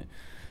Top in it.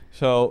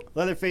 So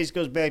Leatherface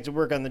goes back to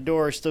work on the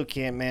door, still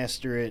can't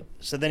master it.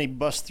 So then he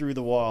busts through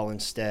the wall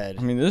instead.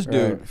 I mean, this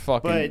dude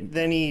fucking... But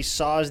then he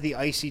saws the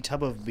icy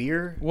tub of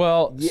beer.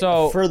 Well,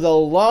 so... For the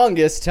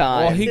longest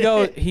time.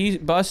 Well, he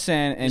busts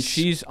in, and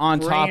she's on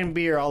top... Spraying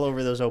beer all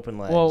over those open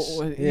legs.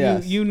 Well,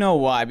 you know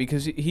why.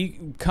 Because he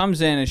comes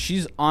in, and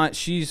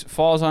she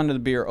falls onto the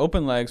beer,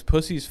 open legs,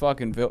 pussy's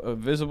fucking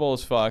visible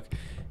as fuck,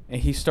 and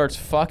he starts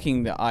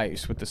fucking the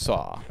ice with the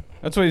saw.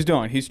 That's what he's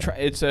doing.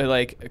 It's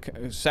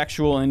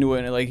sexual into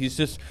it. Like he's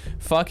just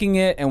fucking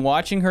it and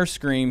watching her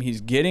scream.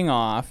 He's getting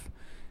off.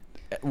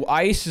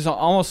 Ice is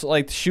almost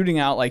like shooting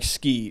out like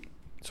skeet.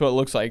 So it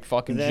looks like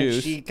fucking then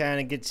juice. She kind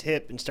of gets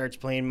hip and starts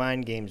playing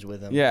mind games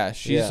with him. Yeah,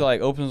 she's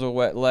like opens her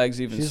wet legs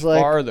even She's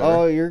farther. Like,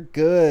 oh, you're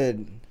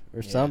good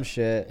or some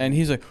shit. And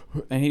he's like,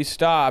 and he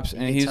stops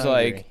and he's hungry.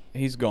 like,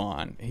 he's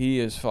gone.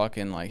 He is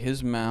fucking like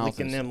his mouth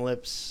licking them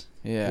lips.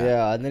 Yeah.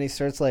 Yeah, and then he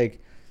starts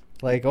like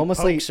almost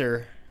Pokes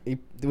her.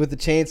 With the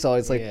chainsaw,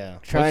 he's like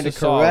trying to Puts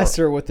the saw caress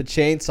her with the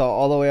chainsaw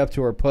all the way up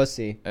to her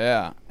pussy.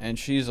 Yeah, and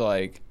she's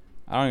like,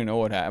 I don't even know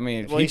what happened. I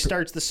mean, Well, he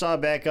starts the saw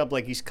back up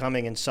like he's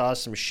coming and saws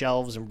some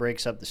shelves and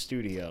breaks up the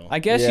studio. I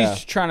guess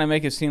he's trying to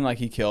make it seem like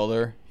he killed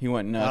her. He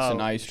went nuts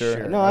and iced her.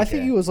 Sure. No, I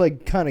think he was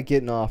like kind of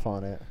getting off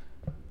on it.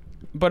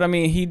 But I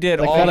mean, he did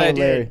Like, all kinda that.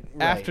 Larry.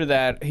 After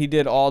that, he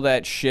did all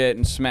that shit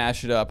and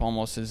smashed it up,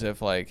 almost as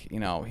if like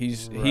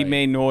he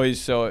made noise,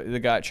 so the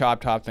guy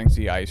Chop Top thinks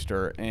he iced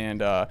her,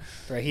 and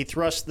Right, he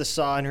thrusts the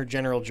saw in her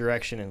general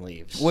direction and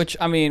leaves. which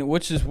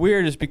is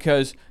weird, is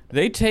because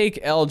they take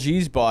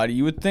LG's body.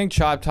 You would think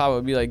Chop Top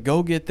would be like,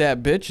 go get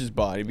that bitch's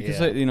body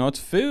because it's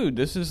food.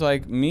 This is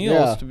like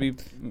meals to be.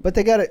 But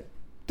they got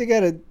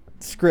a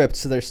script,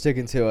 so they're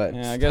sticking to it.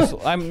 Yeah, I guess.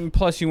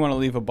 Plus, you want to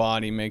leave a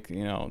body,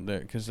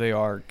 because they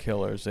are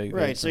killers.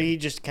 So he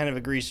just kind of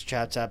agrees to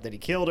Chop Top that he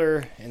killed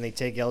her, and they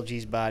take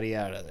LG's body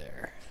out of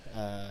there.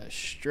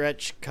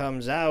 Stretch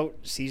comes out,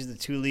 sees the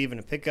two leave in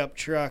a pickup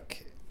truck.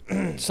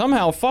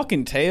 Somehow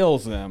fucking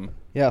tails them.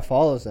 Yeah,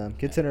 follows them.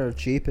 Gets in her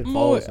Jeep and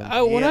follows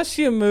them. When I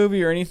see a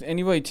movie or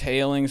anybody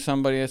tailing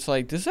somebody, it's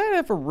like, does that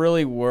ever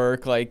really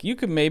work? Like, you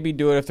could maybe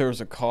do it if there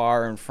was a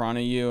car in front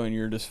of you and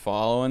you're just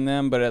following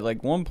them, but at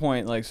like one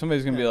point, like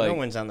somebody's gonna be like, no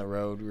one's on the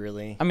road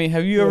really. I mean,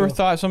 have you ever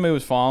thought somebody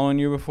was following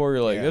you before?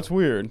 You're like, that's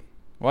weird.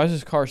 Why is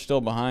this car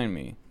still behind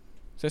me?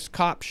 It's just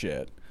cop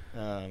shit.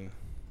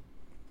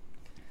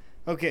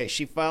 Okay,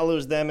 she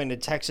follows them into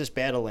Texas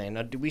Battleland.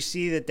 Now, do we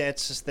see that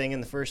that's this thing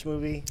in the first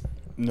movie?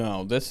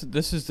 No, this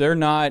is they're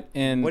not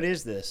in. What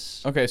is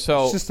this? Okay,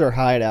 so It's just their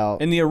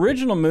hideout. in the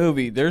original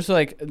movie, there's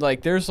like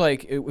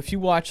if you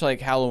watch like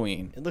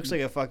Halloween, It looks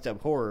like a fucked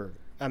up horror.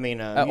 I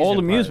mean, old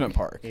amusement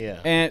park. Yeah.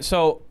 And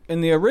so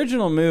in the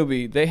original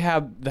movie, they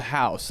have the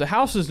house. The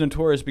house is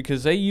notorious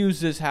because they use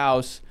this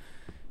house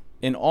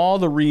in all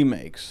the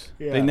remakes.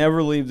 Yeah. They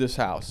never leave this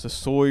house, the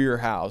Sawyer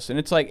house, and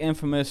it's like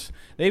infamous.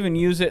 They even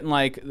use it in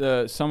like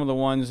some of the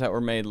ones that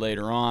were made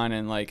later on,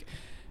 and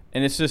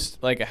it's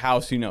just like a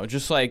house,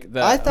 just like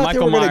the I thought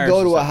Michael they were gonna Myers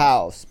go to a house.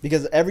 house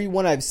because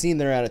everyone I've seen,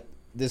 they're at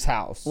this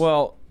house.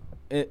 Well,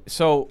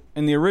 so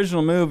in the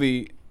original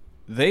movie,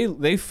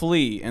 they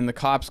flee and the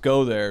cops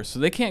go there, so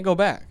they can't go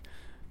back.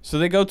 So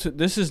they go to,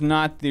 this is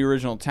not the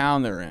original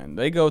town they're in.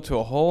 They go to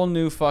a whole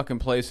new fucking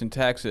place in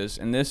Texas,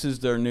 and this is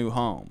their new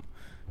home.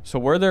 So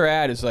where they're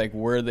at is like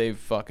where they've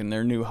fucking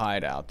their new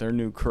hideout, their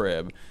new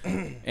crib,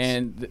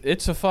 and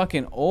it's a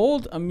fucking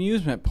old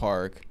amusement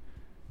park.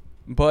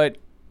 But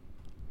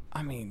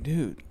I mean,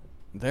 dude,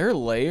 their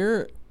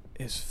lair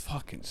is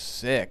fucking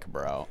sick,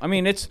 bro. I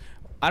mean,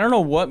 I don't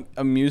know what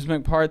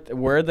amusement park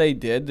where they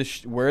did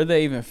where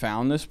they even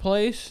found this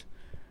place,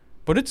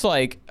 but it's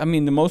like, I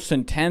mean, the most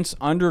intense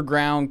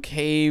underground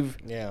cave.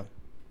 Yeah.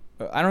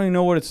 I don't even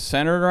know what it's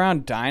centered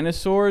around.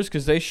 Dinosaurs,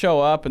 because they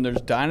show up and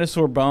there's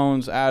dinosaur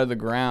bones out of the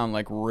ground,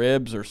 like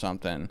ribs or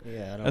something.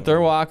 Yeah, I don't that they're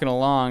know. walking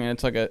along, and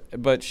it's like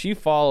but she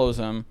follows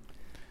them.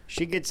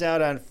 She gets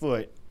out on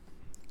foot.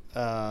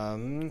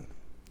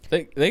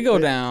 They go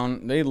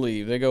down, they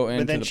leave, they go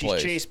into But then the she's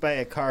place. chased by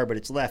a car, but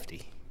it's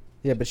Lefty.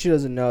 Yeah, but she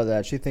doesn't know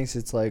that. She thinks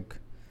it's like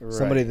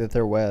somebody that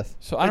they're with.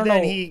 So I don't But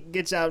then know. he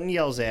gets out and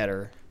yells at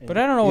her. But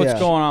I don't know what's Yeah.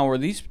 going on where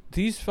these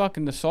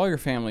fucking the Sawyer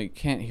family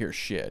can't hear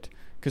shit,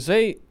 because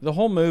the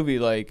whole movie,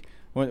 like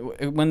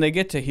when they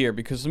get to here,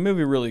 because the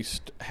movie really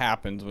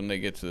happens when they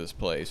get to this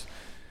place,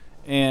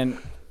 and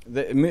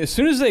as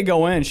soon as they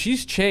go in,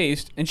 she's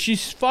chased and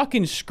she's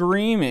fucking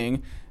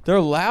screaming. They're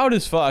loud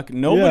as fuck.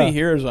 Nobody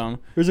hears them.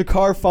 There's a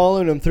car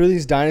following them through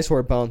these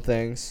dinosaur bone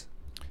things.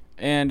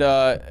 And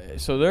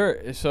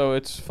so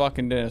it's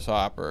fucking Dennis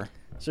Hopper.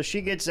 So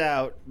she gets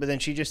out, but then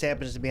she just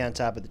happens to be on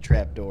top of the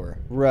trap door.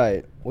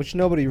 Right, which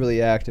nobody really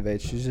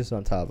activates. She's just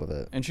on top of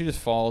it. And she just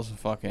falls and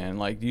fucking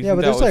like. Do you Yeah, think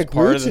but that there's was like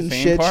part roots of the and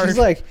theme shit. park?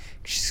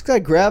 She's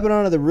like grabbing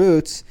onto the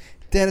roots.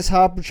 Dennis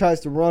Hopper tries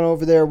to run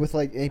over there with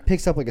and he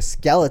picks up like a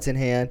skeleton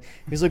hand.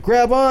 He's like,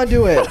 grab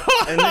onto it.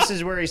 And this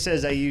is where he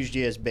says, "I used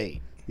you as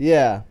bait."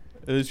 Yeah.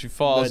 And then she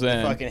falls The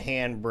in. fucking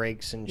hand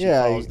breaks and she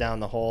Yeah, falls down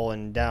the hole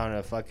and down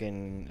a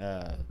fucking.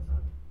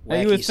 Now,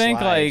 you would wacky think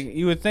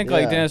slide.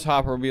 like Yeah. Dennis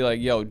Hopper would be like,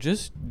 "Yo,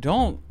 just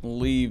don't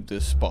leave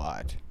this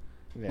spot.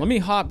 Yeah. Let me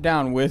hop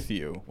down with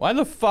you." Why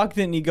the fuck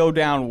didn't he go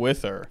down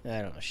with her?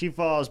 I don't know. She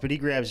falls, but he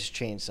grabs his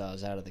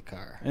chainsaws out of the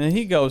car. And then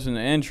he goes in the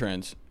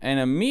entrance and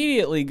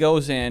immediately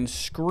goes in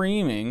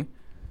screaming,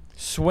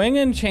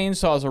 swinging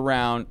chainsaws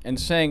around and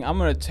saying, "I'm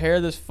gonna tear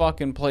this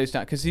fucking place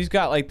down," because he's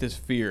got like this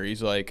fear.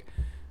 He's like,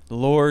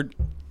 "Lord,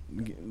 He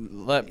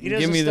give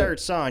doesn't me start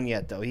sawing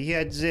yet, though. He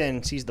heads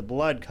in, sees the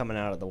blood coming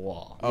out of the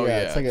wall. Oh,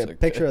 yeah, yeah, it's like it's a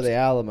picture of the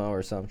Alamo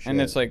or some shit.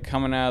 And it's like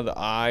coming out of the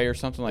eye or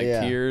something, like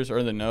Yeah. tears,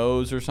 or the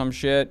nose or some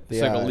shit.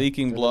 It's The like a eye.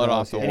 leaking Or the blood nose,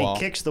 off the yeah. And wall.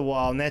 he kicks the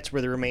wall, and that's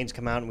where the remains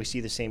come out, and we see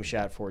the same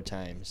shot 4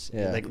 times.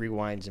 Yeah. It like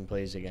rewinds and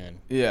plays again.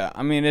 Yeah,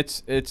 I mean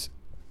it's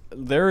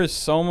there is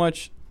so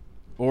much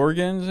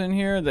organs in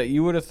here that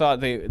you would have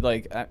thought they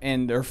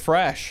and they're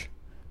fresh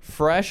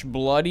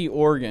bloody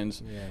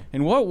organs. Yeah.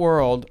 In what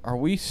world are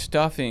we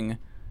stuffing?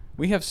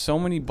 We have so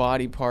many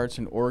body parts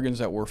and organs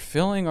that we're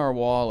filling our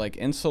wall like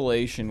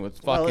insulation with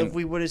fucking. Well, if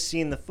we would have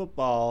seen the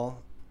football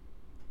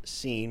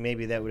scene,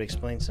 maybe that would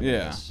explain some of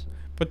this.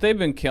 But they've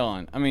been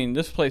killing. I mean,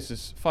 this place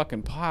is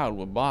fucking piled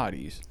with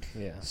bodies.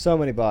 Yeah. so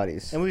many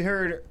bodies. And we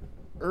heard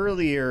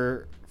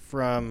earlier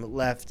from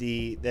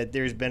Lefty that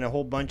there's been a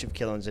whole bunch of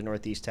killings in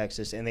Northeast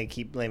Texas, and they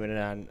keep blaming it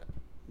on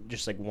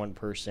just like one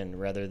person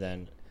rather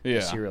than Yeah.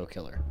 the serial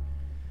killer.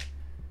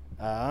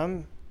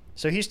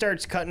 So he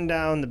starts cutting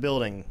down the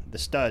building, the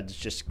studs,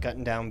 just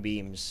cutting down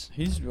beams.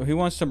 He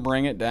wants to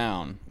bring it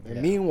down.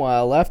 And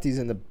meanwhile, Lefty's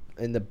in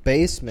the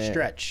basement.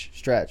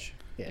 Stretch.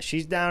 Yeah,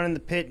 she's down in the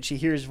pit and she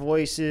hears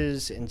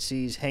voices and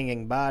sees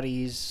hanging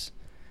bodies.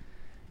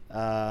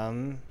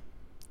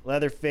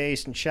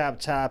 Leatherface and Chop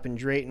Top and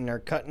Drayton are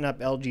cutting up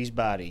LG's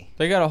body.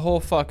 They got a whole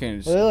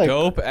fucking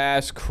dope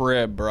ass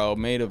crib, bro,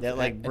 made of that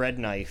like bread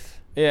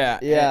knife. Yeah.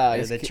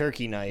 The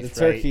turkey knife. The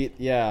turkey,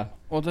 yeah.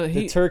 Well,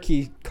 the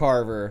turkey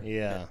carver.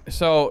 Yeah.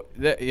 So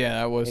that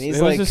was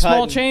it was a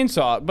small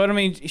chainsaw, but I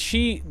mean,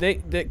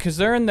 because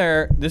they're in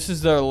there. This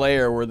is their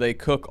lair where they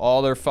cook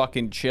all their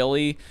fucking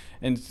chili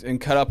and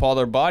cut up all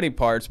their body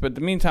parts. But in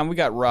the meantime, we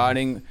got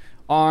rotting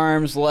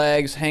arms,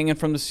 legs hanging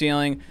from the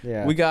ceiling.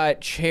 Yeah. We got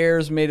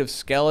chairs made of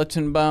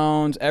skeleton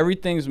bones.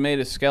 Everything's made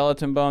of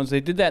skeleton bones. They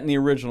did that in the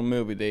original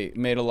movie. They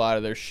made a lot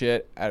of their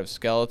shit out of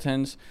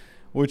skeletons,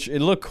 which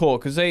it looked cool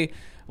because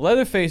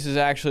Leatherface is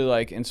actually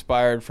like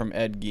inspired from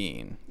Ed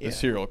Gein, the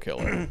serial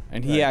killer,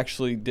 and he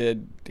actually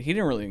didn't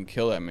really even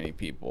kill that many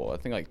people. I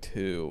think like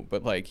 2,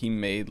 but like he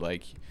made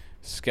like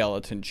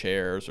skeleton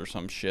chairs or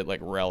some shit, like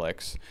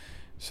relics.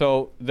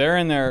 So they're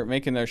in there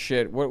making their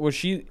shit. What was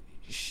she?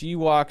 She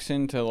walks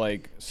into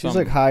like she's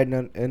like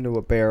hiding into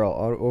a barrel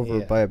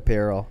over by a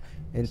barrel,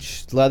 and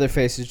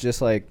Leatherface is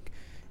just like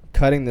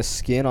cutting the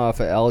skin off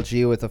of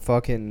LG with a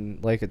fucking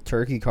like a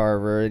turkey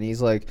carver, and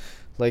he's like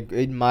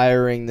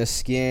admiring the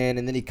skin,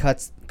 and then he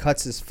cuts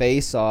his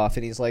face off,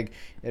 and he's like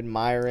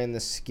admiring the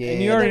skin.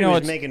 And you already know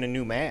he's making a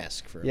new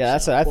mask for himself. Yeah,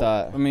 that's what I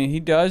thought. I mean, he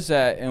does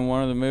that in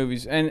one of the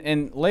movies,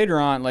 and later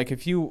on, like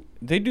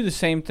they do the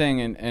same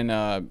thing,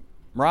 and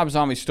Rob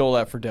Zombie stole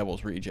that for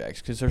Devil's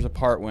Rejects, because there's a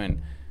part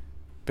when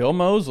Bill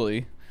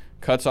Moseley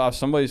cuts off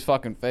somebody's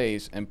fucking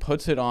face and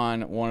puts it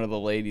on one of the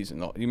ladies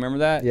you remember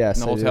that? Yes,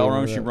 in the hotel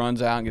room, she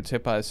runs out and gets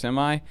hit by a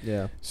semi.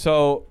 Yeah.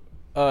 So.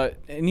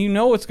 And you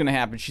know what's going to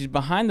happen. She's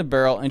behind the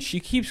barrel, and she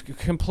keeps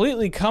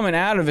completely coming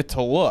out of it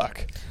to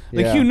look.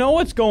 Like, you know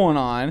what's going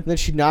on. And then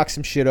she knocks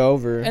some shit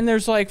over. And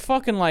there's, like,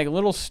 fucking, like,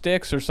 little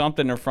sticks or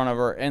something in front of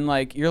her. And,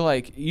 like, you're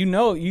like, you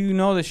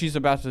know that she's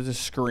about to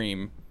just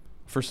scream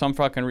for some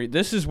fucking reason.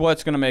 This is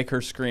what's going to make her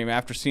scream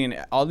after seeing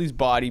all these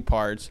body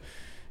parts.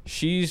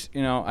 She's,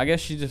 I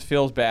guess she just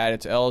feels bad.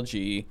 It's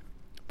LG.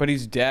 But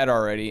he's dead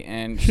already.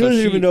 And she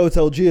doesn't even know it's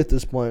LG at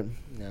this point.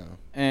 No.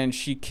 And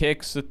she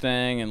kicks the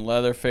thing, and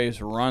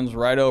Leatherface runs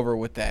right over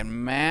with that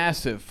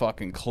massive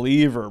fucking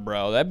cleaver,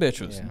 bro. That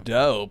bitch was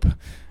dope.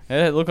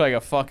 It looked like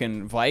a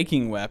fucking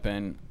Viking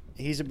weapon.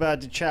 He's about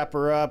to chop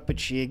her up, but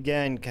she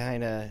again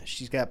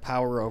she's got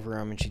power over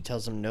him, and she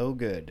tells him no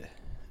good.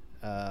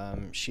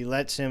 She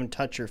lets him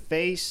touch her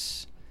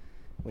face.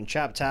 When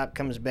Chop Top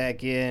comes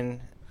back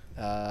in,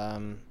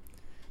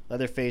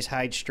 Leatherface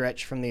hides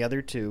Stretch from the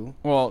other 2.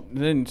 Well,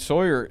 then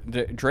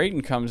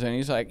Drayton comes in.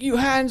 He's like, "You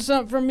hiding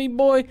something from me,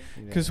 boy?"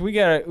 Because we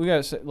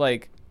gotta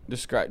like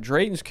describe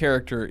Drayton's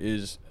character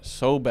is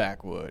so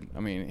backwood. I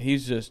mean,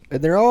 he's just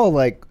and they're all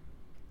like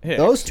hicks.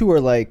 Those 2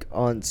 are like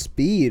on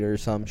speed or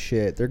some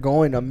shit. They're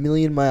going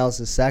 1,000,000 miles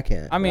a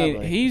second. I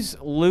mean, he's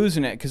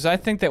losing it because I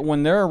think that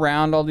when they're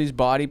around all these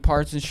body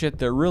parts and shit,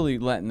 they're really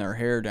letting their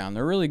hair down.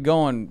 They're really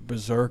going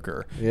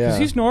berserker. Yeah. Because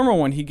he's normal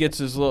when he gets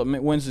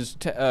wins his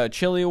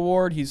chili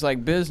award. He's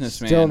like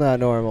businessman. Still not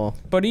normal.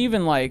 But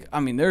even like,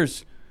 I mean,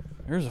 there's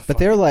a. But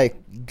they're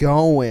like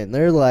going.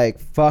 They're like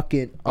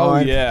fucking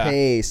on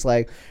pace.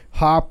 Like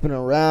hopping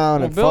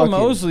around and Bill fucking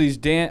Moseley's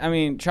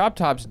Chop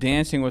Top's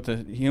dancing with a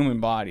human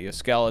body, a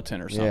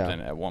skeleton or something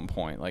at one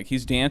point. Like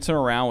he's dancing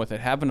around with it,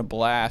 having a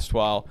blast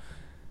while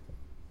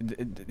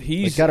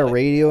he's got a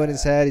radio in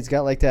his head. He's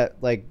got like that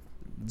like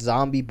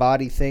zombie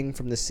body thing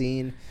from the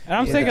scene. And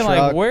I'm thinking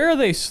like, where are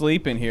they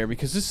sleeping here?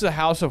 Because this is a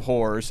house of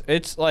horrors.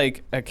 It's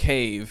like a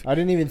cave. I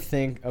didn't even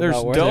think about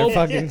There's where dope.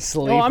 they're fucking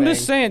sleeping. No, I'm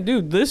just saying,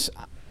 dude, this.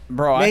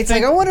 Bro, Nate's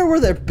I wonder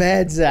where their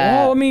bed's at.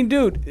 Well, I mean,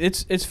 dude,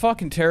 it's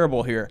fucking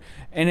terrible here.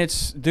 And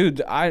it's,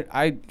 dude,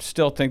 I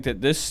still think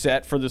that this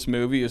set for this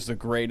movie is the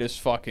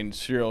greatest fucking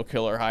serial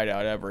killer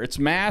hideout ever. It's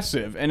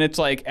massive, and it's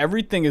like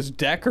everything is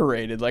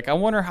decorated. Like, I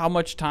wonder how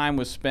much time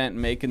was spent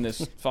making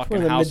this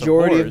fucking house of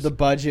horrors. The majority of the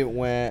budget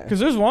went.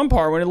 Because there's one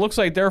part when it looks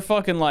like they're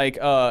fucking like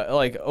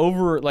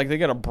over, like they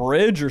got a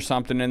bridge or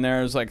something in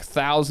there. It's like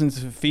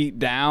thousands of feet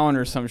down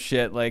or some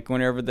shit. Like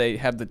whenever they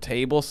have the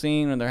table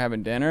scene when they're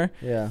having dinner.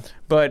 Yeah.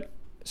 But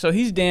so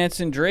he's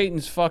dancing.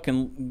 Drayton's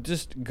fucking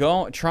just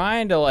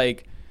trying to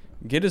like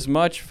get as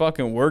much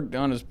fucking work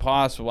done as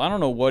possible. I don't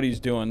know what he's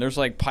doing. There's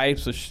like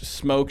pipes of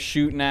smoke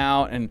shooting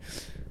out, and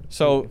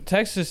so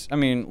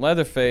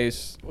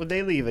Leatherface. Well,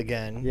 they leave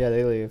again. Yeah,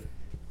 they leave.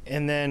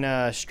 And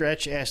then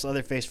Stretch asks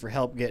Leatherface for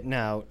help getting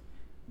out,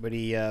 but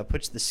he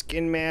puts the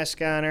skin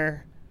mask on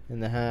her. In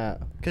the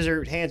hat. Because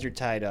her hands are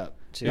tied up,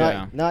 too.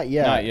 Yeah. Not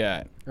yet. Not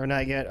yet. Or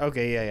not yet?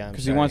 Okay, yeah.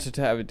 Because he wants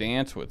to have a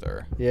dance with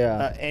her.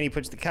 Yeah. And he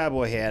puts the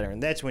cowboy hat on her,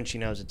 and that's when she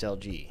knows it's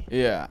LG.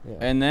 Yeah.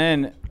 And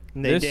then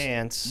And they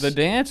dance. The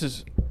dance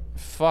is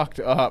fucked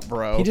up,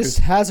 bro. He just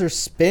has her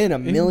spin a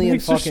million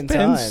makes her fucking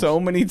spin times. so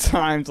many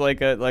times, like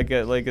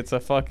it's a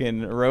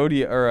fucking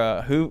rodeo or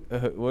a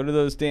what are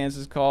those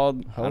dances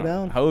called?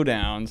 Hoedown?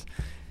 Hoedowns.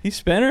 He's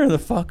spinning her the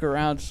fuck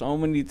around so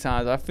many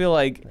times. I feel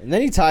like. And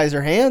then he ties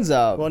her hands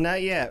up. Well,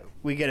 not yet.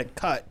 We get a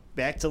cut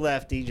back to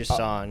Lefty just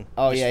sawing.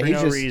 Oh just yeah, for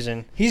he's no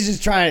reason. He's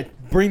just trying to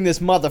bring this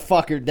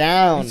motherfucker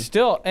down.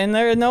 Still, and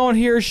no one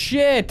hears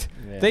shit.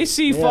 Yeah. They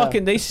see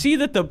They see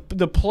that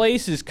the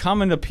place is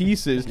coming to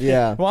pieces.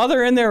 Yeah. While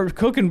they're in there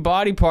cooking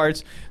body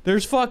parts,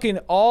 there's fucking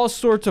all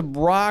sorts of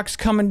rocks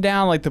coming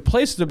down. Like the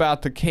place is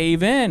about to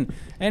cave in,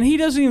 and he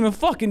doesn't even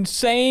fucking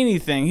say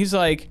anything. He's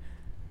like,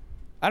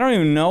 I don't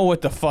even know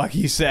what the fuck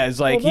he says.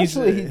 Like Well,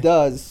 eventually he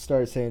does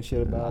start saying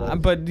shit about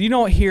it. but you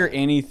don't hear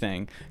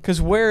anything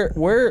because where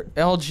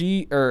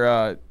LG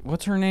or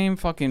what's her name?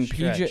 Fucking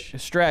PJ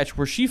Stretch,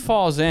 where she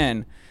falls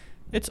in.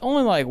 It's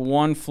only like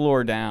one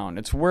floor down.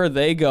 It's where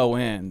they go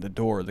in, the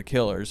door, the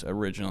killers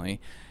originally.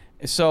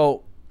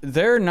 So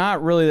they're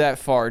not really that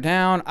far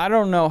down. I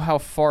don't know how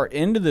far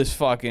into this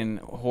fucking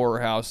horror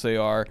house they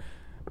are.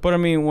 But I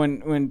mean,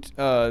 when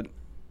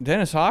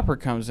Dennis Hopper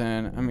comes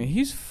in, I mean,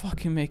 he's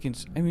fucking making...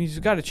 I mean, he's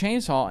got a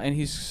chainsaw and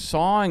he's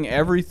sawing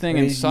everything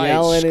in sight,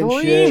 yelling and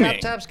screaming.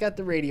 shit. Chop Top's got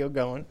the radio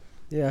going.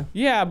 Yeah.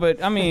 Yeah,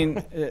 but I mean...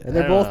 And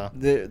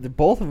they're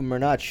both of them are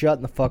not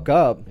shutting the fuck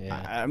up.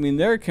 Yeah. I mean,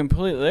 they're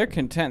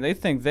content. They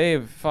think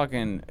they've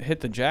fucking hit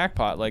the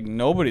jackpot. Like,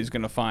 nobody's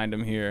going to find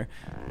them here.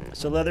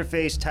 So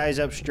Leatherface ties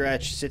up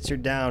Stretch, sits her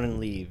down, and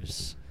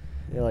leaves.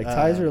 Yeah, like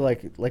ties her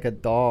like a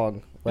dog.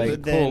 It's a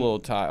Like cool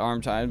little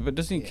arm tie. But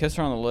doesn't he kiss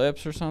her on the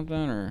lips or something?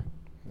 Or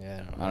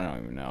Yeah, I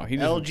don't even know. He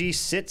just, LG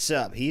sits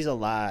up. He's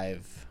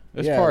alive.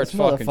 this yeah, part's this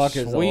fucking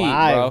motherfucker's sweet,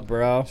 alive,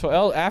 bro.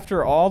 So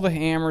after all the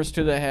hammers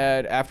to the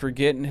head, after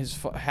getting his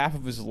half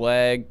of his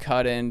leg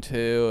cut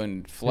into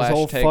and flesh his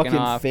whole taken fucking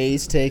off,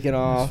 face taken his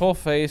off. full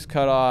face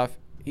cut off,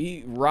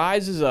 he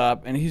rises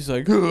up and he's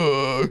like,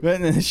 "Ugh."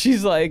 And then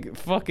she's like,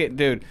 "Fuck it,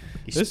 dude."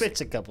 He spits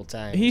a couple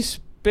times. He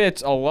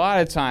spits a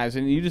lot of times,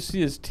 and you just see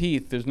his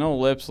teeth. There's no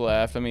lips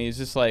left. I mean, he's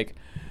just like,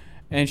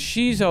 and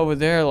she's over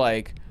there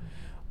like,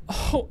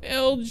 "Oh,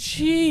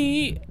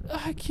 LG,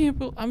 I can't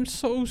believe, I'm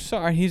so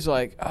sorry." He's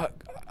like,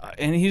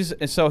 and he's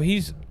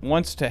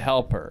wants to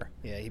help her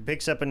Yeah, he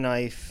picks up a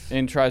knife.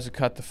 and tries to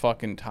cut the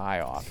fucking tie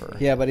off her.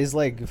 Yeah, but his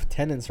like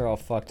tendons are all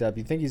fucked up.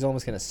 You think he's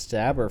almost gonna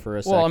stab her for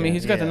a second. Well, I mean,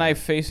 he's got the Yeah. knife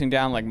facing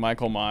down like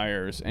Michael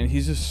Myers, and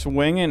he's just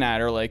swinging at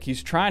her like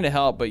he's trying to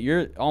help, but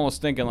you're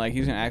almost thinking like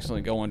he's gonna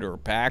accidentally go into her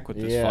back with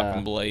this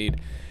fucking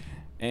blade.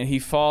 And he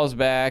falls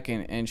back,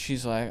 and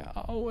she's like,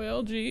 "Oh,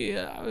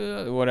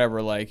 LG,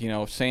 whatever," like, you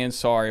know, saying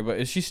sorry. But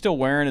is she still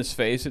wearing his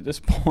face at this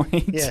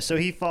point? Yeah, so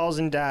he falls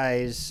and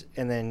dies,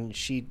 and then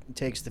she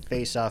takes the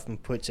face off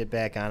and puts it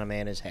back on him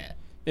and his hat.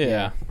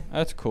 Yeah,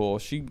 that's cool.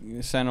 She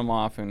sent him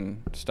off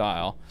in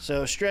style.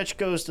 So Stretch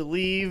goes to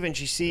leave, and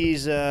she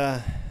sees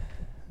the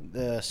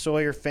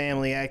Sawyer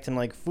family acting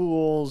like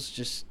fools,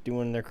 just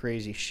doing their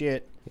crazy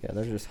shit. Yeah,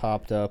 they're just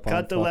hopped up. Cut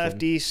on the fucking...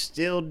 Lefty,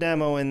 still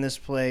demo in this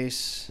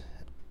place.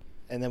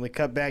 And then we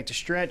cut back to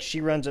Stretch.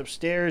 She runs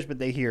upstairs, but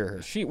they hear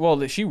her. She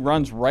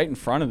runs right in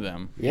front of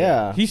them.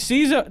 Yeah. He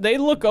sees her. They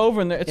look over,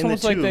 and it's In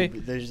almost the like they,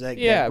 tube. There's that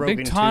big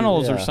broken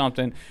tunnels tube. or Yeah.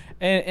 something,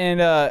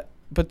 and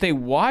but they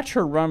watch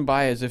her run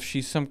by as if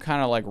she's some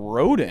kind of like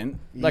rodent,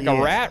 like a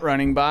Yeah. rat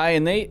running by,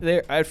 and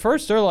they at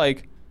first they're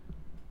like,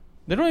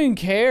 they don't even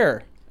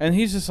care, and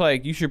he's just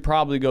like, you should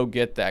probably go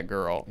get that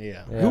girl.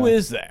 Yeah. Who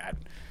is that?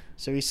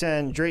 So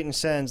Drayton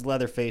sends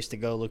Leatherface to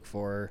go look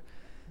for her.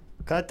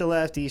 Cut the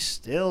Lefty,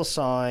 still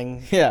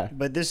sawing. Yeah.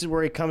 But this is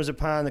where he comes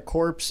upon the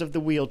corpse of the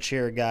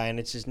wheelchair guy, and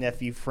it's his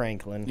nephew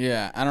Franklin.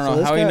 Yeah, I don't So know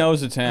this how he guy-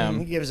 knows it's He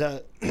him. gives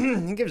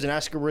an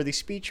Oscar-worthy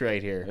speech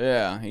right here.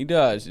 Yeah, he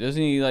does.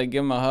 Doesn't he like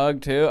give him a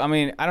hug too? I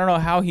mean, I don't know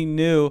how he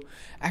knew.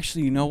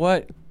 Actually, you know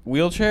what?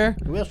 Wheelchair?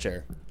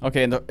 Wheelchair.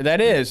 Okay,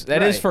 that is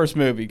Right. first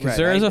movie because Right,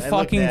 there is I a looked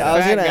fucking at it. fat I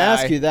was gonna guy.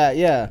 ask you that.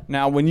 Yeah.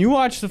 Now, when you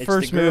watch the It's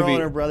first the girl movie,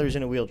 and her brother's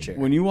in a wheelchair.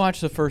 when you watch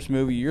the first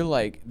movie, you're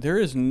like, there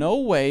is no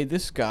way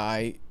this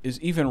guy is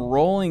even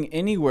rolling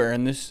anywhere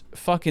in this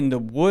fucking the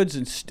woods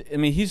and I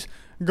mean, he's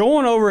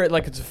going over it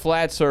like it's a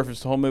flat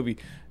surface the whole movie.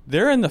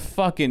 They're in the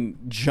fucking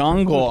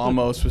jungle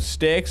almost with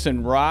sticks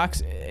and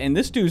rocks, and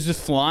this dude's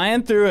just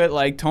flying through it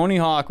like Tony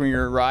Hawk when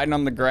you're riding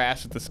on the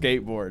grass with the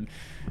skateboard.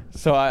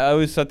 So I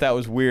always thought that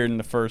was weird in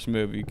the first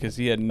movie because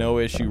he had no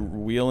issue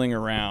wheeling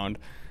around.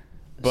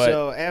 But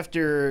So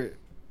after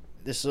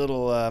this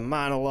little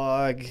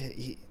monologue,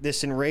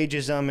 this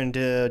enrages him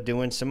into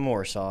doing some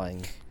more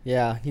sawing.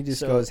 Yeah. He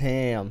just So- goes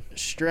ham.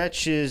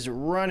 Stretch is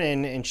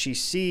running, and she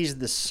sees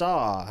the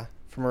saw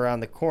from around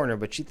the corner,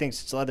 but she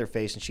thinks it's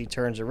Leatherface, and she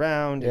turns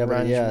around Yeah, and but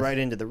runs yes. right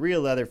into the real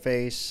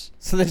Leatherface.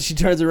 So then she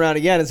turns around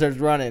again and starts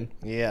running.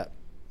 Yeah.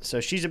 So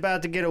she's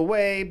about to get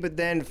away, but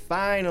then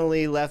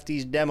finally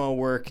Lefty's demo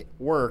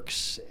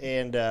works,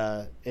 and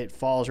it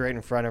falls right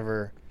in front of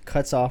her.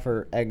 Cuts off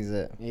her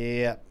exit.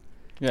 Yeah.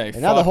 yeah, he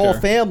And now the fucked whole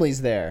her.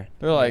 family's there.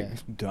 They're like,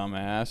 Yeah.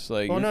 dumbass.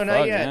 Like, Oh, you're no, not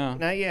fucked yet. now.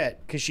 Not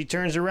yet. Because she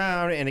turns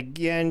around and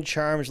again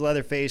charms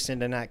Leatherface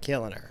into not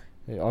killing her.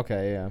 Yeah,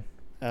 okay. Yeah.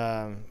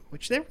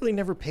 which that really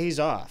never pays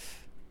off.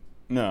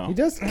 No. He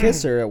does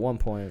kiss her at one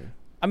point.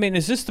 I mean,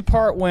 is this the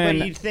part when...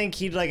 But you'd think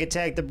he'd like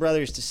attack the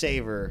brothers to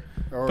save her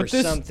or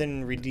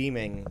something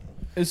redeeming.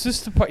 Is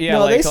this the part? Yeah,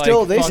 No, like,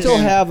 they still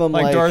have him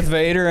like Darth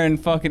Vader and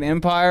fucking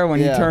Empire when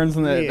he turns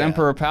on the Yeah.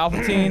 Emperor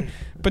Palpatine.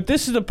 But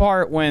this is the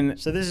part when...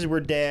 So this is where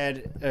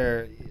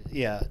Drayton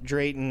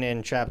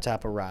and Chop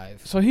Top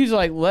arrive. So he's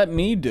like, let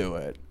me do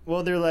it.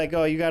 Well, they're like,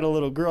 oh, you got a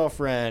little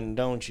girlfriend,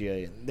 don't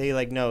you? They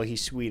like, no,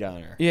 he's sweet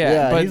on her.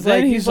 Yeah, but he's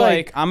then like- he's he's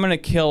like, I'm going to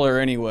kill her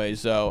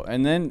anyways, though.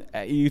 And then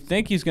you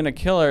think he's going to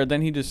kill her,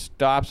 then he just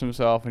stops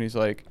himself and he's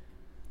like,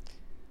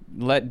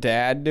 let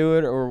Dad do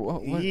it? Or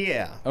what?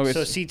 Yeah. Okay,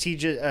 So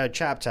CT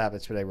Chop Top,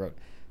 that's what I wrote.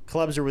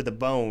 Clubs her with a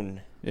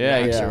bone.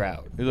 Yeah, knocks yeah. her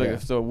out. He's like,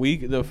 it's the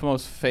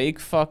most fake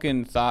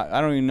fucking thought.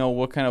 I don't even know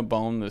what kind of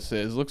bone this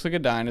is. Looks like a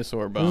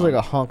dinosaur bone. Looks like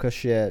a hunk of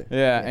shit.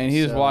 Yeah, and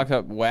he just so- walks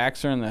up,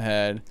 whacks her in the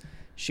head.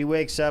 She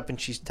wakes up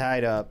and she's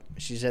tied up.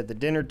 She's at the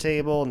dinner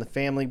table and the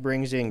family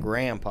brings in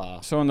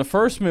Grandpa. So in the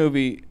first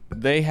movie,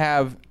 they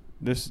have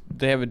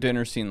a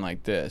dinner scene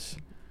like this.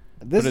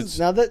 This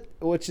But is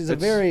which is a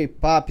very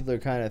popular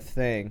kind of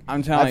thing.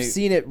 I'm telling you. I've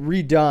seen it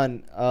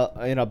redone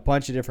in a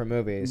bunch of different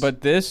movies.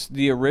 But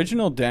the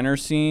original dinner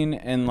scene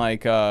in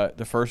like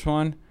the first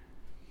one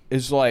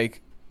is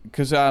like,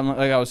 because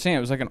like I was saying,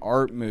 it was like an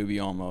art movie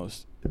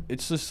almost.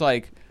 It's just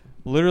like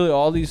literally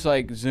all these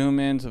like zoom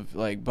ins of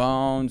like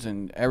bones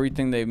and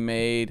everything they've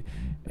made,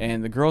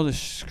 and the girl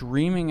just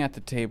screaming at the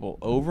table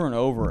over and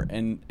over,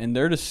 and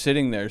they're just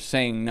sitting there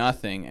saying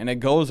nothing, and it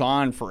goes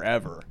on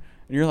forever.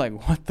 And you're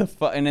like, what the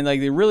fuck? And then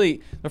like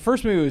the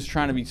first movie was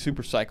trying to be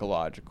super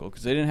psychological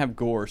because they didn't have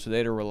gore, so they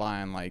had to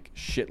rely on like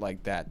shit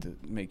like that to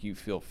make you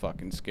feel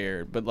fucking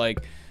scared. But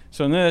like,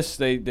 so in this,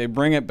 they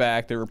bring it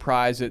back, they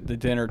reprise it, the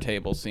dinner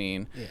table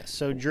scene. Yeah.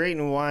 So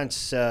Drayton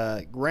wants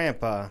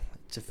Grandpa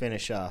to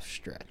finish off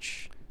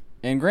Stretch.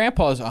 And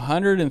Grandpa's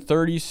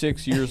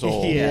 136 years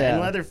old. Yeah.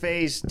 And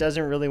Leatherface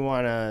doesn't really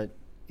want to.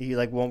 He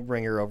like won't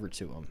bring her over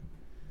to him.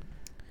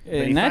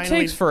 And that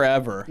takes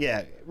forever.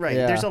 Yeah, right.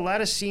 Yeah. There's a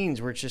lot of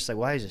scenes where it's just like,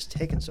 why is this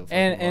taking so fucking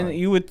long? And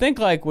you would think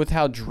like with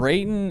how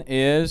Drayton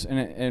is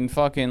and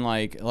fucking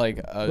like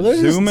they're just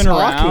zooming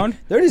talking.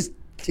 around.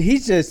 He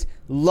just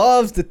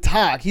loves to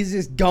talk. He's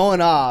just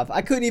going off.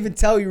 I couldn't even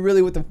tell you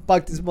really what the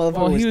fuck this motherfucker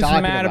Well, he was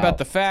talking mad about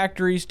the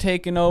factories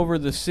taking over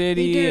the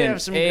city he did and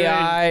have some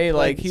AI. good,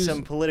 like he's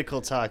some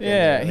political talk. in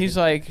yeah, there. he's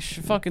like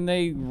fucking.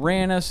 They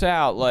ran us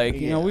out. Like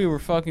you know, we were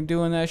fucking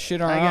doing that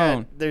shit on our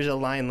own. There's a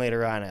line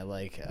later on I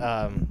like.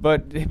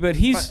 But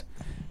he's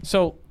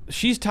so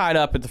she's tied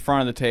up at the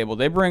front of the table.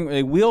 They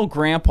wheel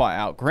Grandpa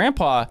out.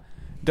 Grandpa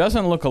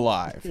doesn't look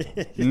alive.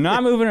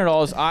 Not moving at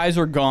all. His eyes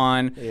are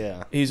gone.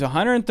 Yeah. He's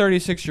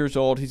 136 years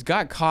old. He's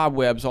got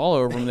cobwebs all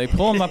over him. They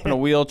pull him up in a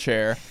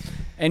wheelchair.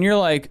 And you're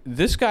like,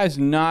 this guy's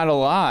not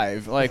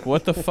alive. Like,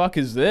 what the fuck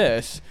is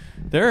this?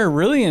 They're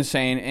really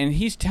insane. And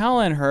he's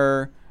telling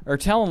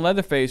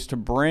Leatherface to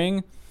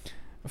bring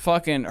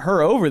fucking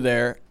her over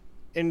there.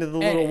 Into the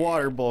little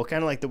water bowl,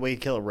 kind of like the way you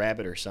kill a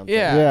rabbit or something.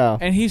 Yeah.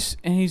 And he's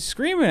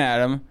screaming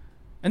at him.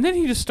 And then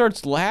he just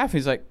starts laughing.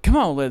 He's like, come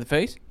on,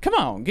 Leatherface. Come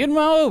on. Get him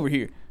all over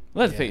here.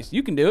 Leatherface,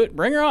 you can do it.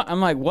 Bring her on. I'm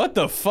like, what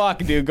the fuck,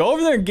 dude? Go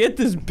over there and get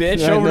this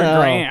bitch over to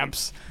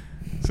Gramps.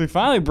 So he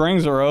finally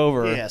brings her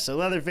over. Yeah, so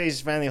Leatherface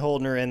is finally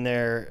holding her in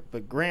there,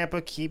 but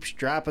Grandpa keeps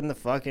dropping the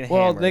fucking hammer.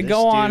 Well, they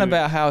go on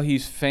about how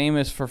he's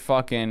famous for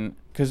fucking...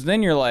 Because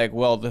then you're like,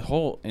 well, the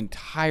whole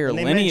entire and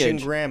they lineage...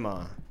 mention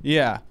Grandma.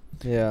 Yeah.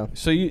 Yeah.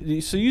 So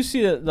you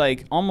see that,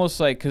 like, almost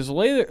like... Because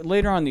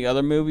later on in the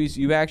other movies,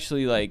 you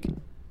actually, like...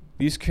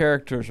 These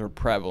characters are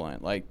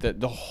prevalent. Like,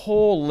 the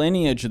whole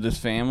lineage of this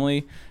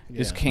family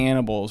is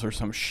cannibals or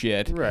some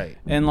shit. Right.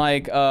 And,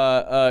 like,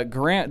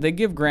 they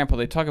give Grandpa...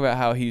 They talk about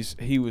how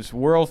he was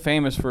world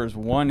famous for his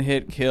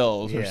one-hit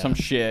kills or some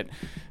shit.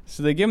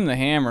 So they give him the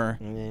hammer.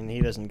 And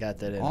he doesn't got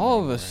that in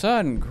All of a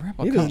sudden,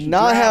 Grandpa He comes... does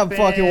not have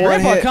fucking one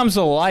Grandpa hit. comes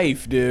to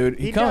life, dude.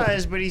 He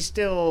does, but he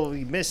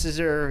misses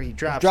her. He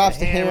drops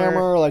the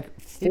hammer like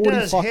 40 He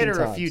does fucking hit her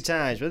times. a few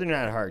times, but they're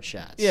not hard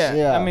shots.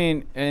 Yeah. I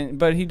mean,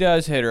 but he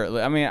does hit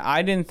her. I mean,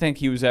 I didn't think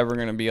he was ever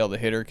going to be able to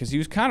hit her because he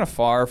was kind of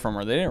far from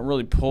her. They didn't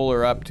really pull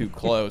her up too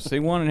close.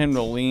 They wanted him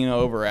to lean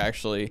over,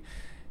 actually.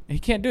 He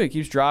can't do it. He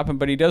keeps dropping,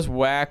 but he does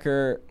whack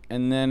her,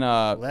 and then...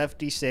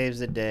 Lefty saves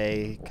the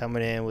day,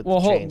 coming in with the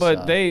chainsaw.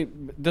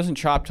 But doesn't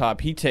Chop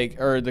Top,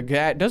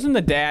 doesn't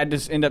the dad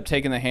just end up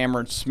taking the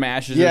hammer and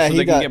smashes her so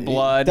they can get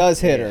blood? He does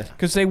hit her.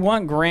 Because they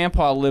want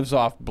Grandpa lives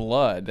off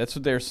blood. That's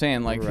what they're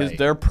saying. Like,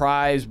 their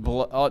prize,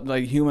 blood,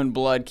 like human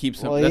blood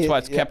keeps him... that's why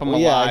it's kept him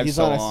alive he's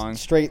so on long. A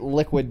straight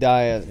liquid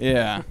diet.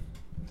 Yeah.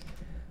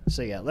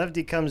 So, yeah,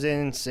 Lefty comes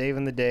in,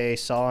 saving the day,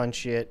 sawing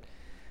shit.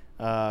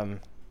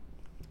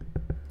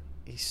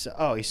 He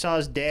saw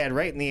his dad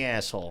right in the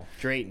asshole,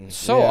 Drayton.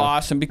 So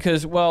awesome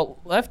because, well,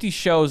 Lefty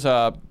shows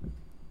up.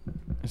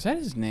 Is that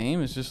his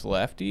name? Is just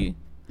Lefty?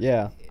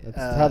 Yeah, that's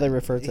how they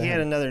refer to him. He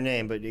had another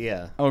name, but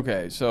yeah.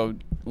 Okay, so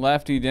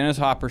Lefty, Dennis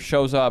Hopper,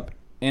 shows up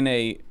in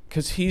a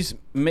because he's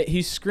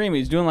screaming.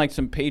 He's doing like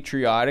some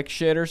patriotic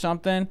shit or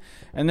something,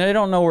 and they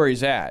don't know where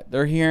he's at.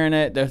 They're hearing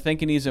it. They're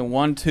thinking he's in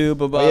one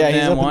tube above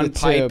them, one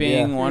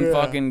piping, one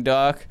fucking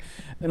duck.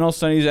 Then all of a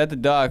sudden he's at the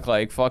duck,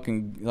 like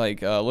fucking,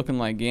 like looking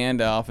like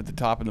Gandalf at the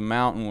top of the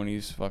mountain when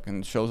he's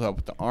fucking shows up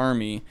with the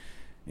army.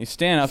 He's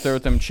standing up there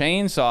with them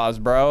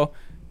chainsaws, bro.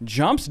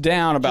 Jumps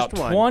down about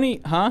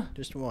 20, huh?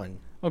 Just one.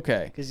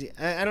 Okay. Because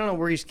I don't know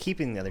where he's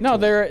keeping the other. No,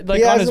 two. they're like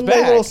he on has his them back.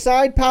 like little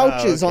side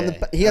pouches on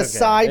the. He has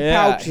side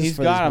pouches. He's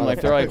for got this them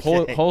like they're like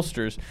Okay.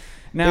 holsters.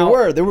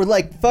 Now they were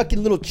like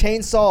fucking little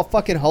chainsaw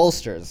fucking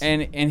holsters.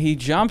 and he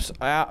jumps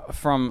out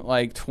from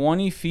like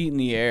 20 feet in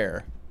the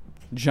air,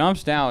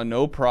 jumps down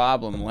no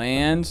problem,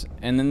 lands,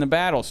 and then the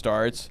battle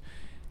starts,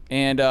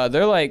 and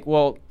they're like,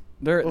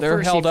 they're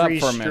first held he up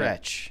frees for a minute.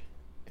 Stretch,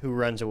 who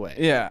runs away.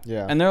 Yeah.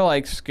 And they're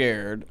like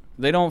scared.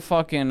 They don't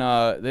fucking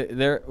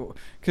they're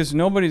because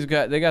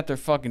they got their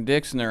fucking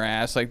dicks in their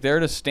ass. Like they're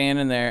just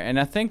standing there, and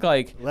I think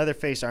like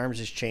Leatherface arms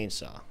his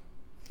chainsaw.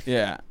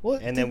 Yeah.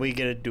 And then we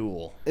get a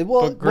duel.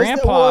 But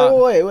Grandpa...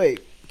 Wait.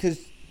 Because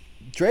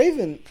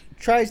Draven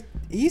tries...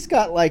 He's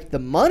got, like, the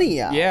money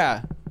out.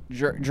 Yeah.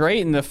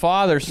 Drayton, the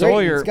father,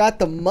 Sawyer... He's got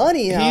the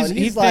money out.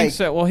 He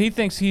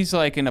thinks he's,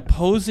 like, an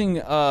opposing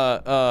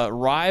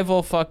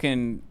rival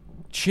fucking...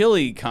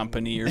 chili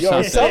company or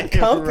something. Some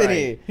company.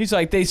 Right. He's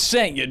like, they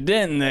sent you,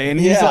 didn't they? And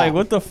he's like,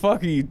 what the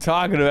fuck are you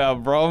talking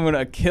about, bro? I'm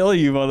gonna kill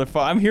you,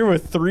 motherfucker. I'm here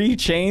with 3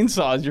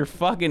 chainsaws. You're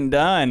fucking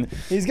done.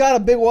 He's got a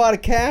big wad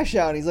of cash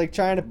out. And he's like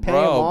trying to pay him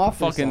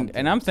off. Or something.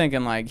 And I'm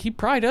thinking like he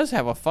probably does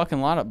have a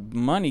fucking lot of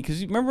money because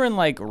you remember in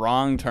like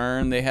Wrong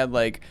Turn they had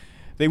like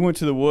they went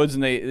to the woods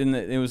and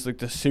it was like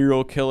the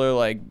serial killer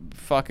like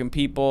fucking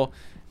people.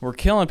 We're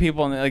killing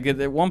people, and like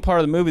at one part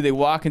of the movie, they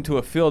walk into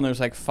a field and there's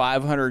like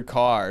 500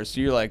 cars.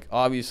 So you're like,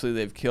 obviously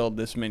they've killed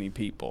this many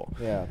people.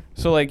 Yeah.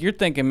 So like you're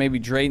thinking maybe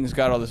Drayton's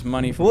got all this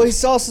money. Well,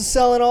 he's also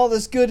selling all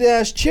this good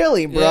ass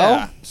chili, bro.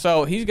 Yeah.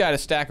 So he's got a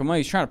stack of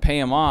money. He's trying to pay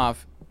him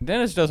off.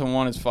 Dennis doesn't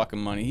want his fucking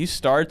money. He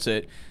starts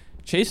it,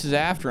 chases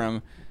after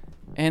him,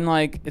 and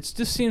like it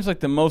just seems like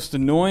the most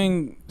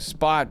annoying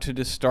spot to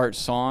just start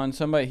sawing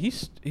somebody.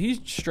 He's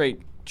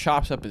straight.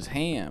 Chops up his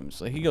hams.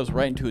 Like he goes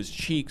right into his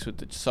cheeks with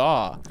the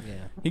saw. Yeah.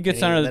 He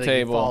gets under the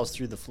table. He falls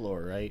through the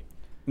floor, right?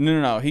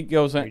 No. He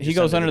goes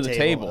under the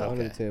table. Okay.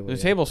 Under the table. The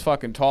table's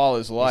fucking tall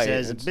as life. He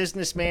says,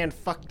 businessman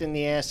fucked in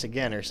the ass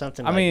again or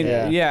something I mean,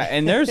 yeah,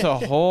 and there's a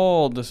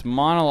whole this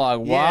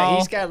monologue. Yeah,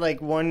 he's got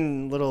like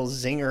one little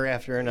zinger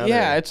after another.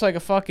 Yeah, it's like a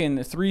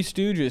fucking Three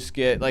Stooges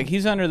skit. Like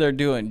he's under there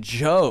doing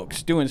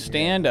jokes, doing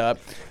stand-up,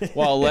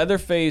 while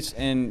Leatherface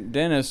and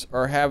Dennis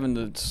are having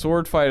the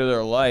sword fight of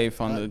their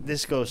life on the...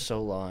 This goes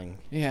so long.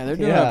 Yeah, they're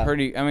doing a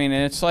pretty... I mean,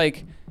 and it's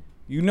like,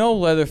 you know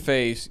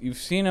Leatherface, you've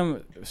seen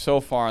him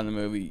so far in the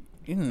movie...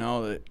 You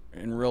know that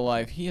in real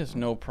life he has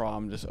no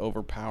problem just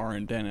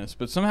overpowering Dennis,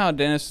 but somehow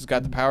Dennis has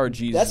got the power of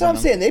Jesus. That's what I'm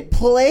saying. They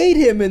played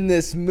him in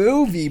this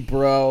movie,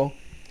 bro.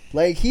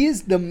 Like he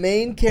is the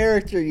main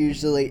character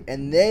usually,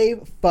 and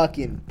they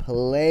fucking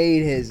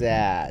played his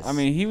ass. I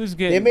mean, he was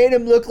getting. They made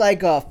him look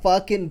like a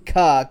fucking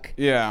cuck.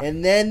 Yeah.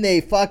 And then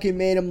they fucking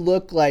made him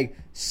look like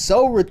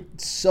so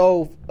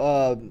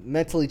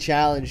mentally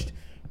challenged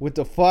with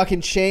the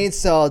fucking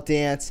chainsaw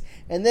dance,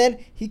 and then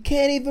he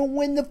can't even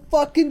win the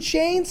fucking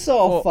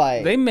chainsaw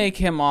fight. They make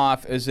him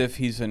off as if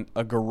he's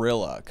a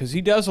gorilla, because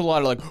he does a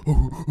lot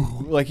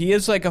of like he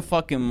is like a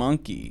fucking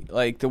monkey,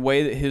 like the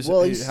way that his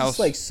he's house, just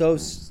like so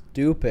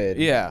stupid.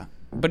 Yeah,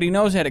 but he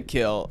knows how to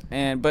kill,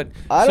 but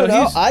I don't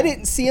know. I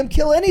didn't see him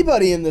kill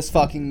anybody in this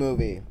fucking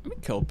movie. He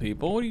killed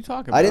people. What are you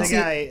talking about? I didn't The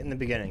guy in the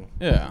beginning.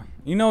 Yeah,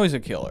 you know he's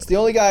a killer. It's the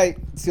only guy.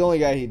 It's the only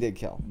guy he did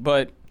kill.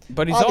 But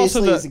he's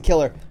obviously also he's a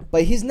killer.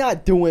 But he's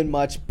not doing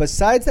much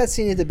besides that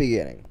scene at the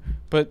beginning.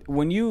 But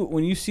when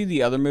you see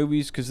the other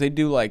movies, because they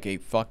do like a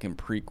fucking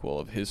prequel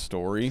of his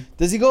story.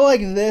 Does he go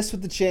like this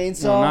with the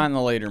chainsaw? No, not in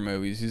the later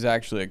movies. He's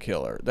actually a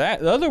killer.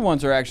 The other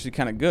ones are actually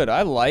kind of good.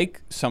 I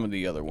like some of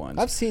the other ones.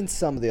 I've seen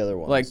some of the other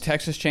ones. Like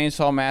Texas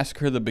Chainsaw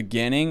Massacre, the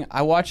beginning.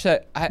 I watched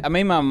that. I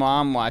made my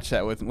mom watch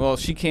that with. Well,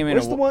 she came in.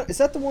 Where's the one? Is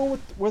that the one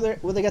where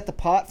they got the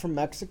pot from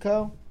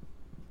Mexico?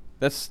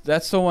 That's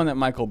the one that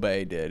Michael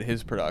Bay did,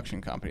 his production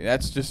company.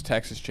 That's just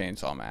Texas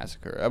Chainsaw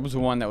Massacre. That was the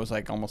one that was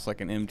like almost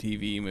like an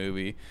MTV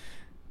movie.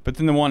 But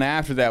then the one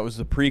after that was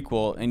the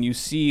prequel, and you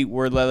see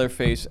where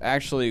Leatherface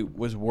actually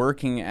was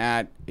working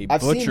at a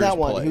butcher's place. I've seen that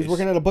one. He was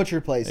working at a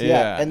butcher place,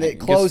 yeah. And it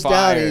closed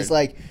down, and he's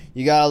like,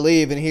 you gotta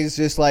leave, and he's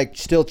just like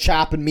still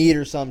chopping meat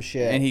or some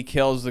shit. And he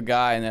kills the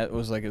guy, and that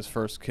was like his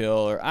first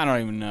kill, or I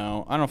don't even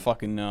know. I don't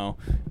fucking know.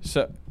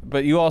 So,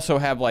 but you also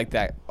have like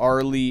that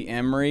R. Lee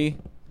Emery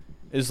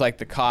is like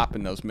the cop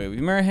in those movies.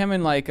 Remember him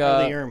in like Lee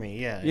Ermey,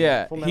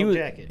 yeah. Full Metal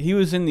Jacket. He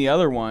was in the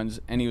other ones,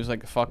 and he was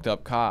like a fucked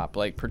up cop,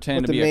 like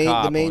pretending to be a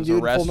cop. The main and was dude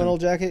in arrested. Full Metal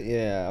Jacket?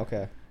 Yeah,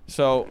 okay.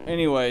 So,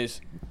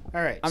 anyways.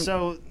 All right,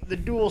 so the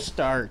duel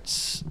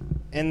starts,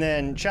 and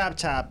then Chop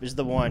Top is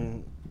the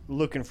one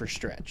looking for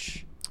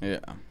Stretch. Yeah.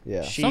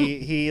 Yeah.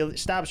 He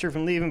stops her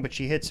from leaving, but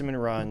she hits him and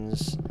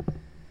runs.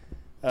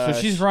 So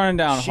she's running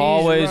down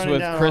hallways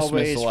with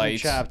Christmas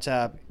lights. Chop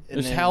Top.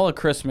 There's hella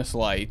Christmas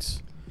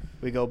lights.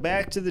 We go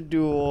back to the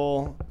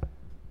duel.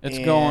 It's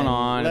and going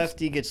on.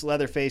 Lefty gets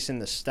Leatherface in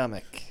the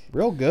stomach.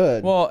 Real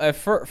good. Well,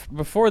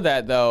 before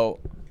that though,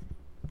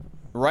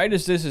 right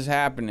as this is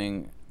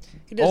happening,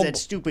 He does that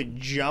stupid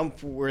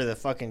jump where the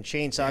fucking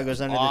chainsaw goes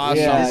under awesome,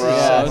 the Yeah, bro. yeah.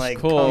 That was like,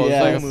 cool.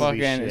 Yeah. It's like a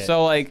fucking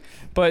so like.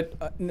 But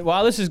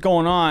while this is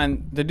going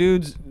on, the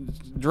dude's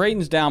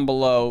Drayton's down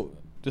below,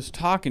 just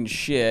talking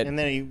shit. And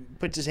then he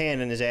puts his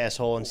hand in his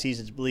asshole and sees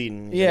it's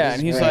bleeding. Yeah,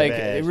 and he's like,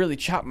 bad. it really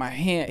chopped my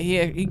hand.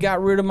 He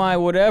got rid of my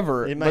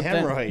whatever. My but then-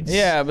 hemorrhoids.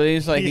 Yeah, but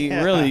he's like, he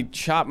Yeah. really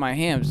chopped my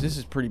hands. This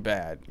is pretty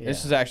bad.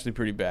 This Yeah. is actually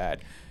pretty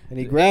bad. And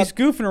he He's grabs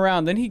goofing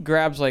around. Then he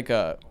grabs like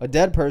a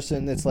dead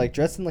person that's like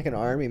dressed in like an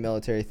army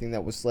military thing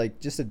that was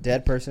like just a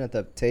dead person at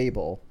the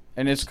table.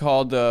 and it's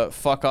called the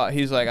fuck off.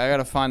 He's like, I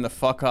gotta find the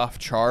fuck off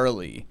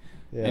Charlie.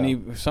 Yeah. And he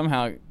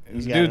somehow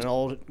He's got dude's an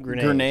old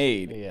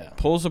grenade. Yeah.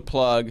 Pulls a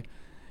plug,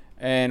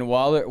 and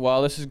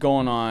while this is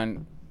going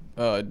on,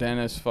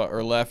 Dennis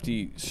or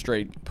Lefty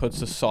straight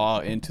puts a saw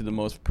into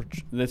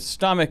the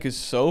stomach is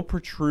so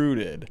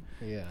protruded.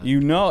 Yeah. You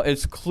know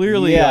it's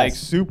clearly Yes. like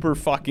super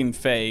fucking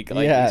fake. Like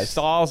he Yes.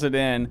 saws it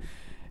in,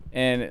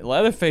 and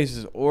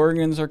Leatherface's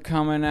organs are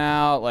coming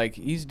out. Like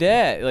he's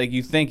dead. Like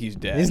you think he's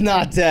dead. He's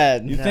not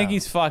dead. You think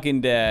he's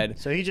fucking dead.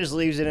 So he just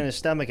leaves it in his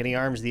stomach and he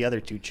arms the other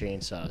two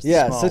chainsaws. the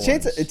Yeah, small so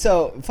ones.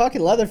 so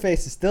fucking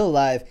Leatherface is still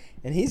alive,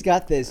 and he's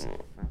got this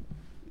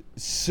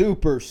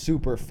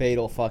super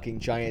fatal fucking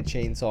giant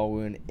chainsaw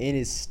wound in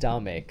his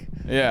stomach.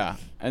 Yeah,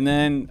 and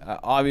then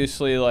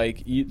obviously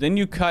like then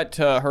you cut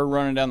to her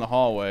running down the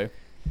hallway.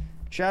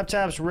 Chop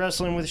Top's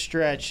wrestling with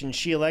Stretch and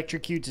she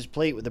electrocutes his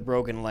plate with a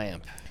broken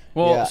lamp.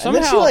 Well, yeah, somehow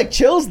and then she like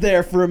chills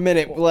there for a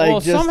minute, like well,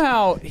 just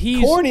somehow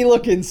he's corny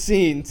looking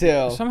scene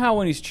too. somehow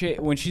when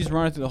when she's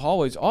running through the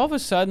hallways, all of a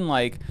sudden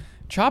like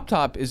Chop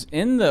Top is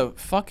in the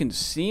fucking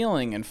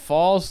ceiling and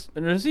falls.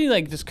 Does he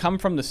like just come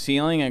from the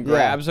ceiling and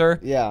grabs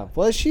her? Yeah,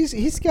 well, he's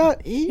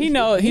like He's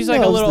knows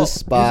like a little. the He's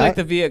spot. like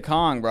the Viet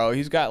Cong, bro.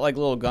 He's got like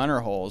little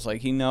gunner holes.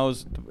 Like he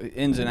knows the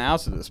ins and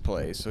outs of this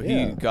place. So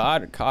Yeah. he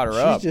caught her She's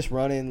up. just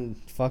running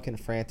fucking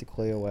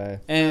frantically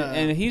away.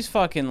 And he's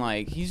fucking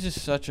like he's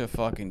just such a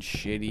fucking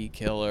shitty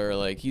killer.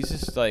 Like he's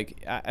just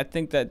like I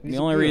think that the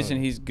only reason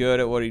he's good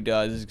at what he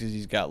does is because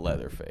he's got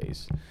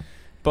Leatherface.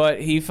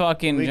 But he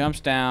fucking jumps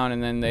down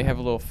and then they have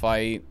a little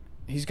fight.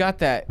 He's got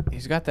that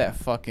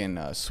fucking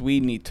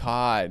Sweeney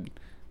Todd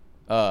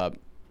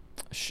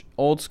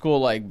old school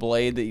like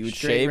blade that you would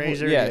Straight shave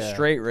razor? with. Yeah, Yeah.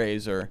 straight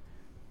razor.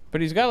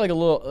 But he's got like a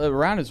little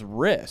around his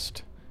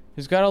wrist.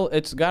 It's got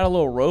a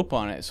little rope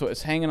on it, so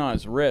it's hanging on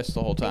his wrist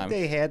the whole I time.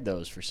 think they had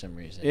those for some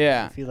reason.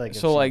 Yeah. I feel like I've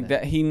so seen like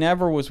that he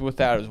never was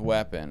without his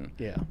weapon.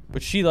 Yeah.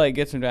 But she like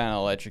gets him down and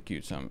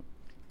electrocutes him.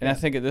 And I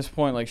think at this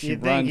point like she You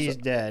runs think he's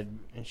dead,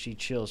 and she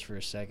chills for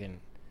a second.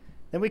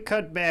 Then we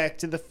cut back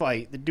to the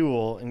fight, the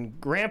duel,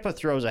 and Grandpa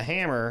throws a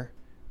hammer,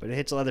 but it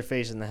hits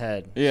Leatherface in the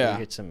head. Yeah. So we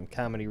get some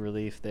comedy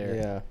relief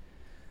there.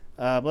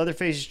 Yeah.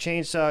 Leatherface's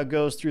chainsaw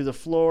goes through the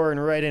floor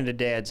and right into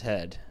Dad's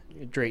head,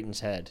 Drayton's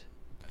head.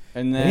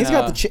 and then And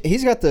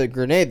he's got the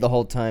grenade the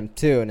whole time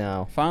too.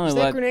 Now finally Does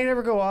that grenade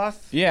ever go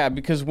off? Yeah,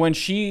 because when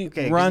she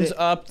 'cause runs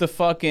up the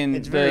fucking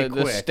it's very the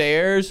quick.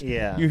 stairs,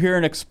 Yeah. you hear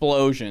an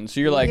explosion. So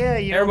you're like, Yeah,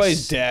 you don't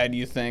everybody's s- dead.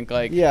 You think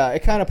like, yeah,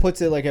 it kind of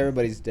puts it like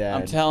everybody's dead.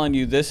 I'm telling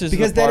you, this is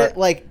because the then part. it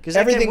like Because I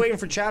kept everything. waiting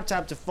for Chop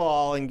Top to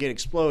fall and get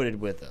exploded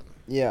with him.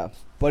 Yeah,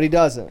 but he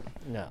doesn't.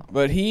 No.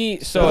 but he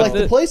so But, at like the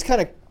the- place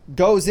kind of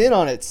goes in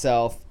on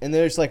itself, and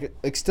there's like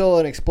still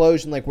an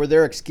explosion, like where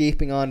they're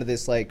escaping onto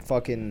this like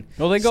fucking.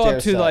 well, they go up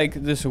to stair set. like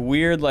this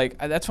weird like.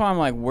 That's why I'm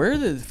like, where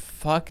is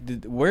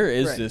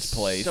Right. this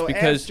place? So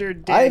because after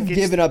Dad I've gets-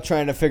 given up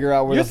trying to figure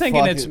out where you're the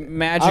thinking fuck it's it-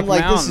 Magic I'm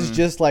like, Mountain. this is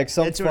just like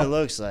some. That's what it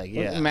looks like,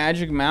 yeah.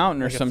 Magic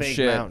Mountain or Like a some fake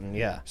shit. mountain,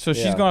 yeah. So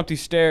she's Yeah. going up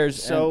these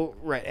stairs. So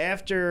right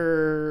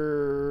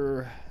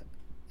after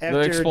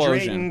explosion.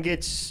 Drayton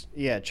gets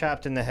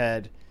chopped in the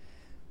head,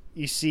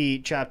 you see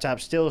Chop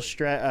Top still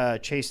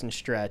chasing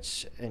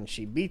Stretch, and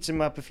she beats him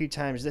up a few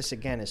times. This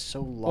again is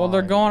so long. well,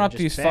 they're going and up just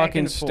these back fucking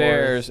and forth.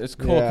 stairs. It's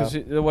cool Yeah.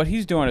 because what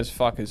he's doing is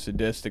fucking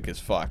sadistic as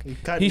fuck.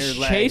 Cutting He's her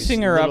legs,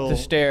 chasing her up little- the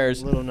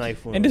stairs little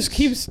knife wounds. and just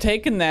keeps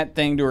taking that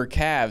thing to her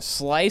calves,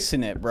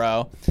 slicing it,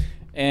 bro.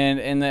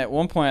 And at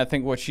one point, I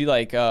think what she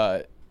like,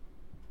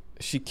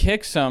 she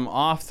kicks him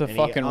off the And he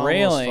fucking almost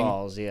railing,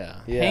 falls, yeah.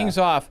 hangs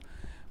off.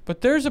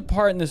 But there's a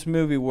part in this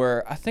movie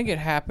where I think it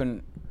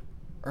happened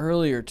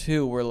earlier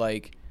too, where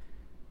like.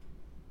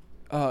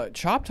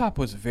 Chop Top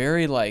was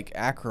very like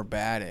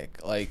acrobatic.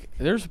 Like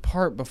there's a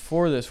part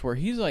before this where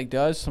he's like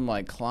does some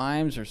like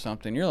climbs or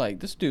something. You're like,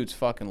 this dude's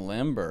fucking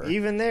limber.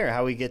 Even there,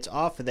 how he gets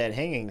off of that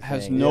hanging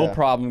Has thing. no Yeah.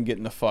 problem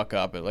getting the fuck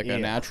up. It like Yeah. a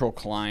natural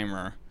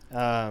climber.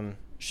 Um,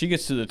 She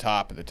gets to the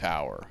top of the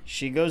tower.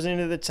 she goes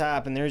into the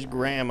top, and there's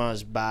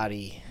Grandma's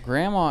body.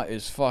 Grandma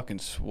is fucking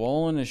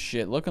swollen as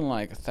shit, looking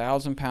like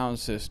 1,000-pound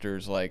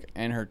sisters. Like,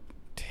 and her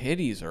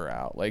titties are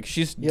out. Like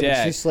she's Yeah, dead.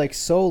 but she's like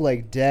so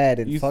like dead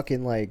and You-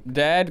 fucking like.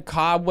 Dead,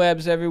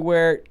 cobwebs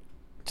everywhere,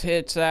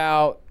 tits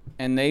out,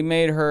 and they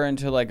made her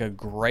into like a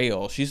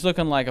grail. She's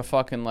looking like a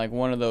fucking like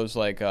one of those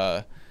like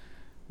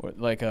what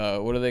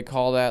what do they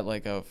call that?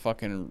 Like a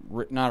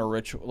fucking not a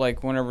ritual.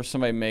 Like whenever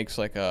somebody makes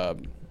like a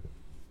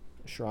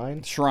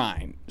Shrine.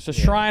 It's a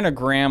shrine of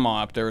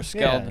grandma up there, a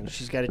skeleton. Yeah, and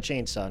she's got a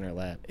chainsaw in her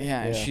lap.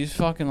 Yeah, and she's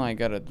fucking like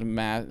got a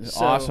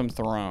awesome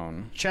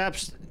throne. Chop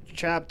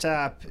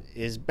Top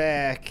is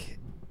back,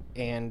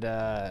 and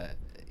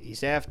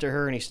he's after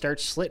her, and he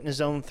starts slitting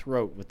his own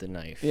throat with the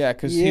knife. Yeah,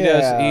 because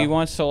he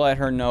wants to let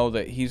her know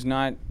that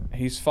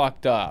he's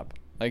fucked up.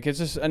 Like, it's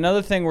just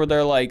another thing where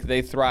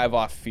they thrive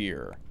off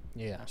fear.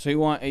 Yeah.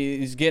 So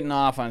he's getting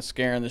off on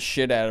scaring the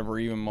shit out of her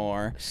even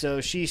more. So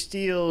she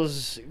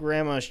steals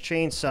Grandma's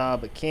chainsaw,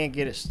 but can't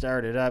get it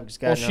started up.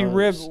 Because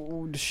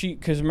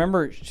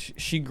remember,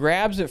 she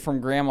grabs it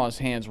from Grandma's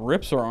hands,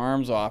 rips her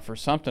arms off or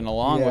something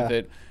along with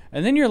it.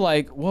 And then you're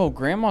like, whoa,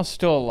 Grandma's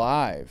still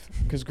alive.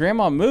 Because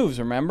Grandma moves,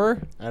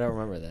 remember? I don't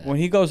remember that. When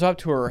he goes up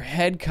to her,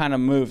 head kind of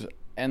moves.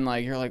 And,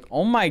 like, you're like,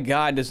 oh, my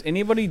God, does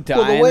anybody die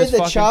well, in this the way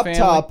fucking the Chop family?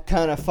 Top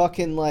kind of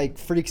fucking, like,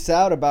 freaks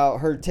out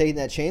about her taking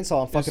that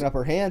chainsaw and fucking up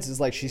her hands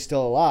is like she's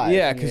still alive.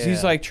 Yeah, because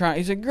he's like,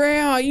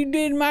 Grandma, you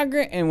did my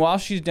And while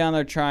she's down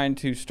there trying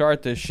to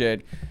start this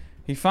shit,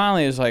 he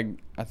finally is like,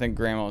 I think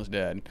Grandma's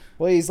dead.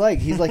 Well, he's like,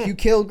 you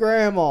killed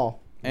Grandma.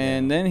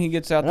 And then he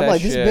gets out and that I'm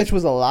like, shit. this bitch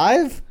was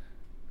alive?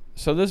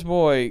 So this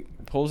boy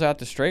pulls out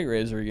the straight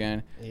razor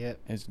again. Yep.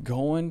 Is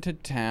going to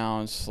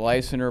town,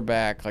 slicing her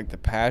back like the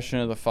Passion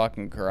of the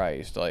fucking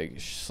Christ, like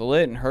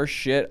slitting her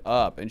shit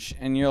up,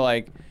 and you're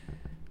like,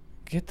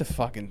 get the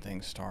fucking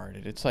thing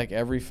started. It's like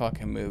every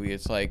fucking movie.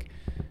 It's like,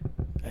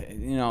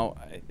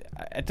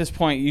 at this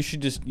point you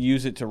should just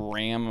use it to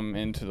ram them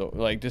into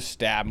just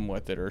stab them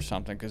with it or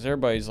something, because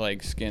everybody's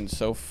like skin's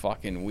so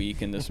fucking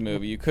weak in this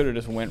movie. You could have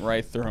just went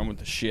right through him with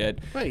the shit.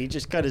 Well, he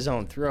just cut his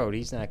own throat.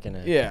 He's not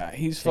gonna. Yeah,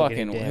 he's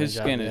fucking. His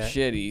skin is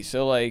shitty.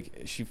 So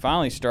like, she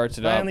finally starts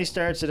it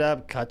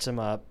up. Cuts him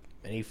up,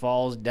 and he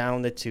falls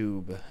down the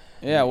tube.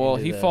 Yeah, well,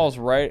 he falls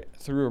right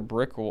through a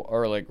brick wall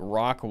or like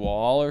rock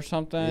wall or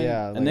something.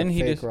 Yeah, like and then a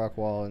he fake just rock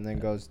wall, and then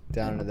goes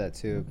down into that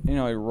tube. he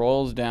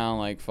rolls down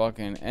like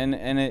fucking, and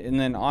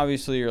then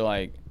obviously you're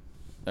like,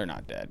 they're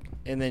not dead.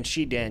 And then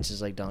she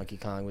dances like Donkey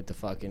Kong with the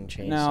fucking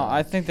chainsaw. No,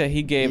 I think that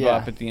he gave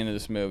up at the end of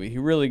this movie. He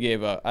really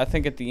gave up. I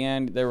think at the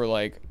end they were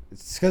like,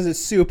 it's because it's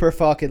super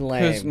fucking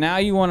lame. because now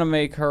you want to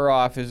make her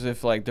off as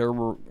if like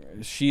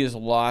she has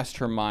lost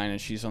her mind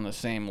and she's on the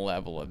same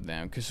level of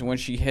them. Because when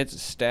she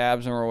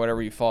stabs him or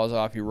whatever, he falls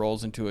off, he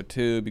rolls into a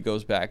tube, he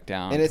goes back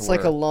down. And it's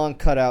like a long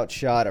cutout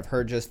shot of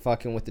her just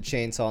fucking with the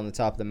chainsaw on the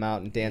top of the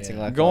mountain, dancing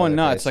like going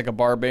nuts like a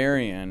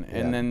barbarian.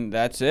 And then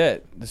that's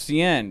it. That's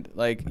the end.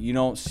 Like, you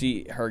don't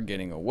see her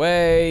getting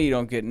away. You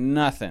don't get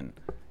nothing.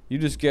 You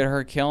just get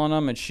her killing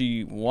them, and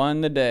she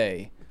won the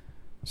day.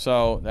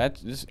 So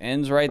that just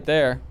ends right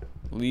there,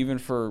 leaving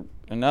for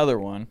another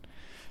one.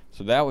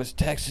 So that was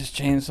Texas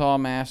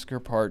Chainsaw Massacre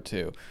Part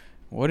 2.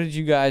 What did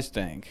you guys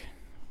think?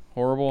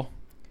 Horrible?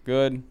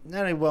 Good?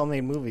 Not a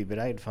well-made movie, but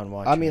I had fun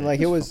watching. I mean, like,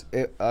 it was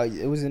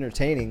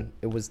entertaining.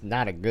 It was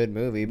not a good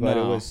movie, but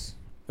it was.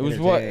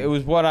 It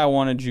was what I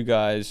wanted you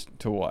guys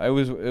to watch. It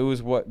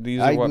was what these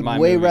are what my movies are. I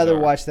would way rather are.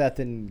 watch that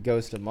than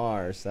Ghost of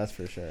Mars. That's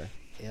for sure.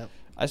 Yep.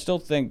 I still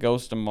think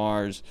Ghost of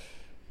Mars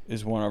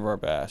is one of our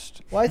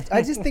best. Well,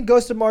 I just think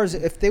Ghost of Mars,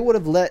 if they would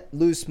have let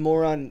loose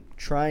more on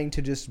trying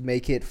to just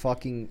make it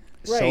fucking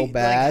so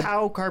bad. Like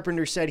how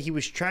Carpenter said he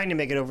was trying to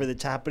make it over the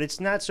top, but it's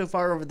not so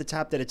far over the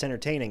top that it's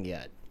entertaining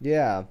yet.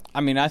 Yeah.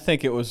 I mean, I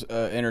think it was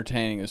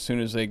entertaining as soon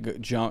as they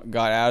got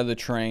out of the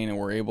train and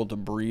were able to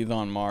breathe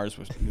on Mars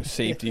with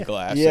safety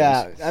glasses.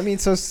 Yeah, I mean,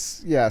 some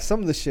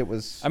of the shit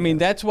was. I mean,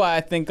 that's why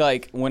I think,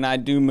 like, when I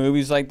do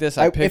movies like this,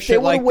 I pick if they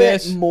shit like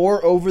this. went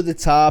more over the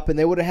top and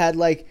they would have had,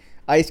 like,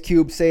 Ice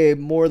Cube say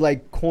more,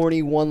 like,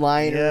 corny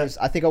one-liners,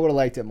 I think I would have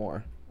liked it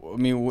more. I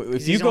mean,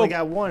 if you only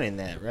got one in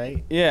that,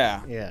 right?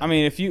 Yeah. Yeah. I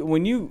mean, if you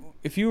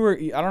were,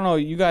 I don't know,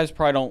 you guys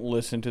probably don't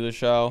listen to the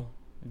show.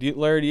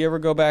 Larry, do you ever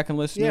go back and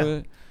listen to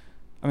it?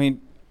 I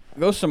mean,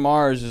 Ghost of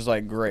Mars is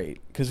like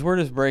great because we're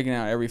just breaking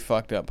out every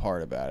fucked up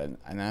part about it,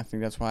 and I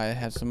think that's why it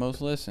has the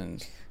most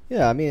listens.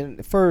 Yeah, I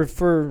mean,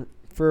 for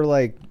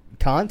like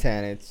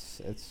content,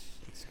 it's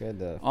good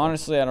though.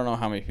 Honestly, I don't know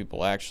how many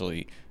people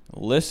actually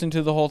listen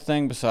to the whole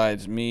thing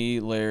besides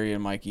me, Larry,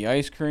 and Mikey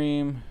Ice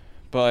Cream,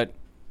 but.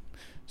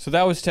 So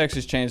that was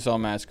Texas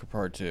Chainsaw Massacre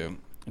Part 2.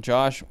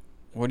 Josh,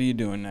 what are you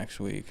doing next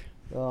week?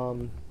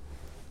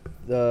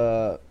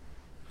 The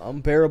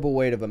Unbearable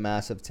Weight of a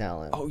Massive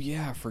Talent. Oh,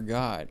 yeah, I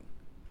forgot.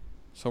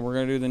 So we're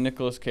going to do the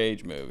Nicolas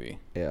Cage movie.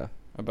 Yeah.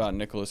 About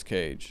Nicolas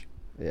Cage.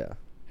 Yeah.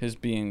 His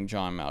being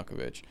John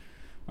Malkovich.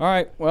 All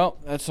right, well,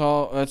 that's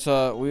all. That's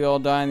we all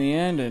die in the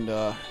end,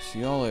 and see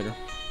y'all later.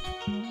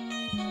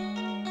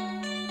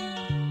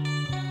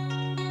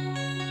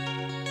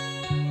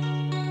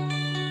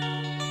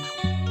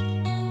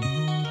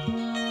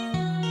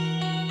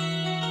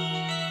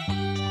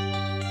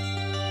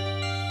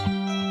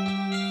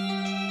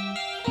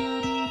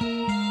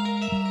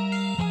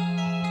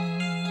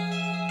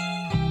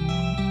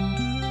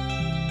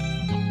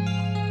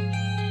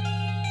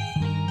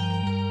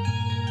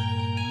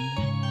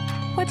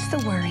 What's the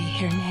worry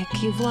here,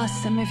 Nick? You've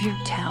lost some of your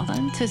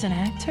talent as an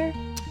actor?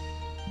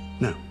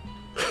 No.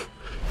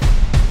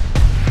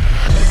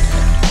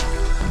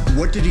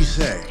 What did he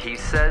say? He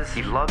says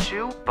he loves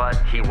you, but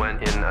he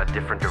went in a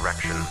different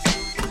direction.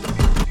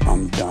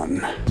 I'm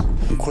done.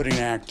 I'm quitting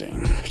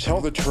acting.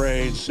 Tell the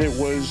trades, it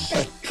was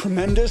a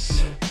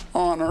tremendous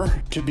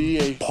honor to be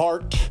a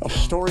part of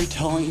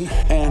storytelling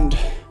and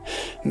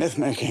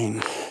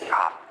myth-making.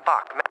 Ah,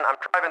 fuck, man, I'm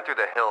driving through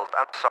the hills.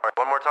 I'm sorry.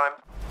 One more time.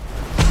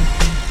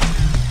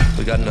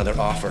 We got another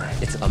offer.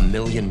 It's $1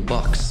 million.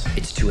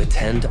 It's to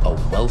attend a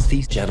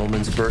wealthy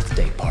gentleman's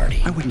birthday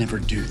party. I would never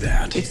do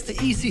that. It's the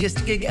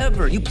easiest gig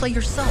ever. You play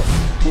yourself.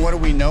 What do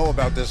we know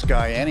about this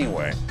guy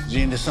anyway? Is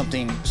he into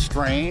something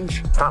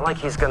strange? It's not like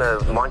he's gonna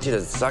want you to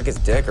suck his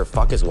dick or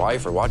fuck his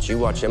wife or watch you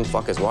watch him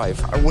fuck his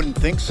wife. I wouldn't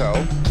think so.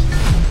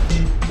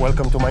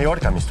 Welcome to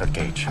Mallorca, Mr.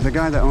 Cage. The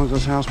guy that owns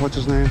this house, what's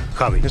his name?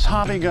 Javi. Is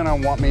Javi gonna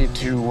want me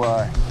to,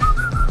 I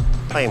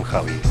am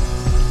Javi.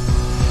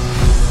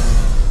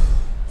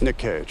 Nick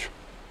Cage.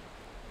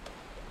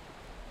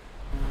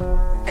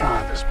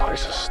 God, this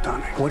place is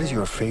stunning. What is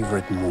your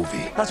favorite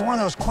movie? That's one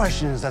of those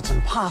questions that's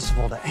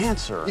impossible to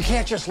answer. You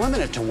can't just limit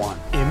it to one.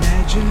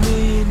 Imagine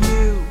me and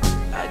you,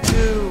 I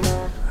do.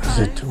 Is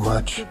it too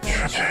much?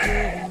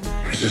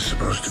 Is this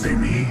supposed to be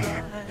me?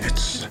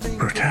 It's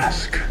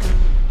grotesque.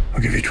 I'll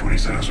give you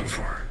 20,000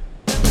 for it.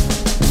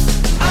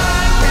 I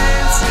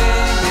can't see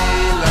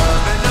me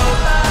loving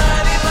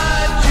nobody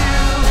but you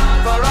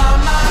for all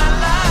my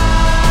life.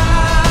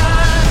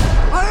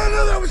 I didn't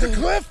know that was a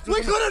cliff.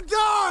 We could have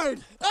died.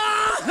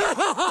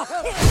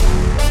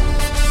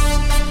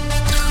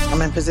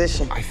 I'm in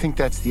position. I think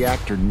that's the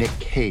actor Nick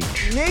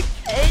Cage. Nick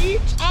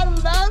Cage, I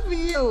love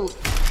you.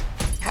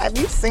 Have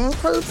you seen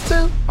Crudes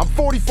 2? I'm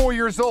 44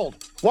 years old.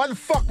 Why the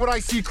fuck would I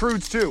see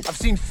Crudes 2? I've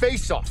seen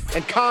Face Off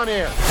and Con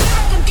Air.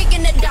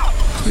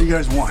 What do you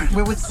guys want?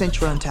 We're with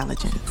Central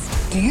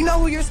Intelligence. Do you know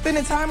who you're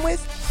spending time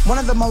with? One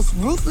of the most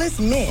ruthless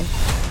men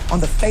on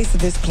the face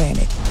of this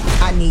planet.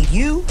 I need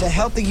you to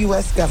help the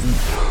U.S. government.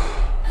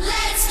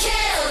 Let's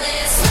kill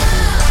this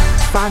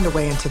love. Find a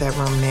way into that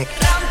room, Nick.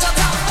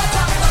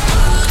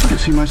 I can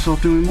see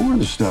myself doing more of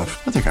this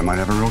stuff. I think I might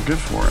have a real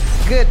gift for it.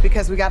 Good,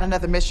 because we got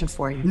another mission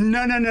for you.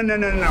 No.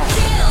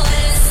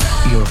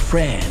 Your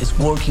friend is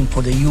working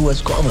for the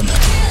U.S. government.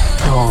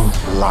 Don't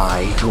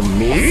lie to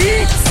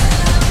me.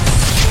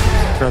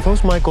 Are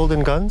those my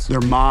golden guns? They're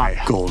my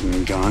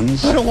golden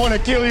guns. I don't want to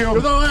kill you.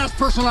 You're the last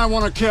person I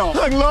want to kill.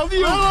 I love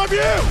you. I love you.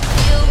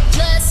 You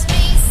plus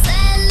me,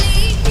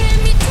 sadly, can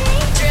be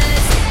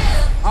dangerous.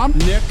 I'm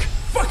Nick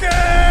fucking